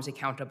platforms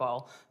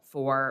accountable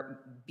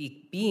for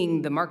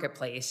being the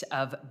marketplace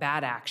of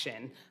bad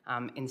action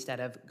instead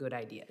of good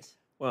ideas.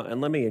 Well,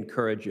 and let me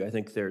encourage you, I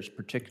think there's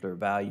particular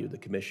value the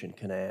Commission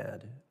can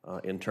add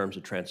in terms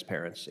of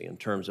transparency, in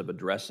terms of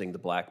addressing the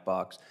black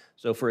box.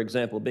 So, for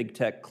example, big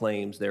tech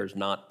claims there's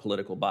not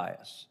political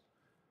bias.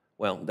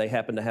 Well, they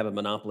happen to have a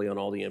monopoly on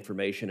all the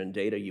information and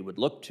data you would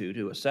look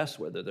to assess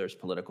whether there's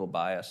political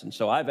bias. And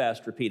so I've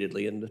asked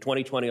repeatedly in the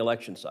 2020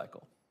 election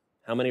cycle,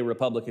 how many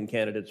Republican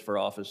candidates for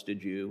office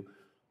did you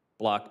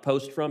block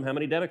posts from? How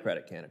many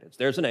Democratic candidates?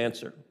 There's an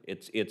answer.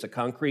 It's a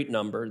concrete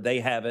number.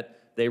 They have it.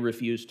 They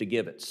refuse to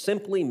give it.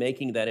 Simply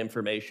making that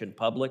information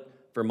public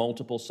for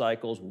multiple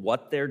cycles,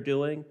 what they're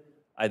doing,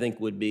 I think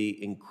would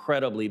be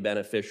incredibly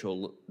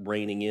beneficial,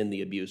 reining in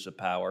the abuse of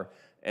power.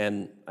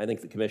 And I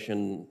think the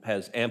Commission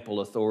has ample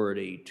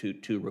authority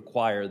to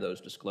require those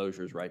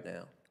disclosures right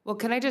now. Well,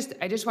 I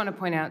just want to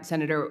point out,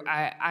 Senator,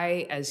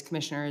 I, as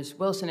Commissioners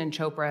Wilson and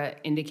Chopra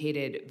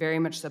indicated, very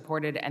much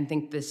supported and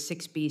think the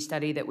 6B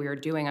study that we are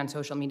doing on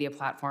social media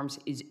platforms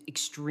is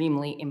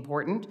extremely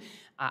important.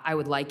 I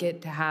would like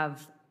it to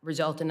have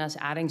result in us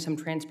adding some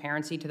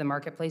transparency to the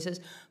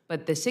marketplaces,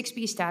 but the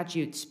 6B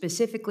statute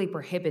specifically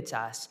prohibits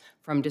us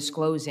from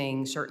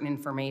disclosing certain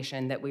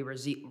information that we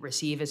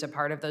receive as a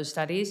part of those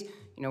studies,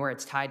 where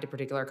it's tied to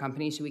particular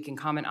companies, so we can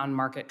comment on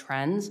market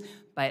trends,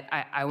 but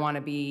I want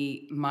to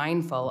be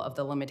mindful of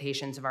the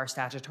limitations of our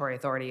statutory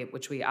authority,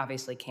 which we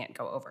obviously can't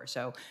go over,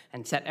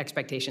 and set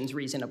expectations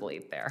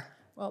reasonably there.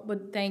 Well,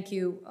 but thank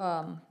you.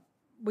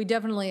 We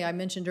definitely, I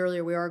mentioned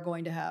earlier, we are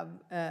going to have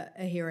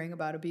a hearing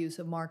about abuse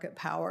of market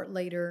power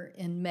later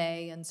in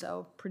May, and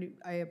so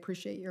I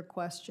appreciate your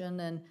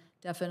question, and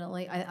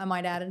definitely, I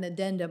might add an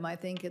addendum. I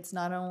think it's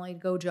not only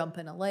go jump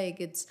in a lake,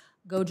 it's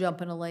go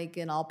jump in a lake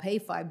and I'll pay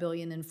 $5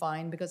 billion in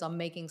fine because I'm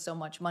making so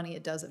much money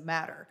it doesn't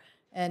matter.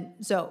 And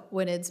so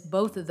when it's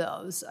both of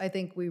those, I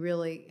think we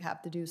really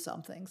have to do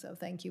something. So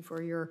thank you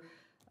for your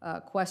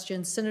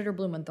question. Senator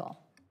Blumenthal.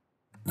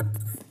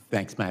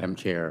 Thanks, Madam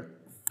Chair.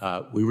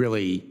 We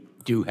really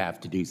do have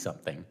to do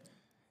something.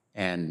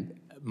 And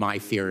my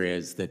fear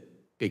is that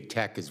big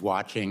tech is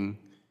watching.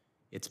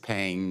 It's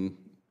paying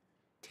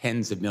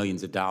tens of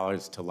millions of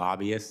dollars to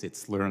lobbyists.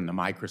 It's learned the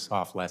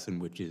Microsoft lesson,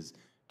 which is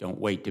don't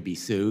wait to be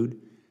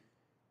sued.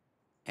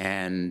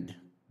 And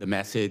the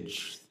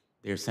message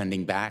they're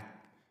sending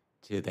back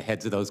to the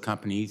heads of those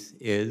companies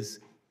is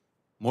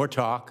more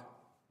talk,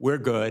 we're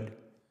good,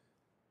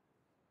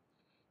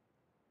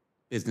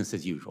 business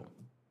as usual.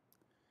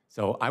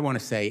 So I want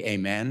to say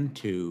amen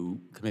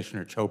to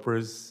Commissioner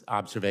Chopra's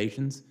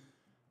observations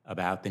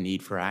about the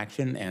need for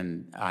action,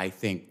 and I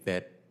think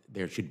that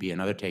there should be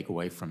another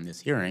takeaway from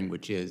this hearing,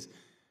 which is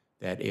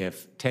that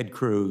if Ted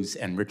Cruz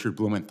and Richard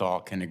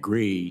Blumenthal can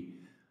agree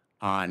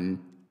on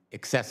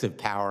excessive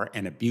power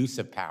and abuse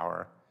of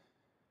power,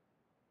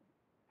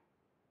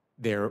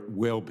 there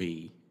will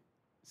be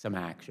some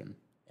action.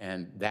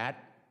 And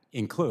that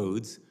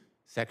includes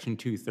Section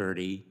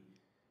 230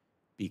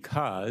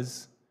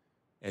 because,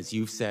 as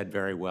you've said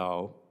very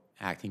well,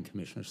 Acting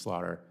Commissioner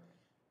Slaughter,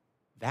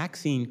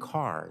 vaccine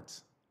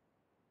cards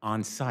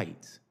on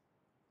sites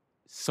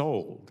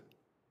sold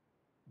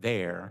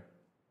there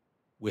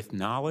with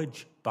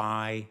knowledge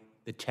by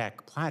the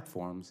tech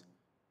platforms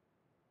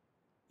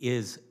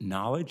is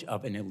knowledge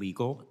of an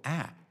illegal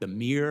act. The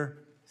mere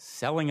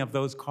selling of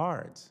those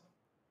cards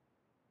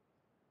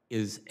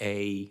is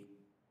a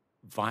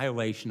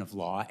violation of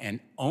law, and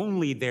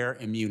only their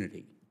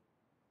immunity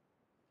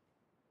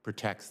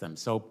protects them.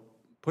 So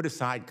put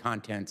aside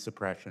content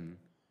suppression,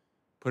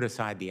 put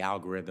aside the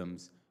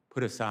algorithms,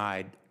 put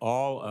aside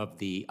all of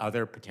the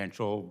other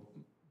potential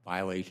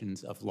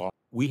violations of law.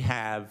 We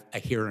have a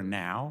here and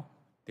now.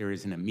 There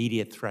is an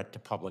immediate threat to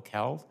public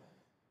health.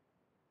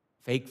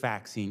 Fake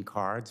vaccine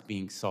cards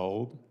being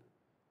sold.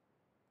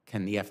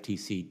 Can the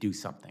FTC do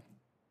something?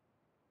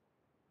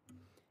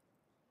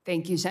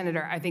 Thank you,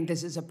 Senator. I think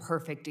this is a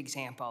perfect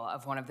example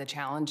of one of the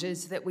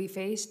challenges that we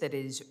face that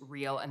is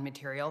real and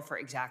material for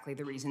exactly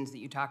the reasons that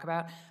you talk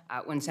about.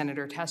 When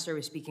Senator Tester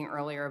was speaking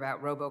earlier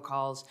about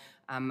robocalls,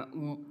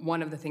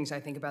 one of the things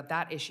I think about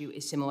that issue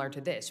is similar to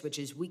this, which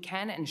is we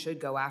can and should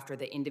go after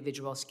the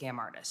individual scam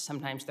artists.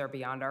 Sometimes they're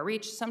beyond our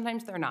reach,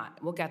 sometimes they're not.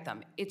 We'll get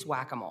them. It's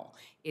whack-a-mole.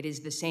 It is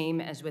the same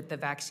as with the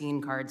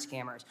vaccine card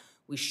scammers.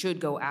 We should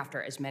go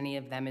after as many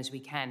of them as we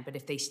can, but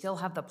if they still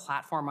have the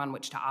platform on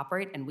which to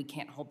operate and we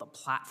can't hold the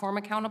platform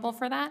accountable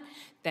for that,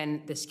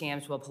 then the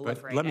scams will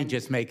proliferate. But let me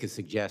just make a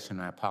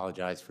suggestion. I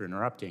apologize for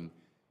interrupting.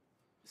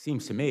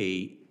 Seems to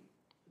me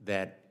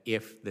that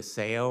if the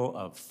sale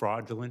of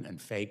fraudulent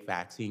and fake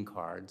vaccine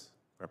cards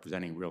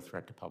representing a real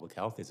threat to public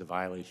health is a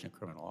violation of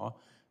criminal law,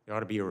 there ought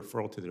to be a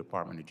referral to the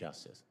Department of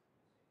Justice,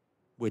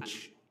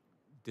 which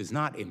does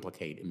not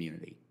implicate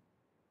immunity.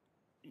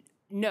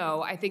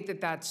 No, I think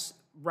that that's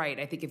right.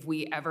 I think if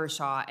we ever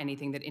saw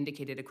anything that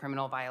indicated a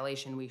criminal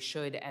violation, we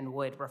should and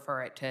would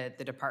refer it to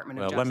the Department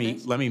of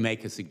Justice. Let me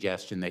make a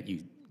suggestion that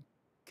you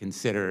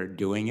consider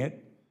doing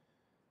it.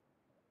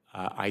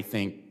 I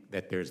think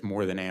that there's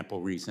more than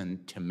ample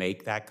reason to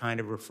make that kind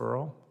of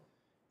referral,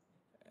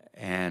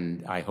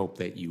 and I hope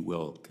that you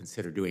will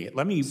consider doing it.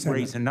 Let me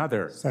raise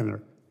another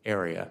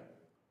area.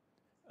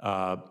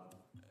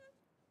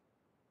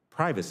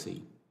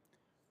 Privacy.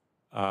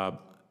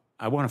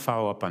 I want to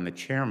follow up on the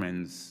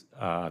chairman's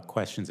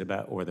questions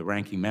about, or the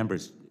ranking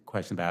member's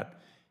question about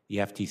the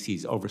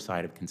FTC's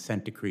oversight of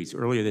consent decrees.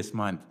 Earlier this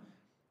month,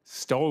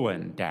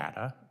 stolen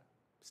data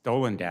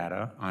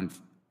on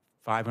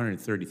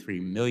 533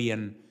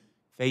 million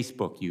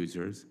Facebook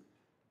users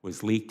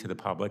was leaked to the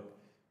public.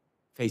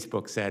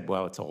 Facebook said,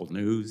 well, it's old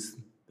news.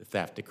 The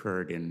theft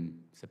occurred in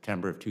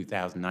September of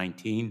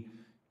 2019.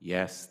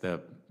 Yes,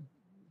 the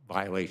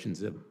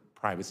violations of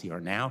privacy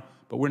are now,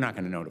 but we're not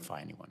going to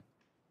notify anyone.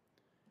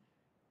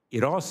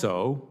 It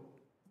also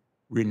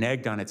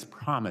reneged on its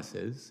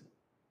promises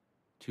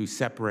to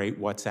separate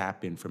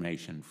WhatsApp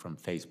information from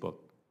Facebook.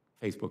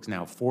 Facebook's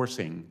now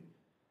forcing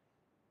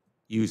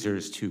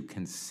users to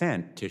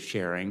consent to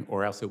sharing,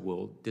 or else it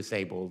will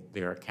disable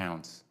their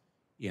accounts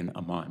in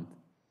a month.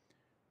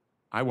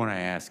 I want to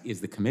ask,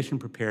 is the Commission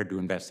prepared to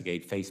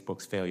investigate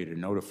Facebook's failure to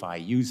notify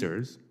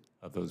users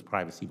of those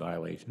privacy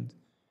violations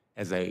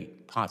as a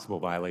possible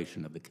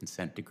violation of the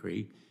consent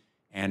decree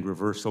and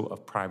reversal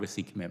of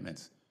privacy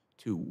commitments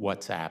to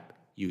WhatsApp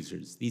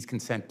users? These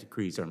consent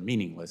decrees are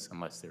meaningless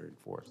unless they're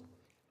enforced.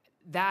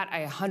 That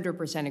I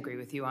 100% agree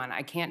with you on.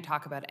 I can't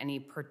talk about any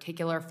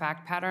particular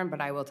fact pattern, but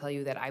I will tell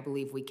you that I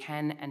believe we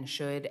can and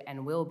should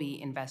and will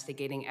be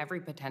investigating every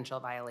potential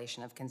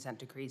violation of consent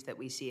decrees that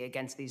we see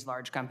against these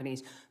large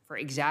companies for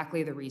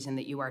exactly the reason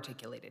that you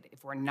articulated.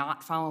 If we're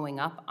not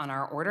following up on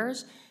our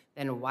orders,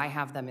 then why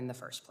have them in the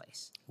first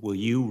place? Will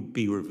you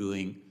be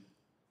reviewing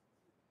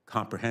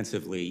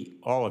comprehensively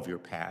all of your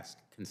past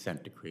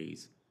consent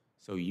decrees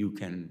so you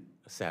can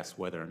assess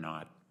whether or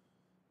not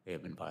they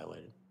have been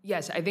violated?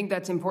 Yes, I think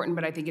that's important,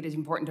 but I think it is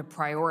important to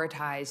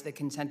prioritize the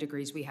consent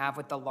decrees we have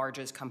with the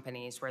largest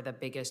companies where the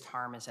biggest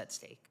harm is at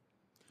stake.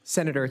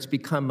 Senator, it's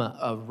become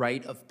a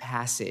rite of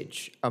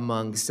passage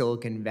among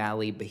Silicon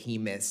Valley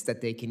behemoths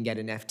that they can get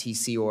an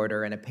FTC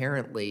order, and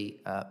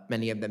apparently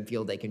many of them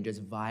feel they can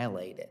just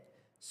violate it.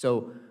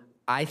 So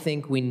I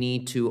think we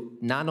need to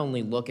not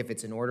only look if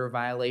it's an order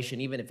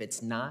violation, even if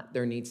it's not,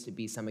 there needs to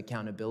be some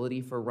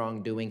accountability for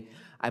wrongdoing.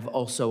 I've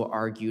also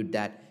argued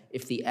that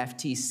if the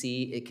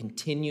FTC, it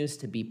continues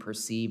to be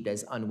perceived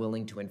as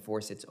unwilling to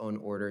enforce its own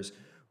orders,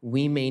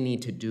 we may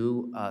need to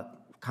do,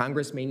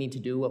 Congress may need to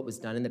do what was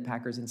done in the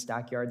Packers and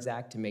Stockyards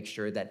Act to make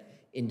sure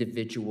that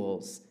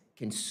individuals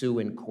can sue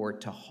in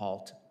court to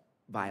halt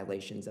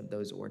violations of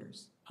those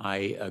orders.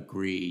 I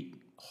agree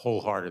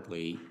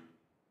wholeheartedly.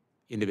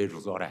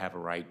 Individuals ought to have a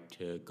right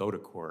to go to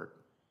court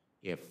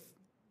if,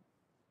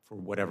 for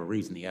whatever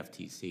reason, the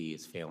FTC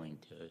is failing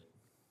to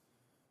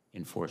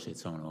enforce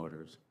its own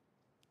orders.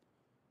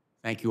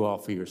 Thank you all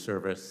for your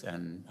service,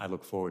 and I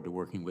look forward to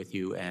working with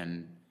you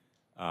and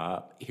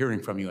hearing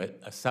from you at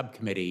a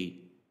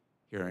subcommittee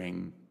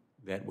hearing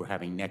that we're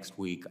having next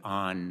week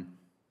on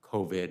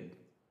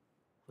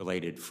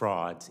COVID-related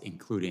frauds,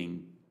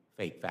 including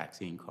fake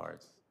vaccine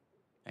cards.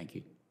 Thank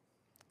you.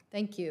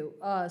 Thank you.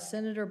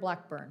 Senator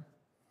Blackburn.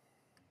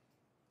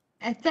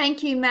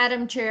 Thank you,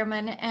 Madam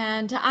Chairman,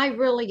 and I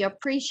really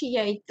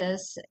appreciate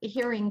this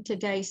hearing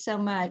today so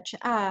much.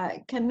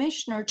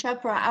 Commissioner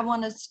Chopra, I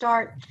want to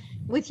start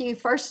with you.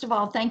 First of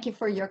all, thank you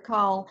for your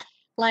call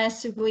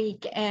last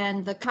week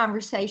and the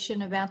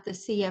conversation about the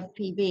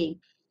CFPB.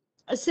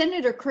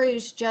 Senator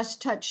Cruz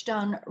just touched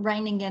on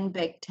reining in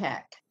big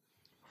tech,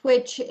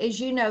 which, as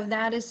you know,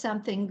 that is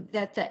something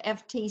that the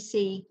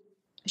FTC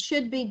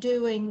should be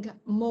doing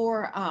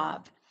more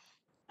of.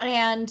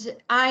 And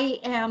I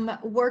am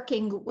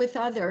working with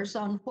others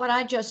on what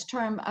I just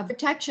term a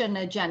protection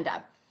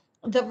agenda.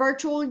 The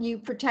Virtual You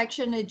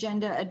Protection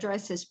Agenda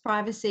addresses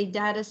privacy,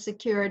 data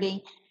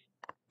security,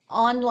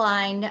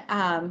 online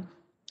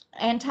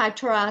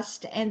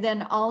antitrust, and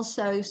then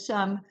also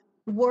some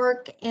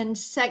work in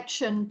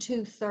Section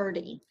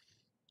 230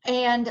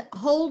 and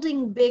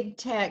holding big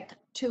tech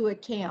to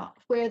account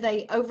where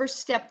they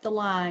overstep the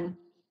line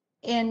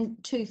in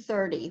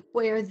 230,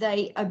 where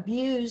they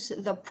abuse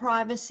the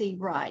privacy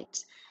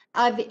rights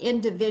of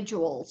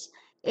individuals,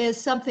 is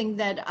something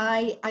that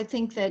I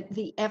think that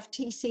the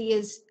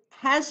FTC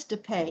has to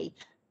pay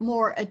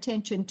more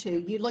attention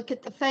to. You look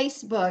at the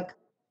Facebook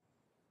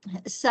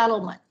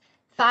settlement,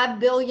 $5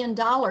 billion,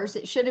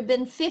 it should have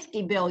been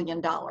 $50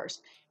 billion.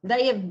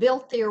 They have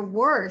built their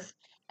worth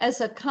as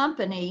a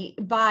company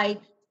by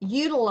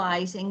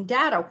utilizing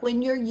data.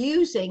 When you're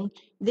using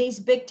these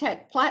big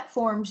tech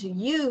platforms,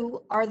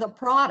 you are the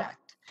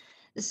product.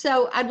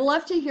 So I'd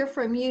love to hear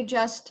from you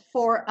just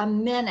for a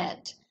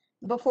minute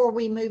before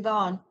we move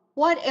on,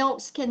 what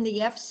else can the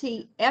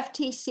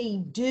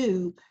FTC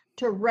do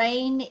to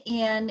rein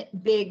in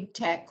big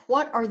tech?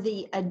 What are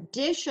the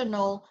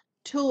additional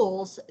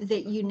tools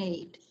that you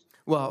need?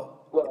 Well,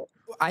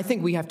 I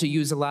think we have to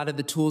use a lot of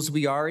the tools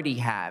we already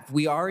have.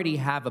 We already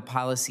have a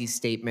policy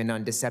statement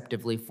on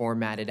deceptively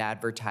formatted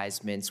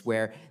advertisements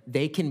where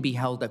they can be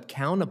held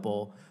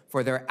accountable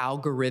for their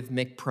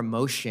algorithmic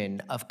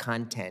promotion of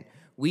content.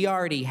 We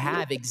already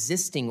have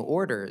existing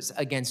orders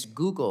against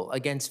Google,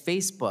 against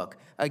Facebook,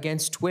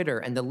 against Twitter,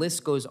 and the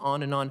list goes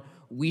on and on.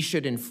 We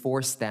should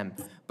enforce them.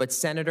 But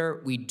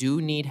Senator, we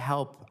do need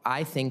help,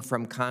 I think,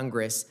 from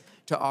Congress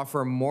to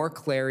offer more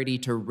clarity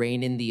to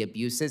rein in the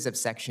abuses of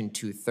Section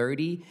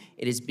 230.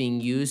 It is being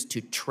used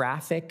to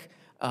traffic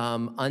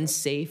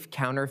unsafe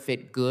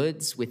counterfeit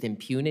goods with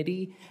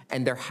impunity,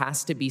 and there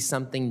has to be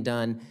something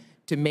done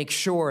to make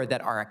sure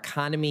that our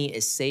economy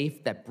is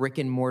safe, that brick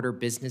and mortar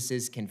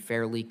businesses can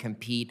fairly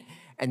compete,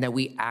 and that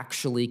we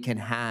actually can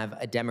have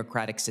a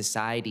democratic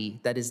society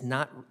that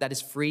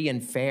is free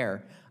and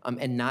fair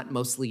and not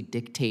mostly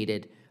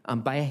dictated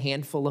by a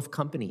handful of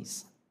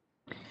companies.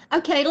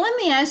 Okay, let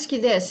me ask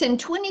you this. In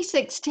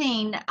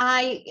 2016,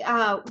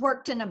 I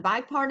worked in a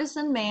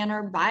bipartisan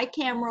manner,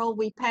 bicameral.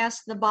 We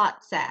passed the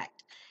BOTS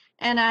Act.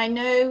 And I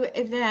know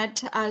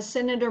that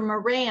Senator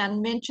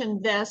Moran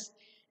mentioned this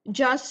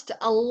just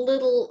a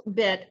little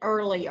bit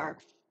earlier.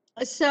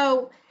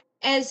 So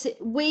as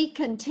we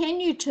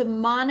continue to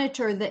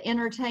monitor the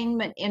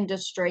entertainment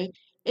industry,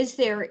 is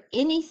there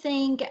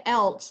anything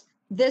else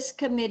this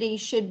committee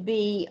should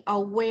be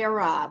aware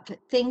of,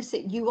 things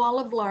that you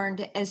all have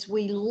learned as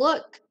we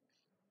look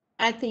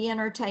at the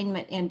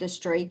entertainment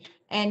industry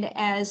and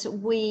as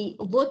we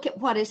look at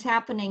what is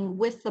happening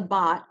with the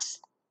bots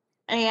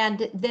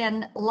and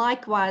then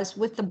likewise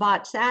with the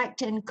BOTS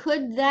Act? And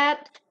could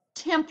that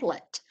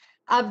template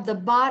of the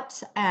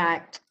BOTS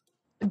Act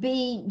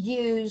be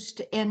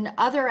used in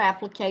other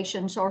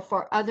applications or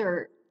for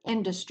other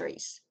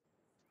industries?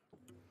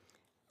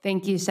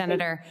 Thank you,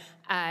 Senator.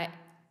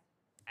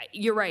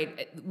 You're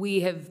right. We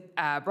have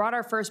brought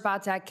our first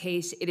BOTS Act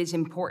case. It is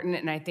important,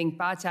 and I think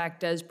BOTS Act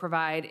does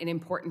provide an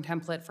important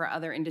template for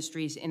other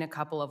industries in a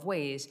couple of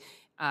ways.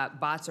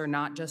 Bots are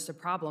not just a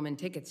problem in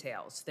ticket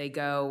sales. They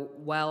go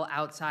well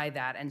outside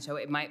that, and so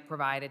it might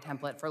provide a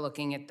template for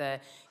looking at the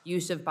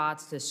use of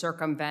bots to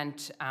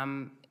circumvent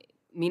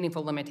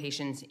meaningful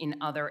limitations in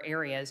other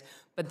areas.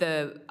 But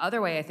the other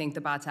way I think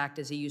the BOTS Act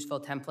is a useful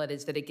template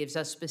is that it gives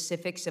us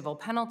specific civil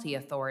penalty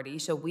authority,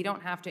 so we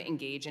don't have to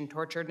engage in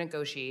tortured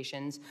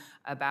negotiations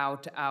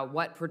about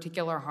what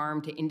particular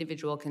harm to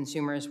individual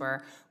consumers,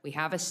 where we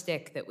have a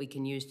stick that we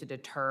can use to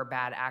deter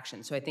bad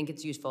action. So I think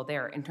it's useful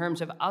there. In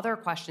terms of other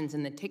questions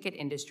in the ticket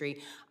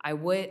industry,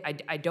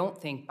 I don't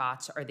think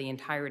bots are the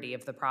entirety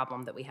of the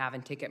problem that we have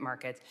in ticket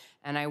markets,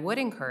 and I would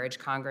encourage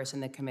Congress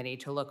and the committee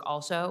to look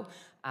also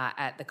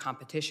at the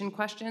competition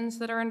questions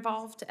that are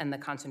involved and the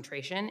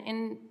concentration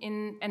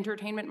in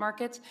entertainment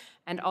markets,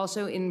 and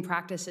also in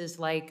practices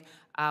like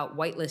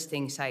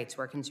whitelisting sites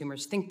where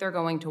consumers think they're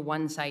going to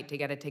one site to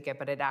get a ticket,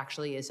 but it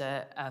actually is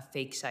a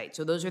fake site.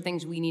 So those are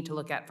things we need to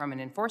look at from an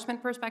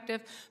enforcement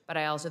perspective, but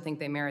I also think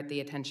they merit the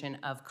attention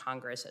of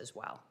Congress as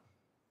well.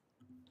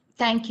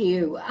 Thank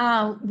you.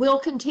 We'll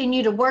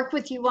continue to work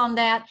with you on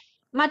that.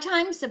 My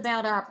time's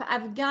about up.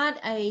 I've got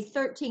a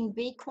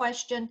 13B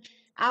question.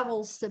 I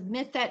will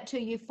submit that to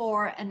you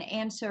for an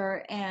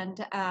answer.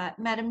 And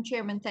Madam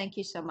Chairman, thank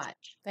you so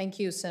much. Thank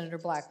you, Senator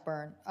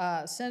Blackburn.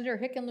 Senator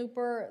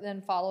Hickenlooper,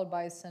 then followed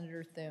by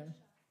Senator Thune.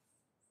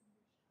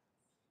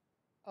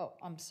 Oh,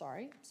 I'm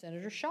sorry.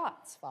 Senator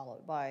Schatz,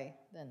 followed by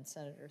then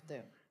Senator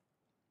Thune.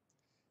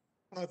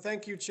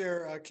 Thank you,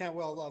 Chair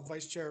Cantwell,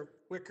 Vice Chair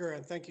Wicker,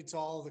 and thank you to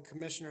all of the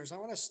commissioners. I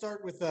want to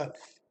start with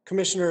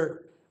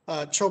Commissioner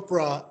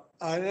Chopra.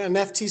 An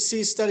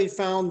FTC study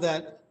found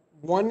that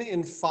 1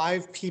 in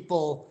 5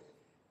 people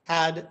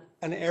had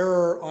an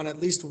error on at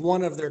least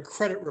one of their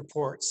credit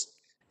reports,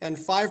 and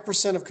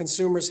 5% of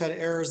consumers had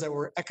errors that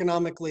were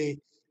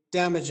economically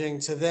damaging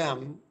to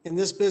them. In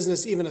this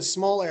business, even a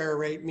small error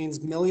rate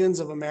means millions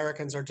of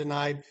Americans are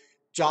denied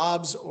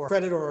jobs or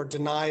credit or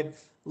denied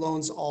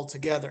loans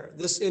altogether.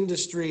 This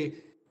industry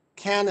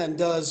can and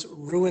does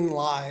ruin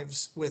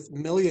lives with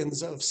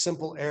millions of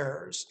simple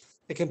errors.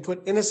 It can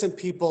put innocent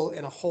people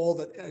in a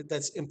hole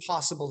that's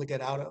impossible to get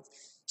out of.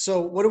 So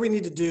what do we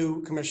need to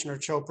do, Commissioner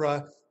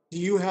Chopra? Do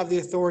you have the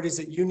authorities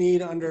that you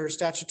need under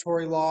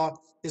statutory law?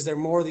 Is there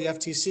more the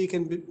FTC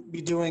can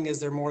be doing? Is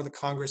there more the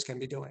Congress can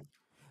be doing?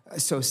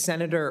 So,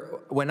 Senator,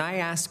 when I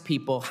ask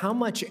people, how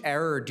much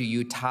error do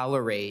you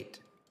tolerate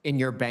in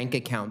your bank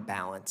account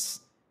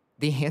balance?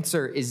 The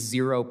answer is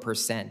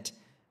 0%.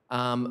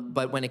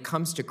 But when it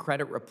comes to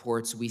credit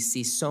reports, we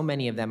see so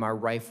many of them are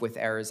rife with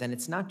errors. And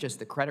it's not just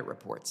the credit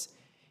reports.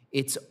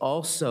 It's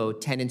also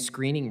tenant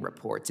screening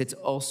reports. It's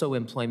also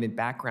employment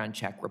background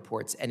check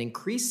reports. And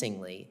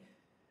increasingly,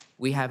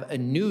 we have a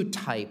new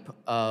type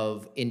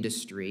of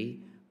industry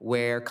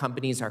where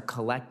companies are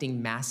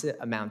collecting massive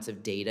amounts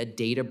of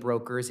data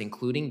brokers,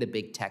 including the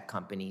big tech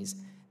companies,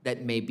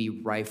 that may be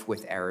rife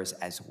with errors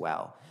as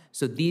well.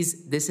 So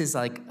this is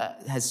like,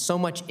 has so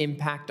much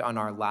impact on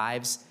our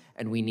lives,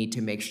 and we need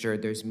to make sure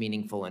there's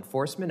meaningful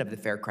enforcement of the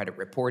Fair Credit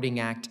Reporting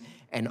Act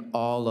and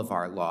all of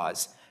our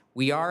laws.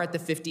 We are at the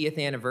 50th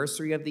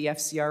anniversary of the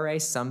FCRA.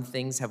 Some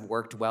things have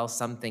worked well,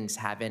 some things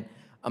haven't.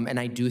 And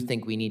I do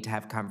think we need to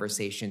have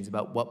conversations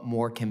about what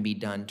more can be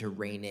done to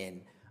rein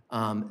in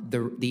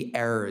the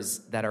errors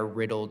that are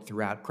riddled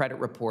throughout credit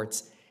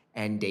reports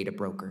and data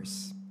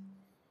brokers.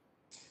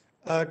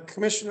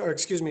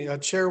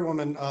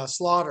 Chairwoman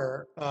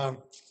Slaughter, I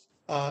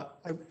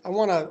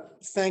want to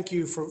thank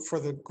you for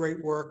the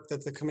great work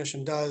that the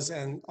commission does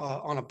and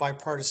on a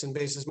bipartisan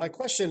basis. My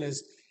question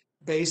is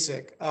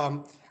basic.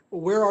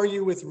 Where are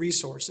you with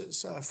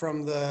resources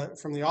from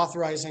the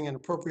authorizing and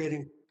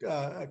appropriating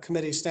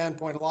committee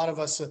standpoint? A lot of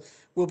us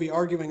will be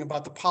arguing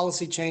about the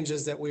policy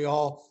changes that we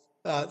all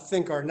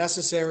think are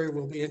necessary.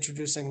 We'll be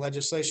introducing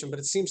legislation, but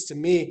it seems to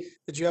me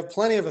that you have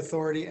plenty of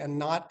authority and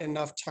not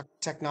enough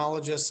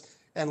technologists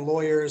and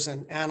lawyers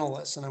and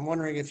analysts. And I'm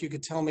wondering if you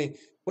could tell me,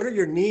 what are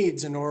your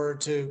needs in order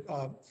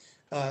to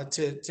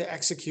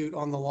execute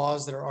on the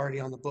laws that are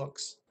already on the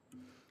books?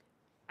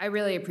 I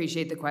really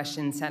appreciate the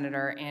question,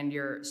 Senator, and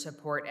your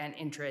support and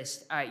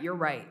interest. You're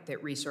right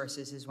that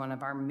resources is one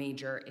of our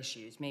major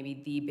issues,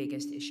 maybe the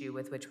biggest issue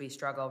with which we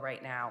struggle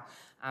right now.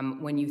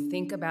 When you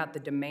think about the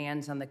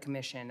demands on the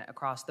Commission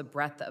across the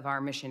breadth of our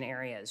mission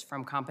areas,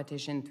 from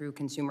competition through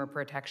consumer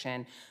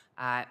protection,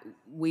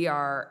 we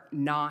are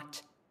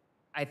not,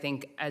 I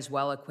think, as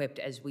well equipped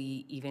as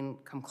we even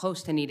come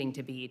close to needing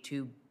to be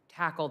to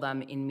tackle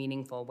them in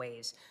meaningful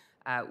ways.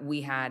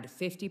 We had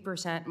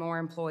 50% more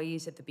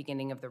employees at the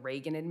beginning of the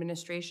Reagan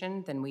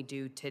administration than we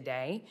do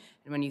today.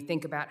 And when you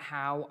think about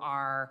how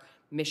our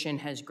mission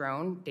has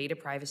grown, data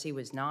privacy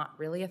was not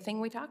really a thing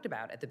we talked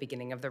about at the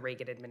beginning of the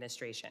Reagan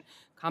administration.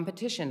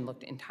 Competition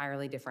looked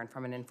entirely different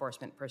from an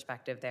enforcement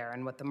perspective there,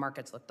 and what the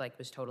markets looked like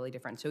was totally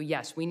different. So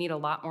yes, we need a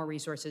lot more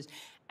resources.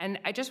 And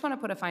I just want to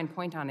put a fine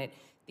point on it.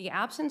 The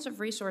absence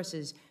of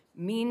resources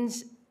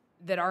means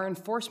that our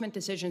enforcement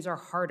decisions are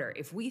harder.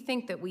 If we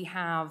think that we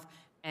have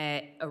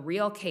a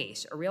real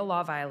case, a real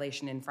law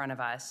violation in front of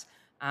us,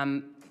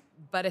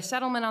 but a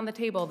settlement on the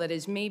table that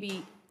is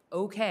maybe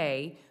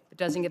okay, but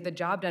doesn't get the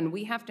job done,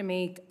 we have to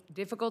make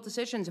difficult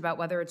decisions about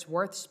whether it's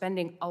worth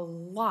spending a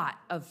lot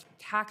of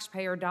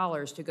taxpayer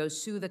dollars to go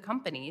sue the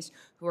companies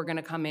who are going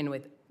to come in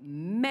with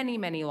many,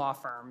 many law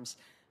firms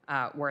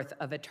worth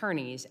of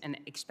attorneys and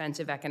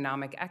expensive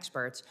economic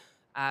experts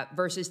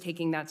versus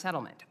taking that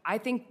settlement. I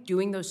think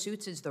doing those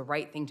suits is the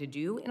right thing to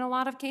do in a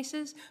lot of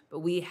cases,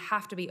 but we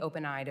have to be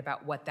open-eyed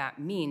about what that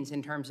means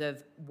in terms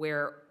of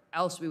where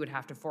else we would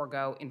have to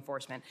forego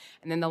enforcement.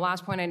 And then the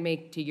last point I'd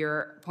make to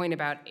your point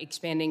about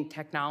expanding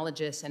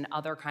technologists and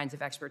other kinds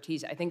of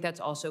expertise, I think that's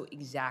also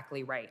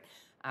exactly right.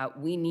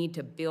 We need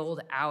to build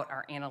out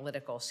our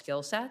analytical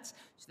skill sets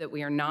so that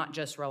we are not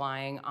just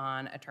relying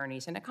on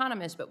attorneys and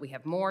economists, but we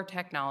have more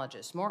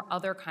technologists, more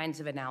other kinds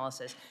of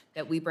analysis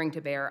that we bring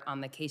to bear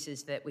on the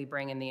cases that we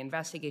bring and the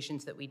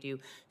investigations that we do.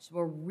 So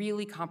we're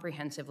really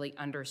comprehensively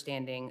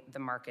understanding the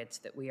markets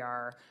that we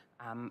are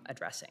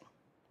addressing.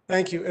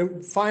 Thank you.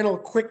 And final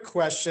quick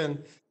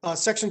question.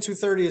 Section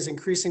 230 is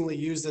increasingly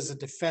used as a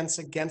defense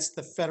against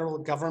the federal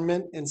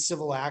government in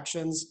civil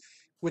actions,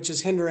 which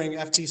is hindering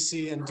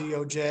FTC and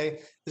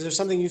DOJ. Is there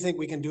something you think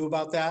we can do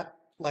about that,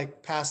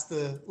 like pass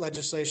the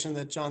legislation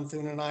that John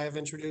Thune and I have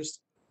introduced?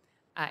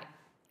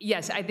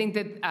 Yes, I think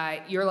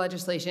that your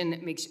legislation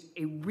makes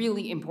a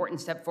really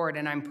important step forward,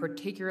 and I'm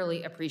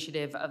particularly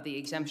appreciative of the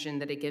exemption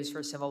that it gives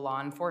for civil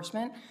law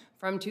enforcement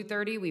from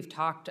 230. We've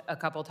talked a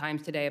couple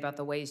times today about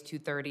the ways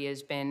 230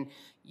 has been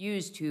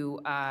used to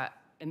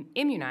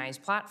immunize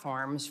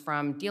platforms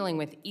from dealing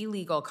with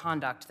illegal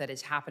conduct that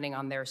is happening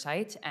on their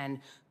sites, and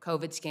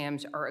COVID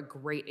scams are a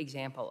great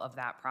example of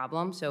that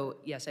problem. So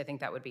yes, I think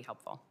that would be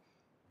helpful.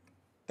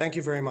 Thank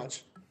you very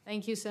much.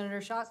 Thank you,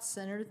 Senator Schatz.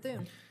 Senator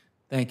Thune.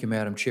 Thank you,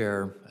 Madam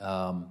Chair.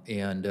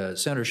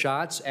 Senator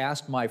Schatz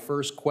asked my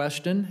first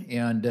question,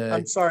 and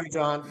I'm sorry,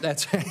 John.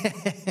 That's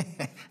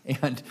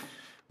and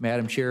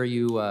Madam Chair,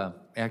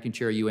 Acting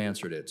Chair, you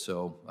answered it.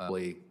 So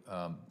really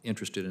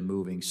interested in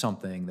moving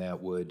something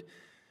that would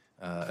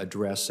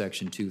address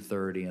Section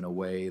 230 in a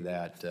way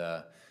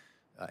that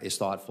is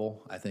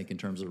thoughtful, I think, in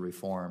terms of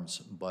reforms,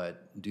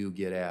 but do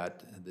get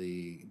at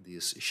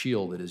this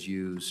shield that is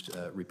used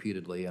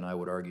repeatedly, and I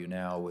would argue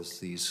now as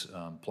these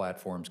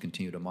platforms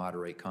continue to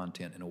moderate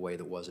content in a way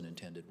that wasn't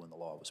intended when the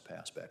law was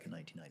passed back in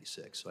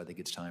 1996. So I think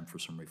it's time for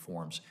some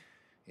reforms,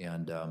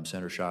 and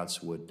Senator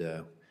Schatz would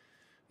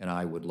and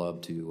I would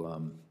love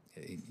to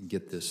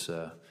get this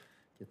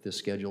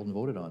scheduled and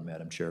voted on,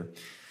 Madam Chair.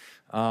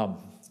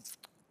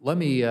 Let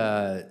me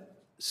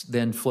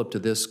then flip to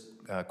this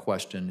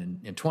question.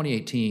 In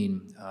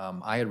 2018,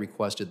 I had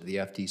requested that the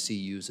FTC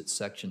use its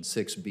Section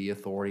 6B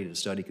authority to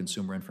study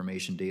consumer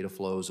information data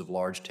flows of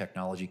large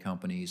technology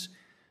companies,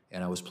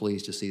 and I was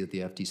pleased to see that the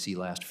FTC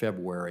last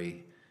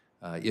February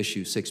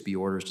issued 6B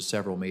orders to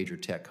several major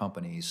tech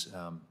companies.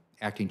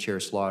 Acting Chair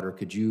Slaughter,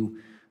 could you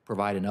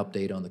provide an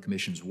update on the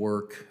Commission's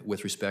work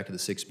with respect to the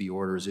 6B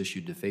orders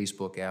issued to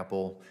Facebook,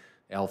 Apple,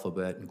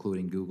 Alphabet,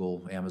 including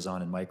Google,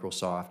 Amazon, and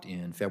Microsoft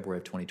in February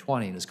of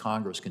 2020. And as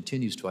Congress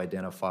continues to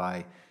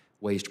identify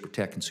ways to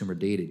protect consumer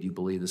data, do you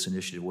believe this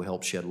initiative will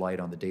help shed light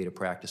on the data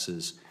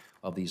practices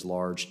of these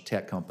large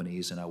tech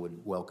companies? And I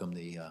would welcome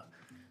the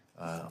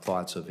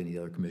thoughts of any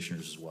other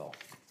commissioners as well.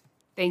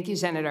 Thank you,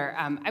 Senator.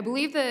 I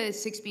believe the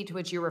 6B to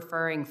which you're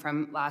referring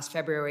from last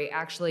February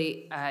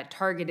actually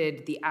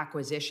targeted the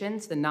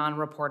acquisitions, the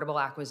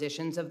non-reportable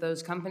acquisitions of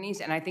those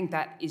companies, and I think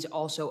that is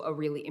also a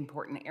really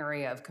important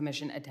area of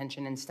commission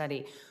attention and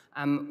study.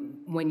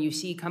 When you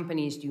see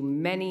companies do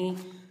many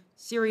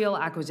serial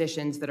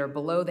acquisitions that are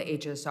below the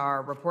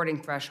HSR reporting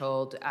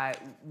threshold,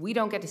 we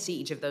don't get to see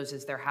each of those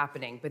as they're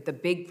happening, but the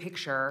big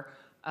picture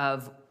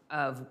of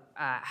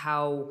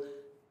how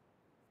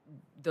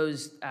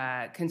those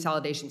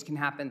consolidations can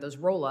happen, those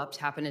roll-ups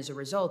happen as a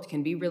result,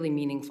 can be really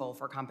meaningful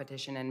for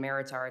competition and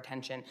merits our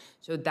attention.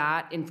 So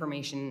that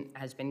information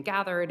has been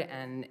gathered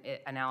and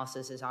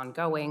analysis is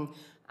ongoing.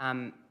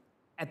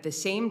 At the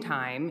same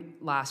time,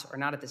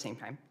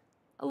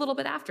 a little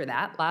bit after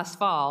that, last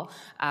fall,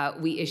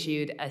 we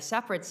issued a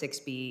separate set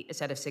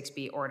of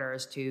 6B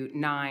orders to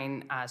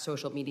 9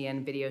 social media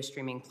and video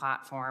streaming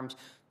platforms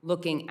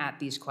looking at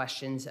these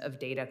questions of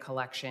data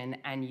collection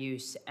and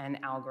use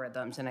and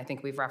algorithms. And I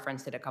think we've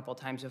referenced it a couple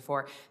times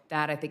before.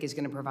 That, I think, is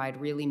going to provide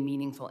really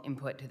meaningful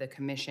input to the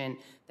Commission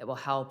that will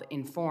help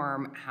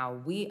inform how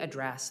we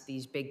address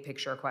these big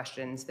picture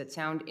questions that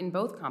sound in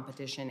both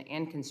competition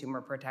and consumer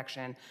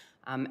protection.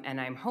 And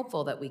I'm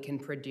hopeful that we can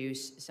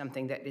produce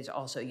something that is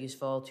also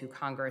useful to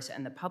Congress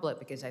and the public,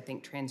 because I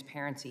think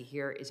transparency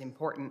here is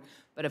important.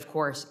 But of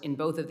course, in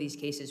both of these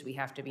cases, we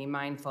have to be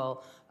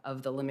mindful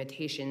of the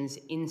limitations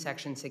in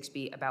Section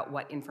 6B about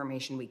what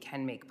information we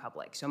can make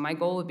public. So my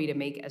goal would be to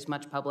make as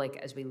much public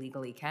as we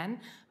legally can,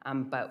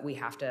 but we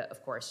have to,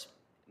 of course,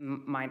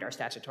 mind our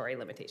statutory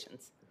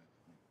limitations.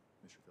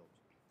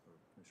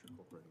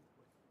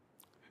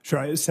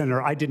 Sure,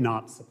 Senator, I did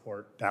not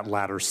support that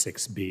latter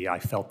 6B. I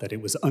felt that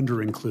it was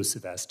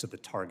under-inclusive as to the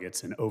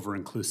targets and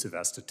over-inclusive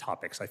as to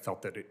topics. I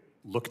felt that it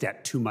looked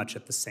at too much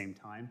at the same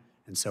time,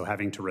 and so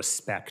having to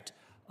respect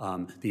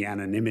the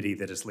anonymity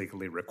that is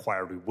legally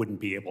required, we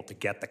wouldn't be able to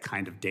get the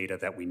kind of data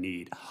that we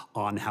need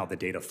on how the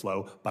data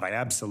flow. But I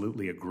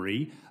absolutely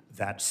agree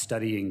that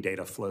studying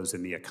data flows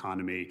in the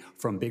economy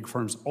from big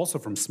firms, also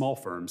from small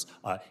firms,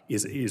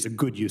 is a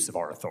good use of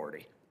our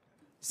authority.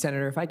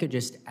 Senator, if I could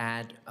just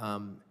add,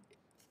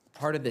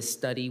 part of the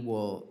study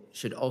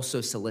should also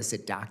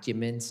solicit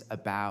documents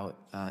about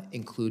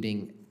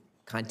including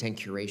content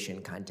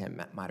curation,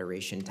 content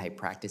moderation type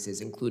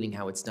practices, including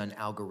how it's done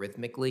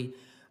algorithmically.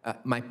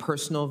 My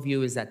personal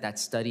view is that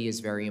study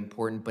is very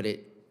important, but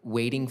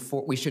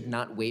we should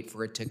not wait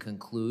for it to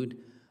conclude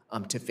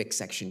to fix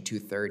Section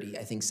 230.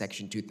 I think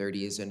Section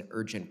 230 is an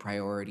urgent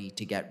priority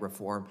to get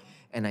reform,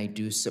 and I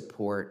do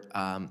support,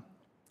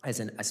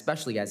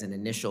 especially as an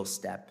initial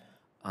step,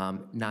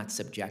 not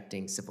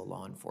subjecting civil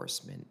law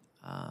enforcement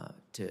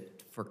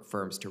for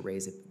firms to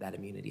raise that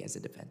immunity as a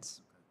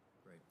defense.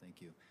 Great, thank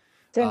you.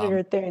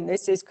 Senator Thune,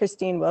 this is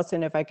Christine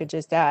Wilson. If I could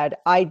just add,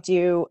 I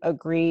do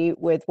agree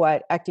with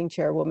what Acting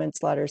Chairwoman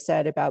Slaughter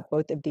said about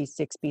both of these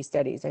 6B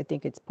studies. I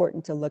think it's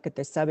important to look at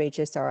the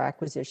sub-HSR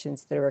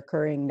acquisitions that are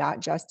occurring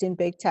not just in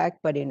big tech,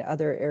 but in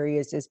other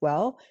areas as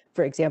well.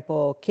 For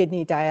example,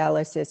 kidney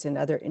dialysis and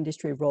other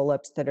industry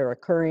roll-ups that are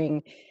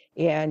occurring.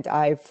 And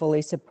I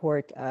fully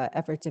support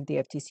efforts of the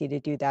FTC to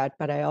do that.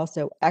 But I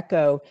also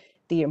echo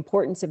the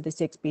importance of the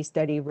 6B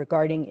study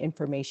regarding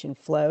information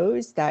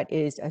flows. That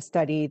is a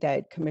study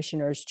that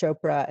Commissioners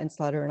Chopra and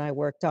Slaughter and I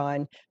worked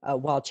on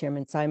while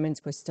Chairman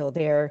Simons was still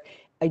there.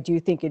 I do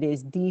think it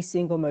is the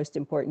single most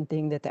important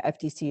thing that the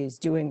FTC is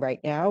doing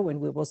right now,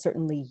 and we will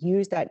certainly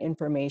use that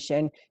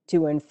information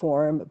to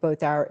inform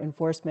both our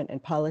enforcement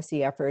and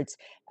policy efforts,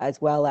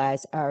 as well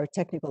as our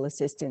technical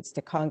assistance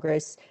to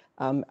Congress.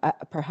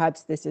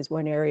 Perhaps this is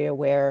one area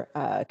where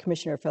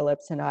Commissioner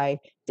Phillips and I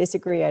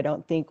disagree. I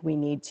don't think we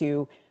need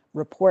to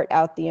report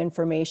out the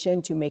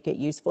information to make it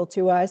useful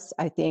to us.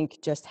 I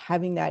think just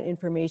having that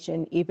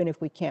information, even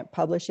if we can't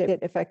publish it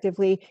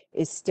effectively,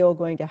 is still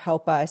going to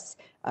help us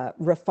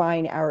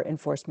refine our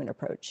enforcement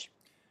approach.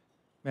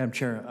 Madam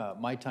Chair,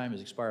 my time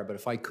has expired, but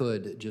if I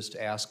could just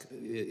ask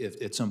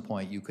if at some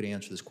point you could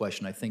answer this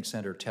question. I think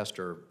Senator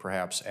Tester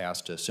perhaps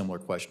asked a similar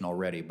question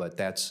already, but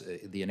that's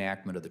the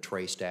enactment of the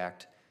TRACED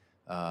Act,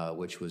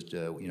 which was,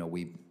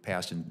 we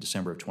passed in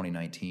December of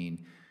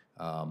 2019.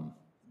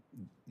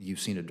 You've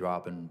seen a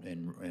drop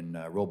in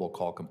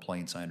robocall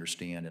complaints, I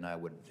understand, and I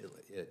would,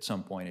 at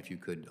some point, if you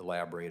could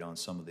elaborate on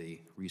some of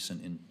the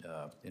recent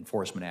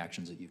enforcement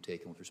actions that you've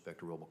taken with respect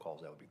to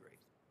robocalls, that would be great.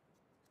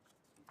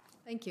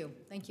 Thank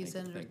you,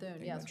 Senator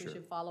Thune. Yes, we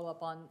should follow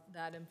up on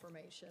that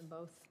information,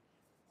 both,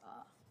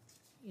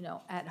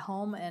 at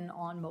home and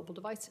on mobile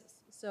devices.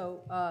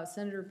 So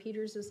Senator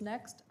Peters is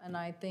next, and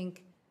I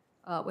think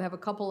we have a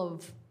couple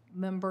of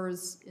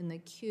members in the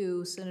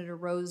queue, Senator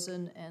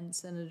Rosen and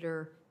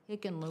Senator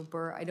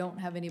Hickenlooper. I don't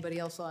have anybody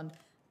else on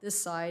this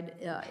side.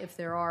 If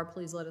there are,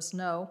 please let us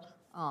know.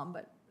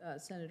 But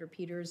Senator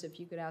Peters, if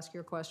you could ask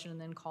your question and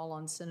then call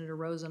on Senator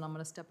Rosen. I'm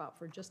going to step out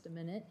for just a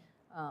minute,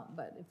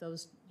 but if you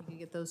could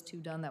get those two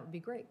done, that would be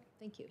great.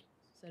 Thank you.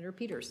 Senator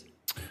Peters.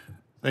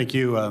 Thank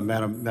you,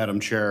 Madam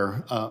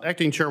Chair.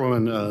 Acting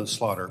Chairwoman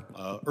Slaughter,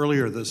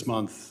 earlier this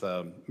month,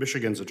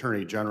 Michigan's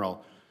Attorney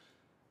General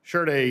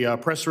shared a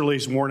press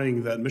release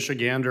warning that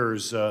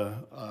Michiganders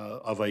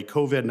of a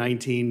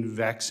COVID-19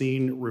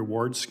 vaccine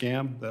reward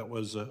scam that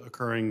was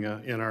occurring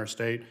in our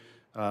state.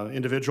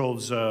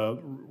 Individuals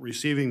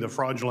receiving the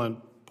fraudulent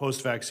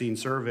post-vaccine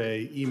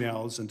survey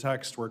emails and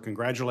texts were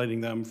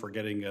congratulating them for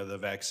getting the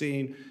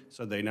vaccine,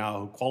 said they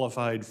now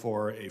qualified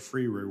for a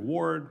free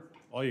reward.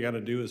 All you got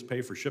to do is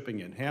pay for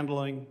shipping and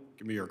handling,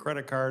 give me your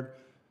credit card,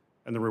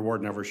 and the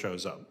reward never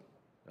shows up.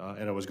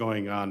 And it was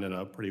going on in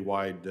a pretty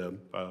wide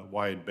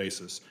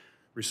basis.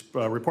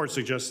 Reports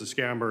suggest the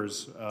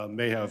scammers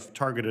may have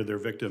targeted their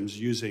victims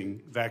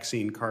using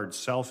vaccine card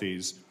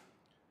selfies,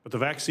 but the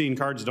vaccine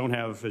cards don't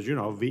have, as you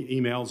know,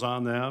 emails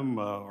on them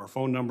or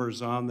phone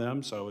numbers on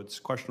them, so it's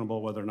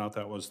questionable whether or not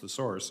that was the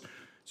source.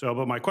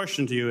 But my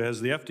question to you, has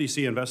the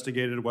FTC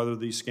investigated whether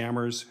these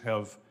scammers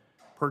have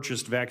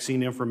purchased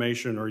vaccine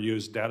information or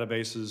used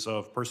databases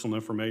of personal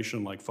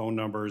information like phone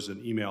numbers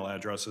and email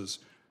addresses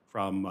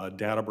from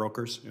data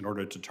brokers in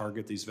order to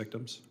target these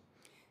victims?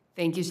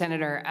 Thank you,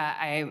 Senator.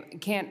 I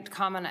can't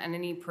comment on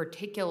any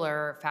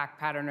particular fact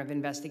pattern of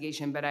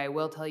investigation, but I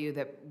will tell you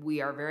that we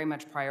are very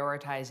much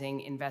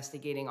prioritizing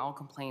investigating all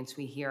complaints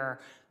we hear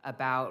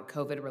about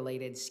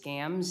COVID-related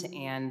scams,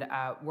 and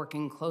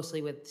working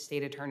closely with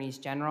state attorneys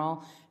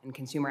general and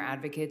consumer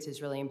advocates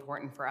is really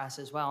important for us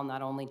as well,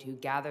 not only to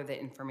gather the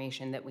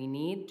information that we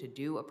need to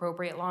do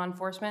appropriate law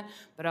enforcement,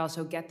 but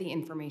also get the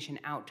information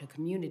out to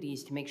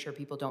communities to make sure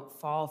people don't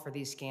fall for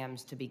these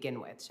scams to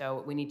begin with.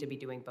 So we need to be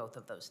doing both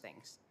of those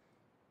things.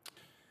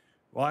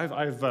 Well,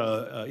 I've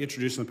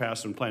introduced in the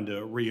past and plan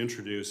to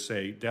reintroduce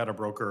a Data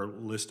Broker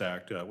List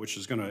Act, which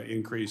is going to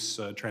increase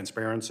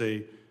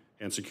transparency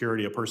and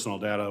security of personal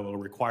data. It will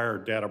require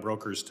data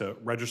brokers to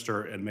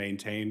register and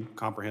maintain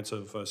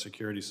comprehensive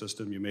security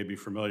system you may be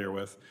familiar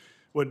with.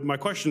 My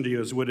question to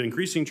you is, would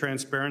increasing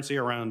transparency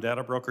around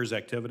data brokers'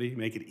 activity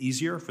make it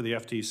easier for the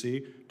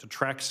FTC to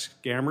track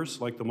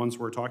scammers like the ones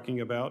we're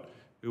talking about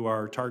who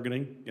are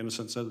targeting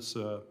innocent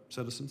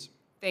citizens?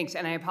 Thanks,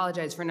 and I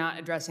apologize for not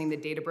addressing the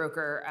data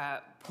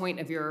broker point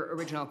of your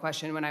original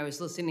question. When I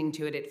was listening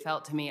to it, it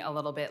felt to me a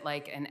little bit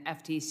like an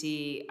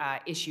FTC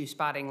issue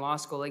spotting law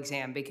school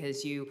exam,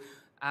 because you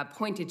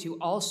pointed to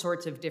all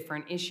sorts of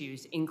different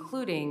issues,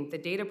 including the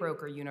data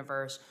broker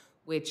universe,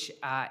 which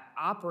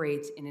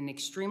operates in an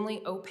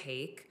extremely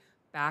opaque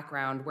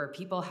background where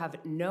people have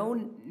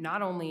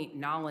not only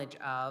knowledge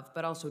of,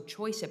 but also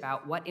choice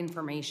about what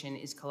information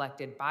is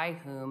collected by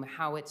whom,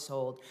 how it's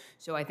sold.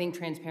 So I think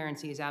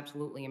transparency is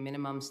absolutely a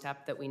minimum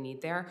step that we need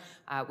there.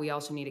 We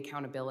also need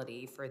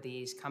accountability for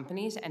these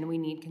companies, and we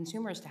need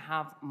consumers to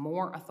have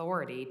more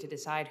authority to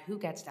decide who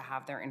gets to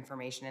have their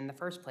information in the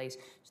first place,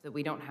 so that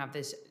we don't have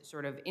this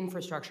sort of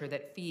infrastructure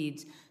that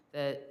feeds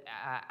the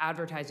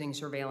advertising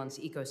surveillance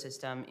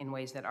ecosystem in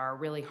ways that are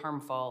really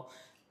harmful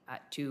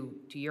to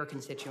your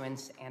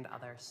constituents and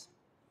others.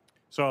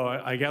 So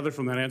I gather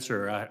from that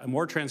answer,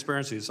 more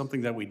transparency is something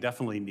that we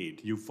definitely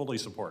need. You fully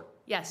support?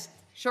 Yes.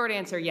 Short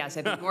answer, yes.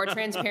 I think more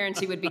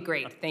transparency would be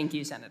great. Thank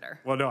you, Senator.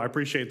 Well, no, I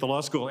appreciate the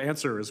law school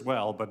answer as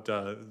well, but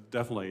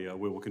definitely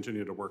we will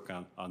continue to work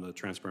on the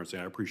transparency.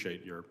 I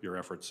appreciate your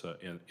efforts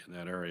in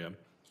that area.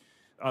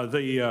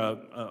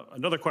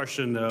 Another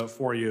question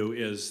for you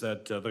is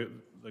that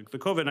the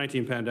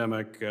COVID-19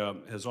 pandemic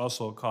has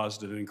also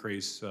caused an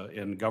increase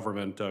in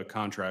government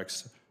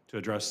contracts to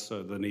address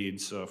the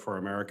needs for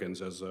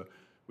Americans as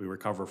we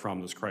recover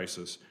from this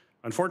crisis.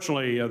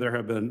 Unfortunately, there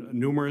have been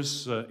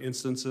numerous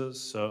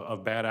instances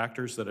of bad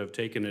actors that have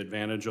taken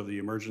advantage of the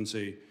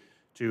emergency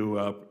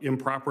to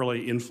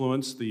improperly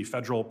influence the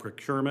federal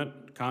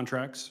procurement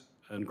contracts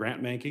and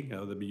grant making.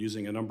 They've been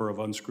using a number of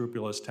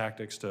unscrupulous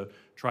tactics to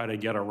try to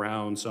get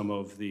around some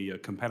of the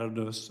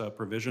competitiveness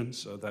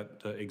provisions that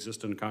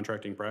exist in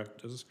contracting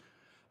practices.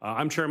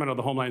 I'm chairman of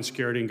the Homeland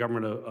Security and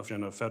Government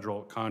of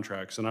Federal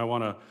Contracts, and I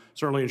want to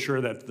certainly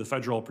ensure that the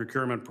federal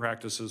procurement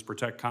practices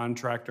protect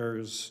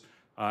contractors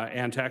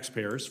and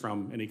taxpayers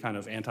from any kind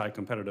of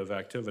anti-competitive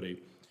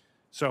activity.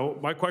 So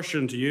my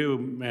question to you,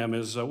 ma'am,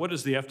 is what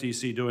is the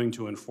FTC doing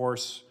to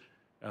enforce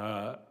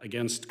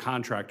against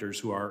contractors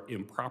who are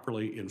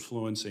improperly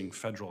influencing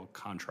federal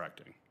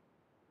contracting?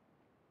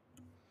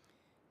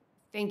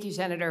 Thank you,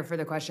 Senator, for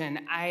the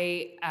question.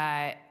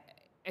 I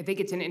think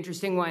it's an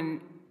interesting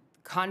one.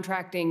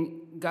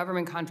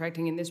 Government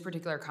contracting in this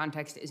particular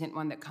context isn't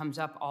one that comes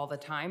up all the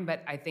time,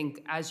 but I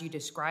think as you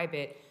describe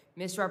it,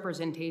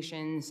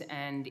 misrepresentations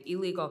and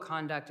illegal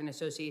conduct in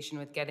association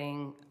with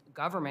getting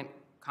government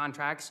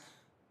contracts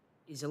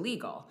is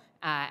illegal.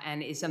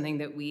 And is something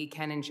that we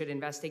can and should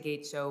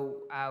investigate. So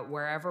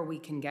wherever we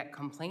can get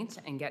complaints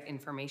and get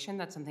information,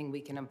 that's something we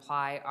can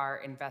apply our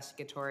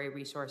investigatory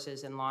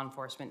resources and law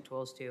enforcement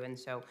tools to. And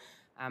so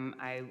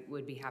I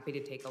would be happy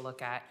to take a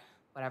look at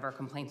whatever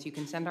complaints you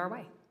can send our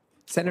way.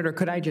 Senator,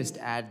 could I just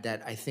add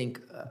that I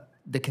think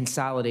the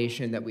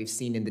consolidation that we've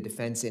seen in the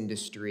defense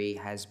industry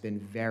has been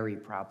very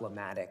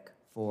problematic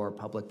for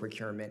public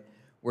procurement.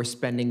 We're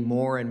spending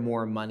more and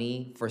more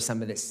money for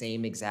some of the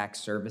same exact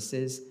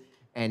services,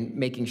 and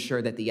making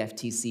sure that the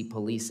FTC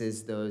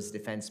polices those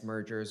defense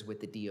mergers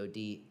with the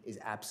DoD is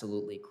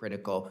absolutely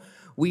critical.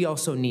 We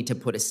also need to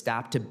put a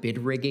stop to bid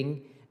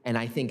rigging, and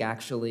I think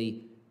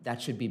actually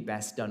that should be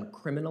best done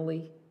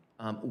criminally.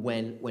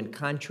 When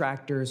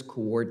contractors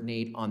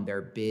coordinate on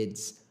their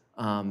bids,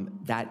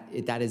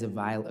 that is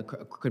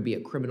could be a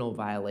criminal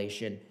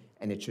violation,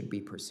 and it should be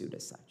pursued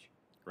as such.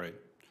 Great.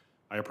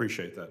 I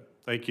appreciate that.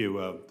 Thank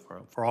you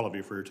for all of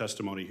you for your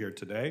testimony here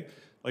today.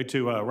 I'd like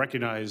to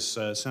recognize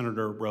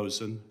Senator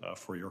Rosen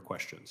for your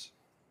questions.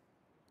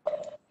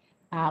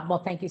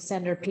 Well, thank you,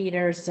 Senator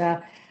Peters.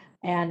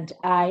 And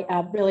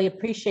I really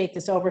appreciate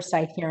this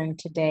oversight hearing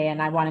today.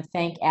 And I want to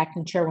thank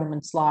Acting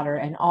Chairwoman Slaughter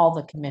and all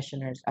the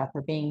commissioners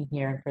for being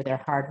here and for their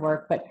hard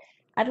work. But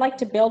I'd like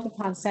to build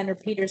upon Senator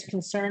Peters'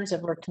 concerns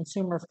over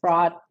consumer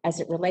fraud as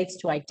it relates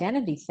to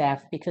identity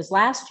theft, because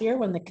last year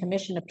when the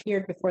commission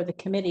appeared before the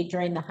committee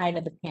during the height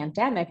of the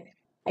pandemic,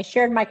 I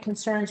shared my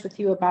concerns with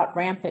you about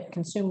rampant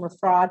consumer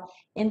fraud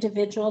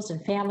individuals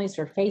and families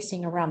are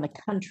facing around the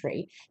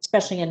country,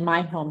 especially in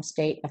my home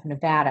state of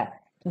Nevada.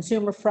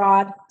 Consumer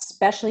fraud,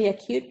 especially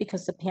acute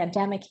because the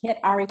pandemic hit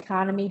our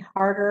economy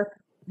harder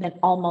than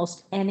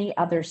almost any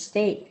other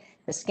state.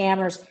 The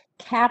scammers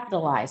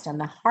capitalized on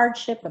the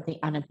hardship of the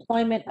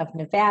unemployment of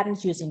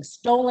Nevadans using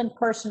stolen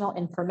personal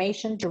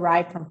information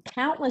derived from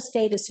countless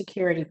data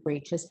security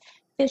breaches,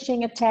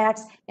 phishing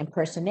attacks,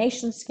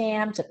 impersonation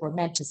scams that were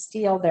meant to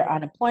steal their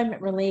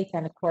unemployment relief,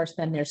 and of course,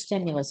 then their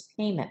stimulus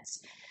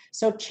payments.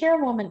 So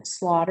Chairwoman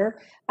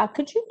Slaughter,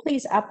 could you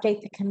please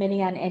update the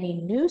committee on any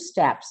new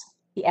steps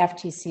the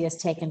FTC has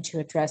taken to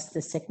address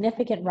the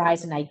significant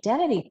rise in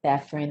identity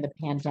theft during the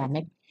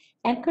pandemic?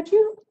 And could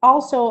you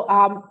also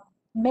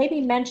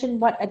maybe mention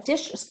what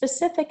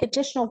specific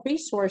additional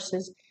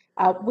resources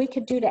we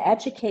could do to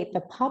educate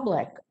the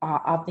public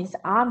of these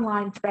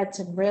online threats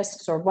and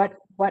risks, or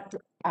what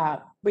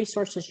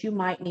resources you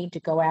might need to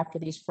go after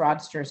these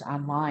fraudsters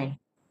online?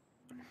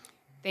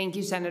 Thank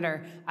you,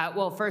 Senator.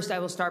 Well, first, I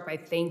will start by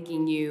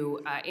thanking you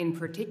in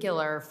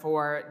particular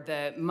for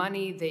the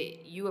money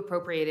that you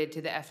appropriated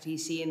to the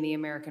FTC in the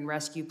American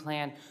Rescue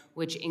Plan,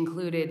 which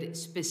included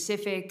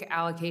specific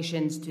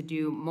allocations to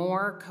do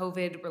more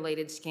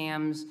COVID-related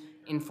scams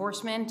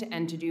enforcement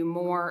and to do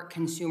more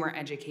consumer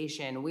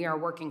education. We are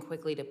working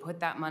quickly to put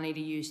that money to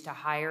use to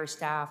hire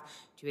staff,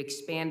 to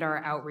expand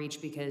our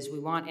outreach, because we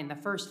want, in the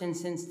first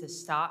instance, to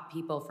stop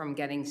people from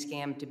getting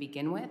scammed to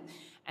begin with,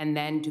 and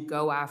then to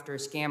go after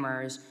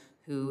scammers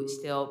who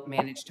still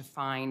manage to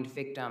find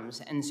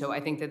victims. And so I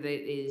think that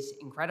it is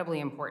incredibly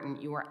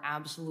important. You are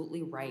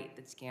absolutely right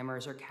that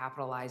scammers are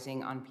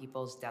capitalizing on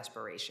people's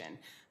desperation.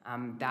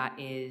 That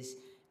is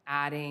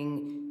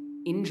adding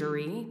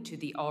injury to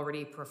the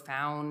already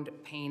profound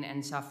pain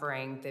and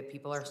suffering that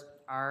people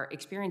are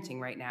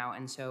experiencing right now.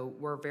 And so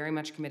we're very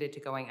much committed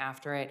to going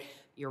after it.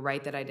 You're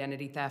right that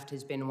identity theft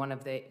has been one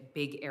of the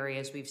big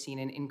areas we've seen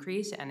an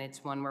increase, and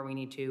it's one where we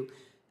need to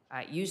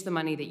use the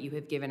money that you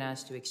have given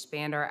us to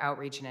expand our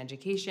outreach and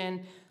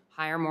education,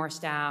 hire more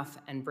staff,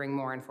 and bring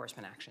more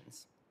enforcement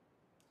actions.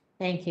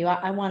 Thank you.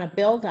 I want to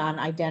build on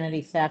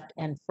identity theft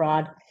and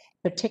fraud,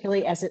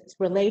 particularly as it's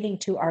relating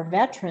to our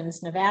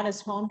veterans. Nevada is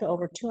home to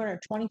over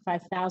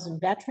 225,000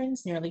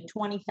 veterans, nearly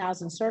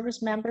 20,000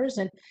 service members,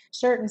 and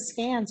certain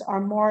scams are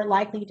more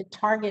likely to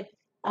target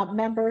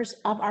members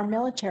of our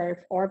military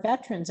or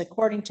veterans.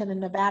 According to the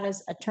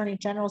Nevada's Attorney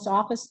General's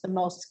office, the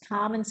most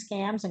common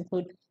scams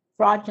include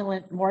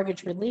fraudulent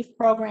mortgage relief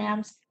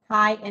programs,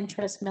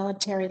 high-interest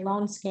military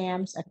loan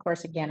scams, of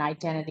course, again,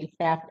 identity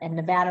theft, and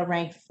Nevada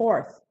ranked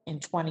 4th in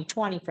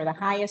 2020 for the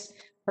highest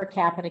per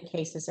capita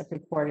cases of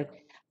reported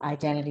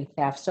identity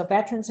theft. So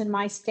veterans in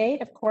my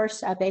state, of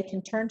course, they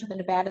can turn to the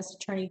Nevada's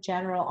Attorney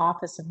General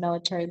Office of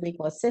Military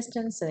Legal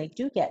Assistance, so they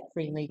do get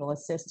free legal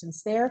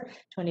assistance there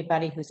to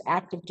anybody who's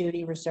active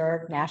duty,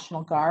 reserve,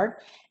 National Guard,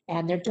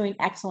 and they're doing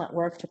excellent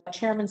work.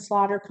 Chairman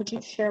Slaughter, could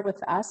you share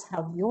with us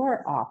how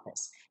your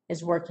office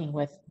is working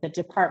with the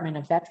Department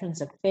of Veterans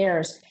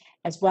Affairs,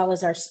 as well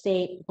as our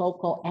state,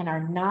 local, and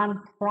our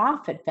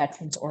nonprofit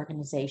veterans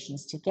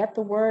organizations to get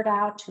the word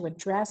out to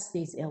address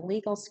these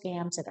illegal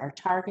scams that are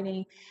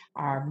targeting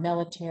our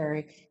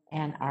military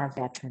and our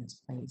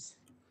veterans, please?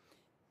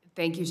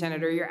 Thank you,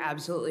 Senator. You're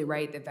absolutely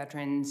right that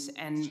veterans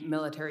and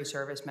military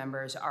service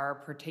members are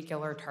a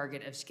particular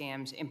target of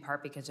scams, in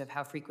part because of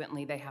how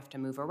frequently they have to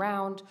move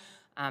around.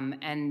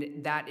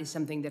 And that is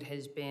something that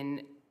has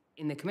been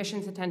in the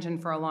Commission's attention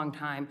for a long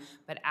time,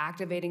 but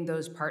activating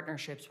those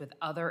partnerships with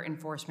other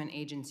enforcement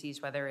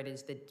agencies, whether it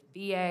is the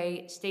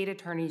VA, state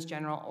attorneys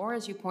general, or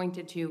as you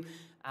pointed to,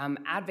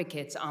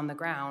 advocates on the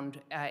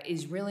ground,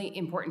 is really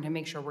important to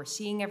make sure we're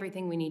seeing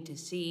everything we need to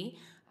see.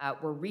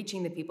 We're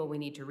reaching the people we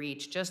need to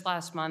reach. Just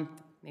last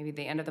month, maybe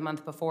the end of the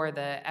month before,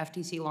 the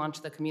FTC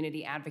launched the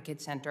Community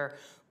Advocate Center,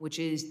 which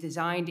is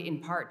designed in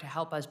part to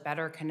help us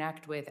better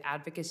connect with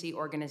advocacy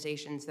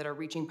organizations that are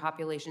reaching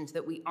populations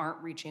that we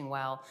aren't reaching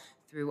well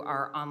through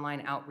our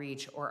online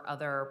outreach or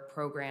other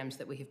programs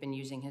that we have been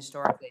using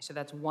historically. So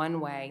that's one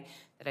way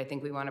that I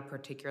think we want to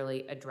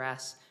particularly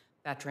address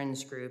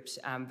veterans groups.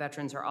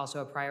 Veterans are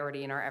also a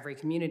priority in our Every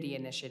Community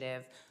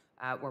initiative,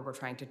 where we're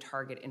trying to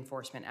target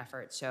enforcement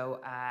efforts. So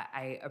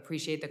I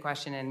appreciate the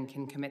question and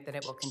can commit that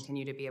it will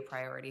continue to be a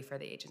priority for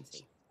the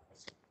agency.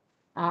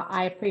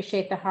 I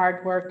appreciate the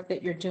hard work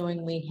that you're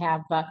doing. We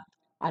have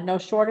no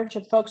shortage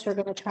of folks who are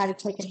going to try to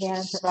take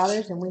advantage of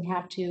others, and we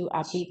have to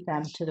beat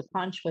them to the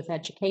punch with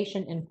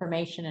education,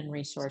 information, and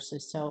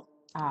resources. So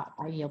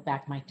I yield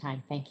back my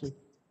time. Thank you.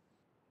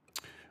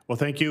 Well,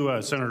 thank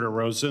you, Senator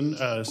Rosen.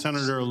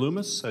 Senator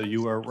Loomis,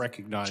 you are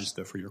recognized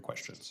for your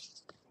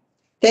questions.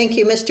 Thank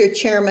you, Mr.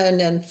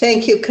 Chairman, and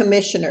thank you,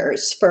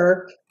 commissioners,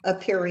 for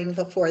appearing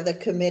before the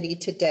committee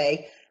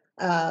today.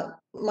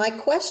 My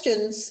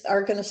questions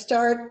are going to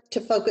start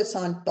to focus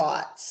on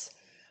bots.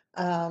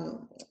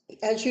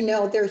 As you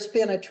know, there's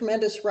been a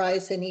tremendous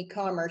rise in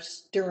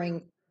e-commerce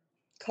during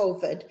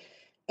COVID.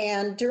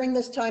 And during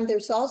this time,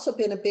 there's also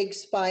been a big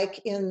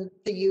spike in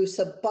the use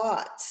of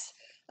bots.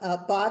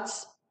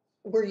 Bots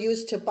were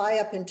used to buy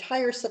up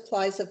entire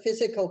supplies of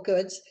physical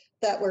goods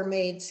that were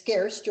made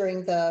scarce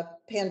during the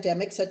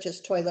pandemic, such as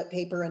toilet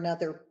paper and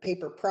other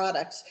paper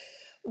products.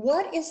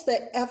 What is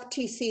the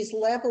FTC's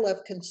level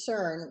of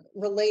concern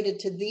related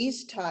to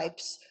these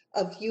types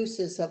of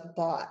uses of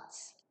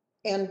bots?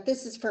 And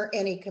this is for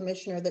any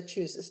commissioner that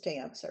chooses to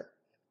answer.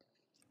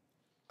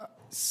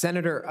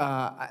 Senator,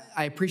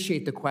 I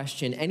appreciate the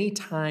question.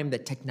 Anytime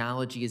that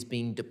technology is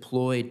being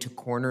deployed to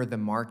corner the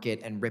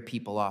market and rip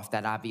people off,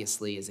 that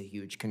obviously is a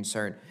huge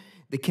concern.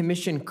 The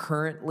Commission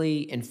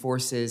currently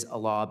enforces a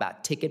law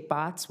about ticket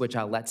bots, which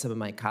I'll let some of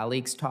my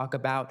colleagues talk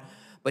about.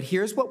 But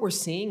here's what we're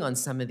seeing on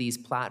some of these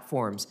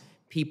platforms.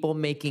 People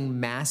making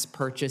mass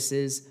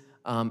purchases,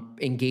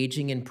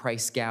 engaging in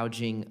price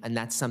gouging, and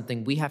that's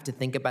something we have to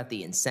think about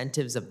the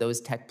incentives of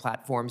those tech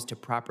platforms to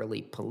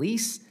properly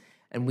police.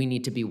 And we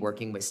need to be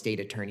working with state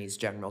attorneys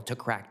general to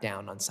crack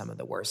down on some of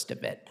the worst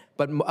of it.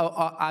 But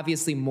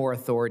obviously more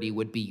authority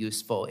would be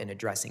useful in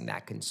addressing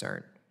that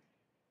concern.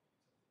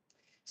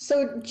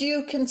 So do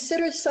you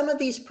consider some of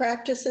these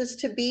practices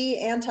to be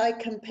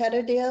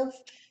anti-competitive?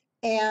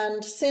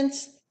 And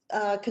since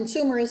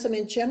consumerism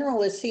in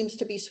general seems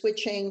to be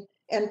switching,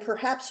 and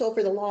perhaps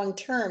over the long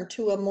term,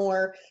 to a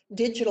more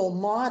digital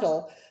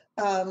model,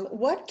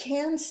 what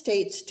can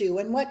states do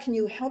and what can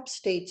you help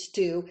states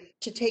do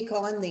to take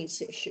on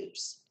these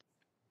issues?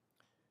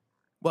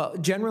 Well,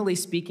 generally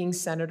speaking,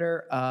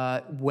 Senator,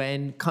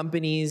 when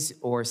companies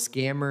or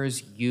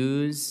scammers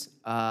use,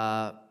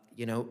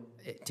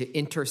 to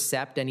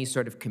intercept any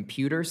sort of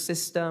computer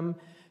system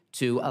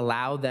to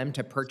allow them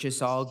to purchase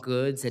all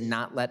goods and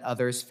not let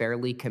others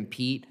fairly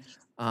compete,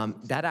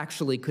 that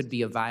actually could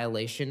be a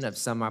violation of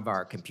some of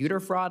our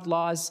computer fraud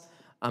laws.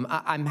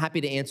 I'm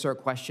happy to answer a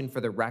question for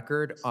the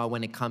record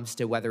when it comes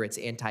to whether it's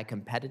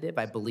anti-competitive.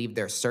 I believe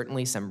there's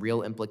certainly some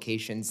real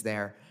implications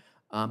there,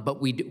 but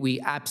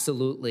we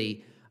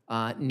absolutely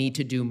need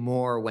to do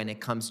more when it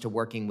comes to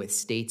working with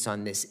states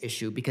on this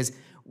issue, because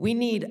we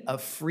need a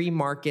free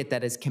market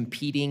that is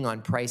competing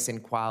on price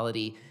and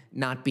quality,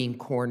 not being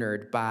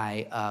cornered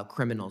by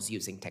criminals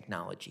using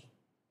technology.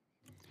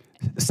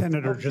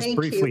 Senator, just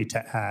briefly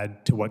to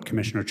add to what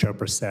Commissioner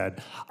Chopra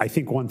said, I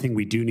think one thing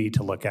we do need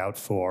to look out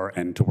for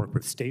and to work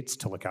with states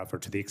to look out for,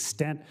 to the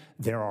extent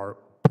there are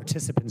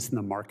participants in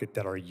the market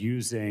that are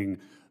using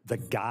the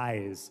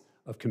guise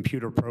of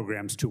computer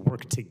programs to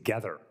work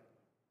together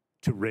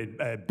to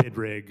bid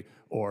rig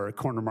or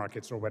corner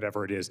markets or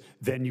whatever it is,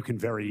 then you can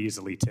very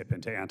easily tip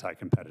into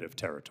anti-competitive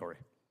territory.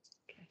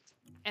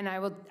 And I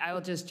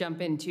will just jump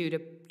in too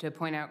to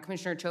point out,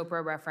 Commissioner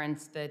Chopra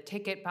referenced the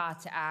Ticket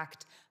Bots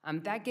Act.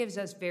 That gives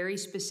us very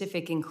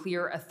specific and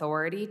clear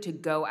authority to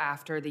go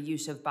after the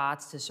use of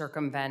bots to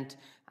circumvent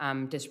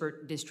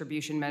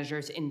distribution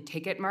measures in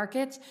ticket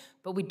markets,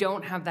 but we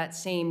don't have that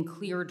same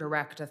clear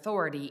direct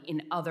authority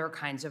in other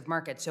kinds of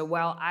markets. So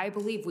while I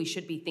believe we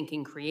should be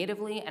thinking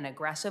creatively and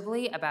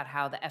aggressively about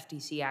how the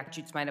FTC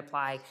statutes might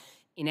apply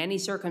in any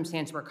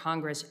circumstance where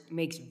Congress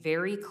makes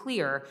very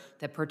clear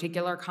that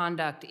particular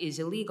conduct is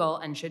illegal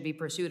and should be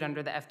pursued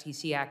under the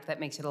FTC Act, that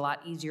makes it a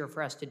lot easier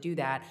for us to do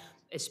that,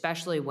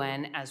 especially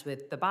when, as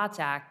with the Bots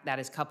Act, that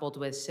is coupled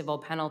with civil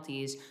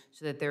penalties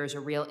so that there is a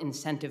real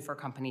incentive for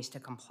companies to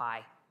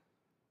comply.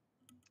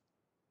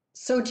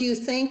 So do you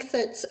think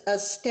that a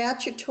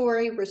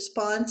statutory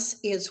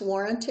response is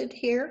warranted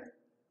here?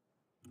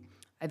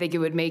 I think it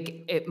would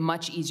make it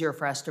much easier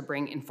for us to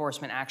bring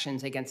enforcement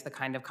actions against the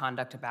kind of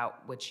conduct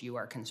about which you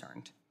are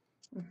concerned.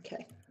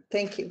 Okay,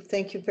 thank you.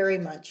 Thank you very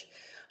much.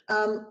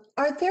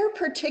 Are there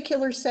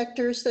particular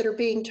sectors that are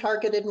being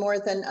targeted more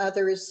than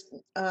others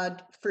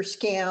for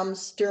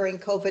scams during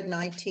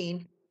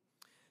COVID-19?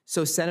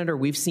 So, Senator,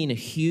 we've seen a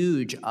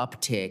huge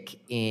uptick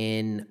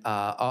in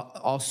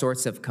all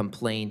sorts of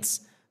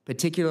complaints,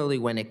 particularly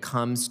when it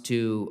comes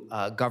to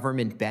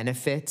government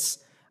benefits.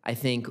 I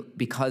think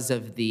because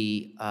of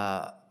the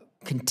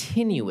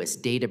continuous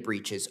data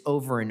breaches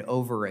over and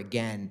over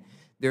again,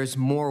 there's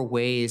more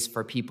ways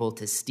for people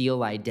to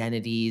steal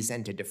identities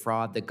and to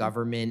defraud the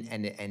government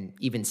and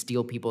even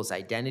steal people's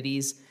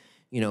identities.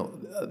 You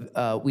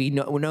know, we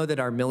know that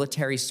our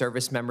military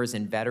service members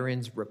and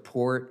veterans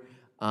report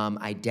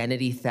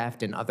identity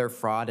theft and other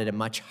fraud at a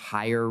much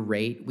higher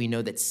rate. We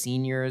know that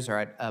seniors are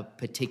at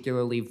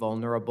particularly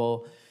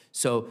vulnerable.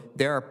 So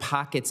there are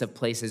pockets of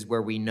places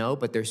where we know,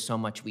 but there's so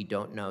much we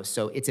don't know.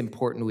 So it's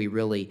important we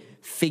really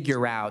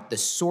figure out the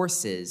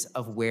sources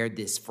of where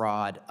this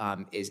fraud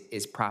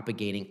is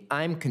propagating.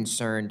 I'm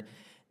concerned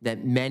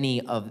that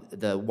many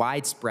of the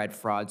widespread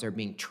frauds are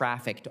being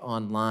trafficked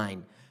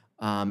online,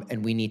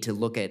 and we need to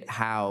look at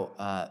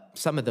how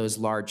some of those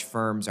large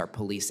firms are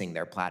policing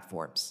their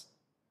platforms.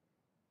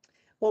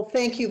 Well,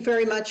 thank you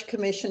very much,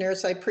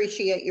 commissioners. I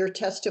appreciate your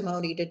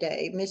testimony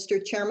today.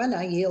 Mr. Chairman,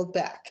 I yield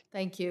back.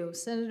 Thank you.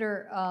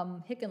 Senator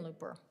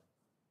Hickenlooper.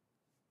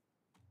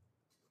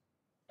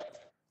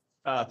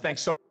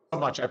 Thanks so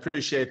much. I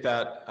appreciate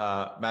that,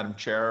 Madam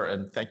Chair,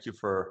 and thank you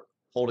for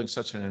holding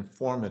such an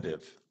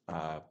informative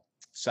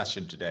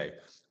session today.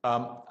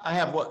 I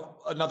have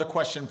another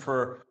question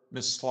for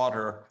Ms.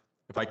 Slaughter,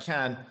 if I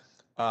can.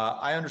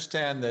 I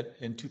understand that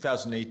in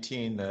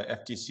 2018, the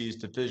FTC's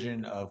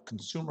Division of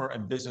Consumer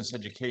and Business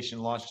Education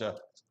launched a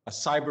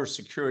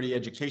cybersecurity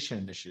education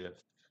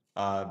initiative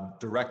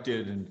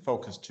directed and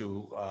focused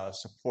to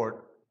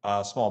support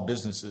small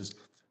businesses.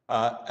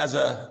 As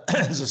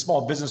a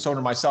small business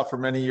owner myself for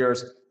many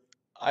years,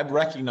 I've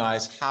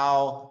recognized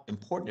how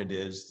important it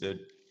is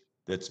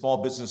that small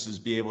businesses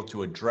be able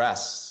to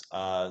address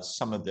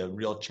some of the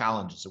real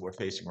challenges that we're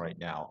facing right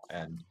now.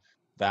 And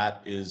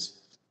that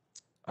is,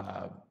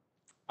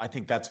 I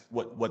think that's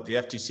what the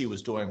FTC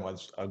was doing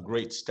was a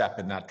great step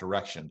in that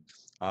direction.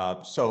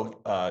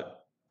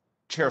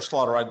 Chair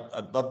Slaughter,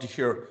 I'd love to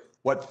hear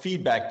what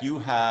feedback you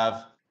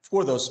have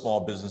for those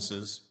small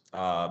businesses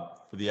for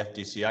the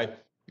FTC.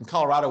 In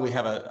Colorado, we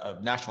have a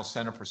National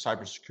Center for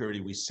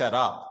Cybersecurity we set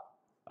up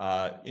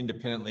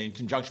independently in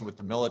conjunction with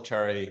the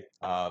military,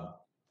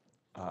 but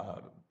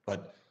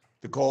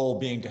the goal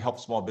being to help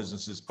small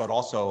businesses, but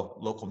also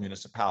local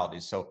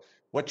municipalities. So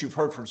what you've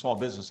heard from small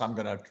business, I'm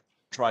going to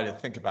try to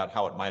think about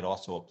how it might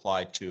also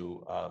apply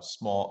to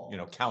small,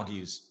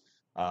 counties,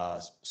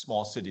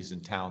 small cities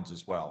and towns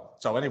as well.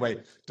 So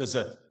anyway,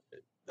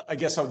 I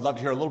guess I would love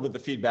to hear a little bit of the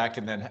feedback,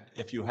 and then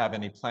if you have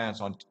any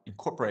plans on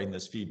incorporating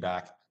this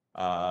feedback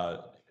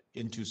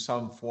into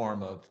some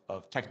form of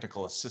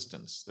technical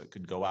assistance that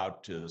could go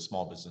out to the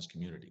small business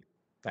community.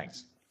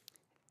 Thanks.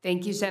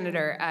 Thank you,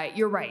 Senator.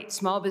 You're right.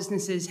 Small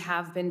businesses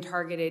have been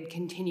targeted,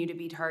 continue to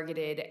be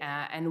targeted,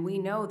 and we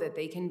know that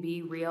they can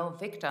be real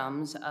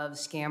victims of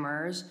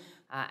scammers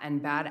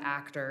and bad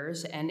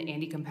actors and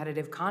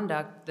anti-competitive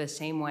conduct the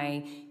same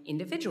way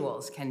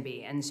individuals can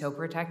be. And so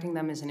protecting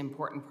them is an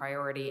important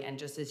priority. And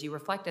just as you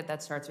reflected,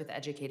 that starts with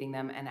educating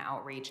them and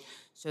outreach.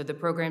 So the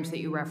programs that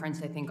you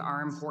referenced, I think,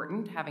 are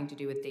important, having to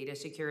do with data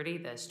security.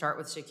 The Start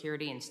with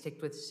Security and Stick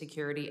with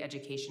Security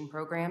education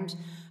programs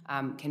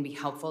can be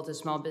helpful to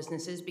small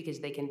businesses because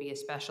they can be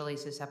especially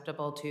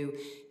susceptible to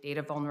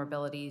data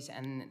vulnerabilities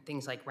and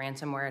things like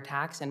ransomware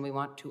attacks, and we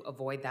want to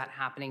avoid that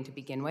happening to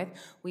begin with.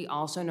 We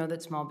also know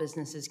that small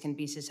businesses can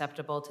be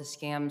susceptible to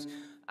scams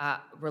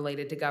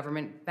related to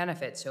government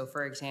benefits. So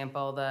for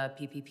example, the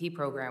PPP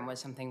program was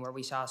something where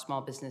we saw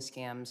small business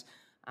scams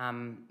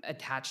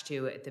attached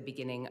to at the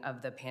beginning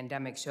of the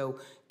pandemic. So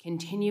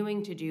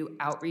continuing to do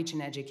outreach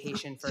and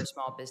education for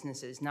small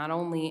businesses, not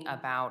only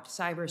about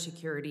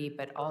cybersecurity,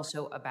 but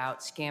also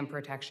about scam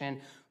protection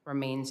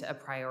remains a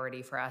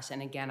priority for us.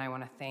 And again, I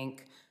want to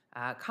thank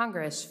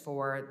Congress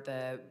for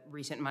the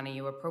recent money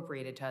you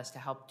appropriated to us to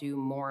help do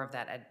more of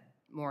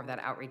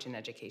that outreach and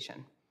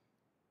education.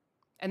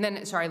 And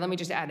then, sorry, let me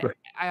just add,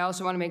 I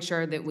also want to make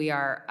sure that we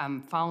are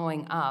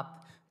following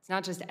up. It's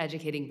not just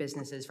educating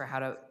businesses for how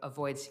to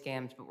avoid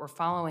scams, but we're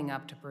following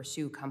up to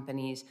pursue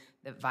companies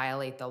that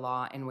violate the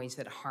law in ways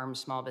that harm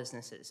small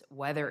businesses,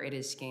 whether it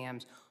is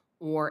scams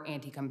or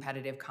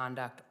anti-competitive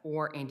conduct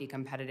or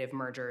anti-competitive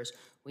mergers.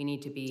 We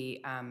need to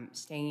be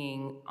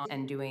staying on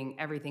and doing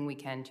everything we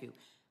can to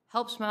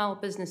help small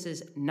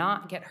businesses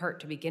not get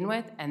hurt to begin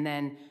with, and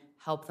then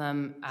help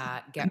them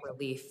get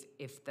relief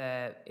if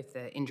the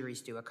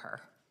injuries do occur.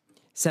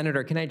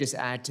 Senator, can I just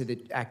add to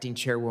the acting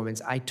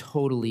chairwoman's? I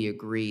totally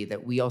agree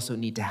that we also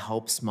need to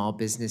help small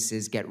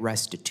businesses get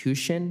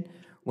restitution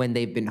when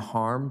they've been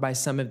harmed by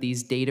some of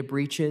these data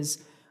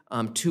breaches.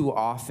 Too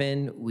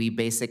often, we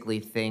basically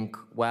think,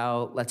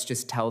 well, let's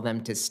just tell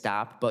them to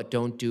stop, but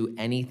don't do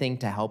anything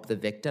to help the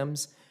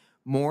victims.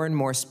 More and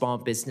more small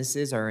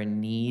businesses are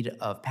in need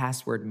of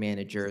password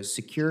managers,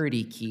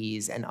 security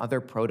keys, and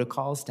other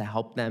protocols to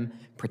help them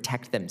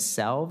protect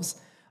themselves.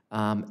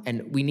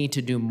 And we need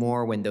to do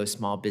more when those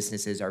small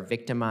businesses are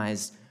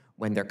victimized,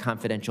 when their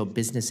confidential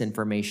business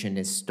information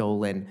is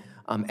stolen,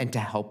 and to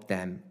help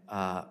them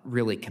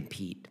really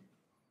compete.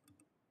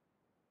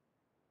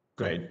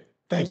 Great.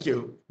 Thank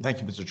you. Thank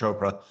you, Mr.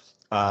 Chopra.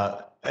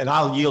 And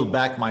I'll yield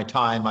back my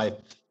time.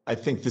 I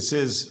think this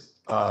is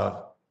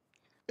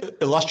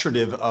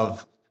illustrative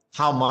of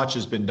how much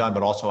has been done,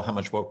 but also how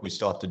much work we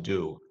still have to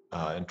do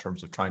in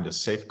terms of trying to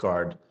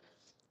safeguard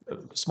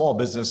small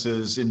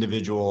businesses,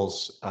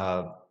 individuals,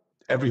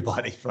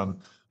 everybody from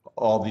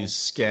all these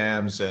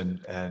scams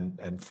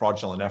and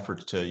fraudulent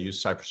efforts to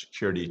use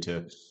cybersecurity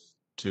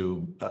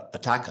to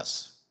attack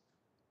us.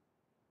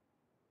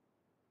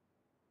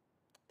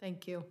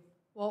 Thank you.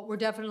 Well,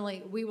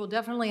 we will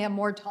definitely have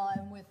more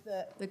time with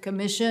the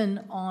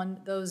commission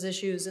on those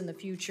issues in the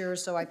future.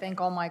 So I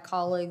thank all my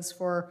colleagues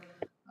for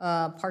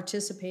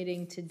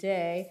participating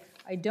today.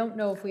 I don't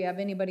know if we have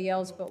anybody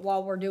else, but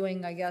while we're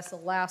doing, I guess, a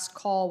last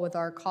call with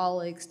our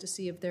colleagues to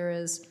see if there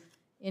is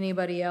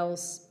anybody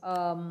else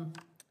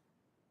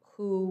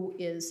who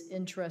is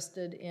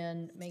interested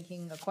in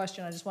making a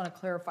question, I just want to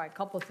clarify a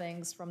couple of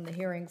things from the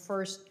hearing.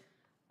 First,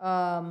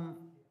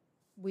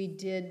 we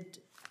did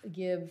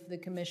give the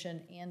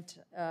commission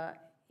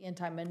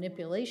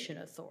anti-manipulation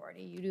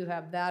authority. You do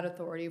have that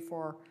authority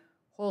for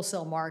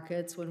wholesale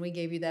markets. When we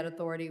gave you that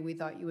authority, we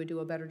thought you would do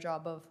a better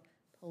job of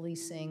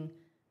policing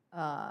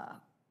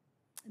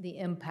the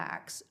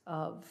impacts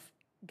of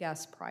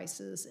gas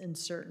prices in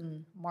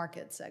certain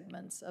market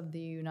segments of the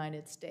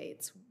United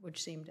States,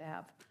 which seem to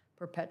have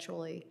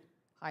perpetually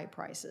high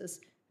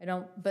prices.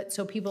 So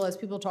as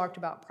people talked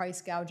about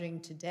price gouging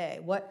today,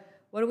 what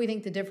do we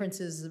think the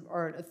differences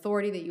are? An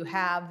authority that you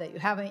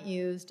haven't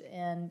used,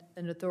 and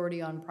an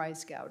authority on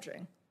price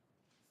gouging?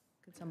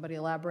 Could somebody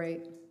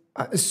elaborate?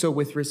 So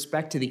with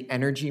respect to the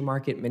energy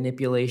market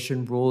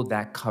manipulation rule,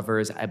 that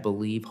covers, I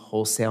believe,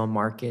 wholesale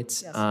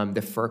markets. Yes.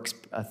 The FERC's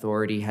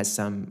authority has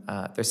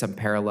there's some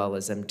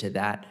parallelism to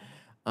that.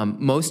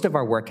 Most of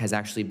our work has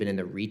actually been in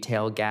the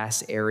retail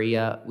gas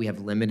area. We have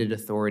limited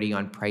authority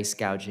on price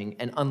gouging,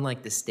 and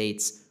unlike the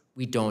states,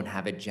 we don't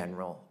have a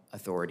general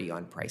authority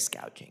on price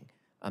gouging.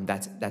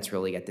 That's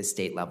really at the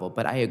state level.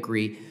 But I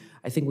agree.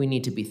 I think we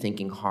need to be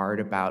thinking hard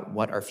about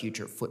what our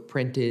future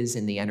footprint is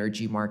in the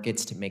energy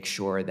markets to make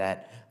sure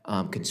that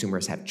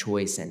consumers have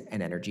choice and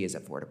energy is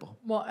affordable.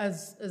 Well,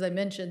 as I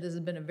mentioned, this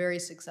has been a very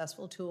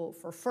successful tool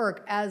for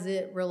FERC as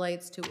it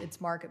relates to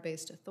its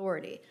market-based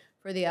authority.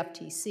 For the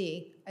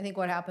FTC, I think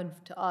what happened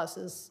to us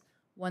is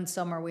one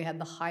summer we had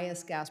the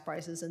highest gas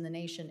prices in the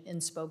nation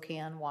in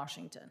Spokane,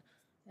 Washington.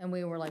 And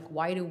we were like,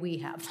 why do we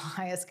have the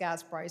highest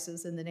gas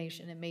prices in the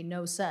nation? It made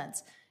no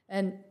sense.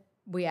 And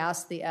we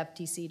asked the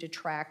FTC to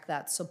track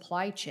that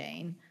supply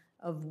chain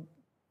of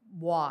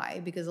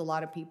why, because a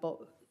lot of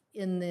people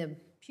in the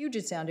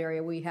Puget Sound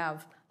area, we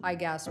have high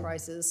gas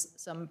prices,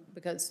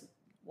 because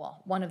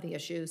one of the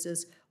issues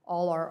is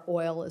all our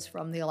oil is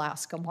from the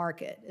Alaska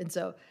market. And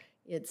so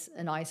it's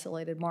an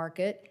isolated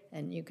market,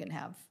 and you can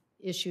have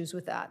issues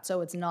with that.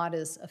 So it's not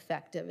as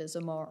effective as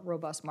a more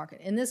robust market.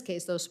 In this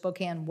case, though,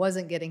 Spokane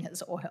wasn't getting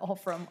its oil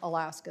from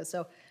Alaska.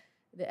 So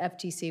the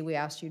FTC, we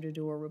asked you to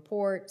do a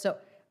report. So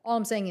all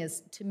I'm saying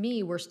is, to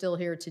me, we're still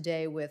here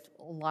today with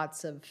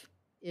lots of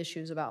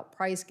issues about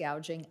price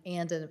gouging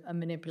and a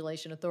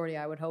manipulation authority.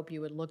 I would hope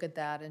you would look at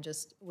that and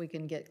we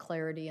can get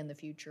clarity in the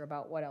future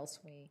about what else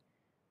we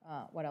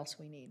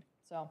need.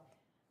 So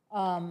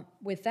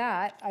with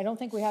that, I don't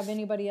think we have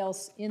anybody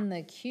else in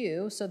the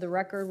queue, so the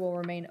record will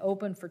remain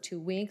open for 2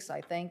 weeks.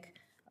 I thank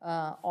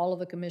all of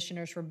the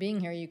commissioners for being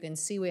here. You can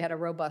see we had a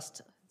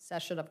robust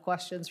session of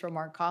questions from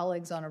our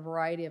colleagues on a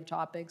variety of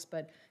topics,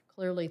 but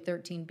clearly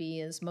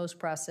 13B is most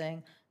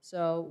pressing,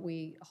 so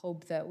we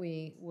hope that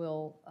we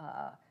will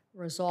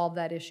resolve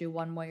that issue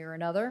one way or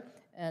another,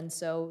 and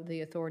so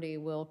the authority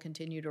will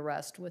continue to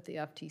rest with the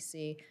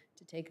FTC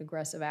to take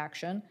aggressive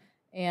action.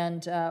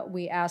 And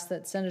we ask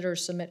that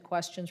senators submit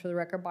questions for the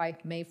record by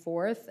May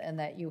 4th, and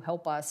that you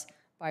help us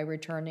by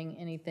returning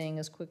anything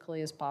as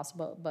quickly as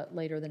possible, but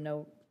later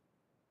than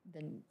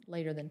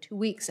 2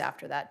 weeks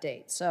after that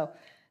date. So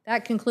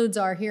that concludes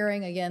our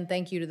hearing. Again,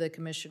 thank you to the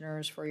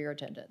commissioners for your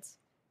attendance.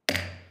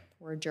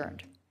 We're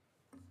adjourned.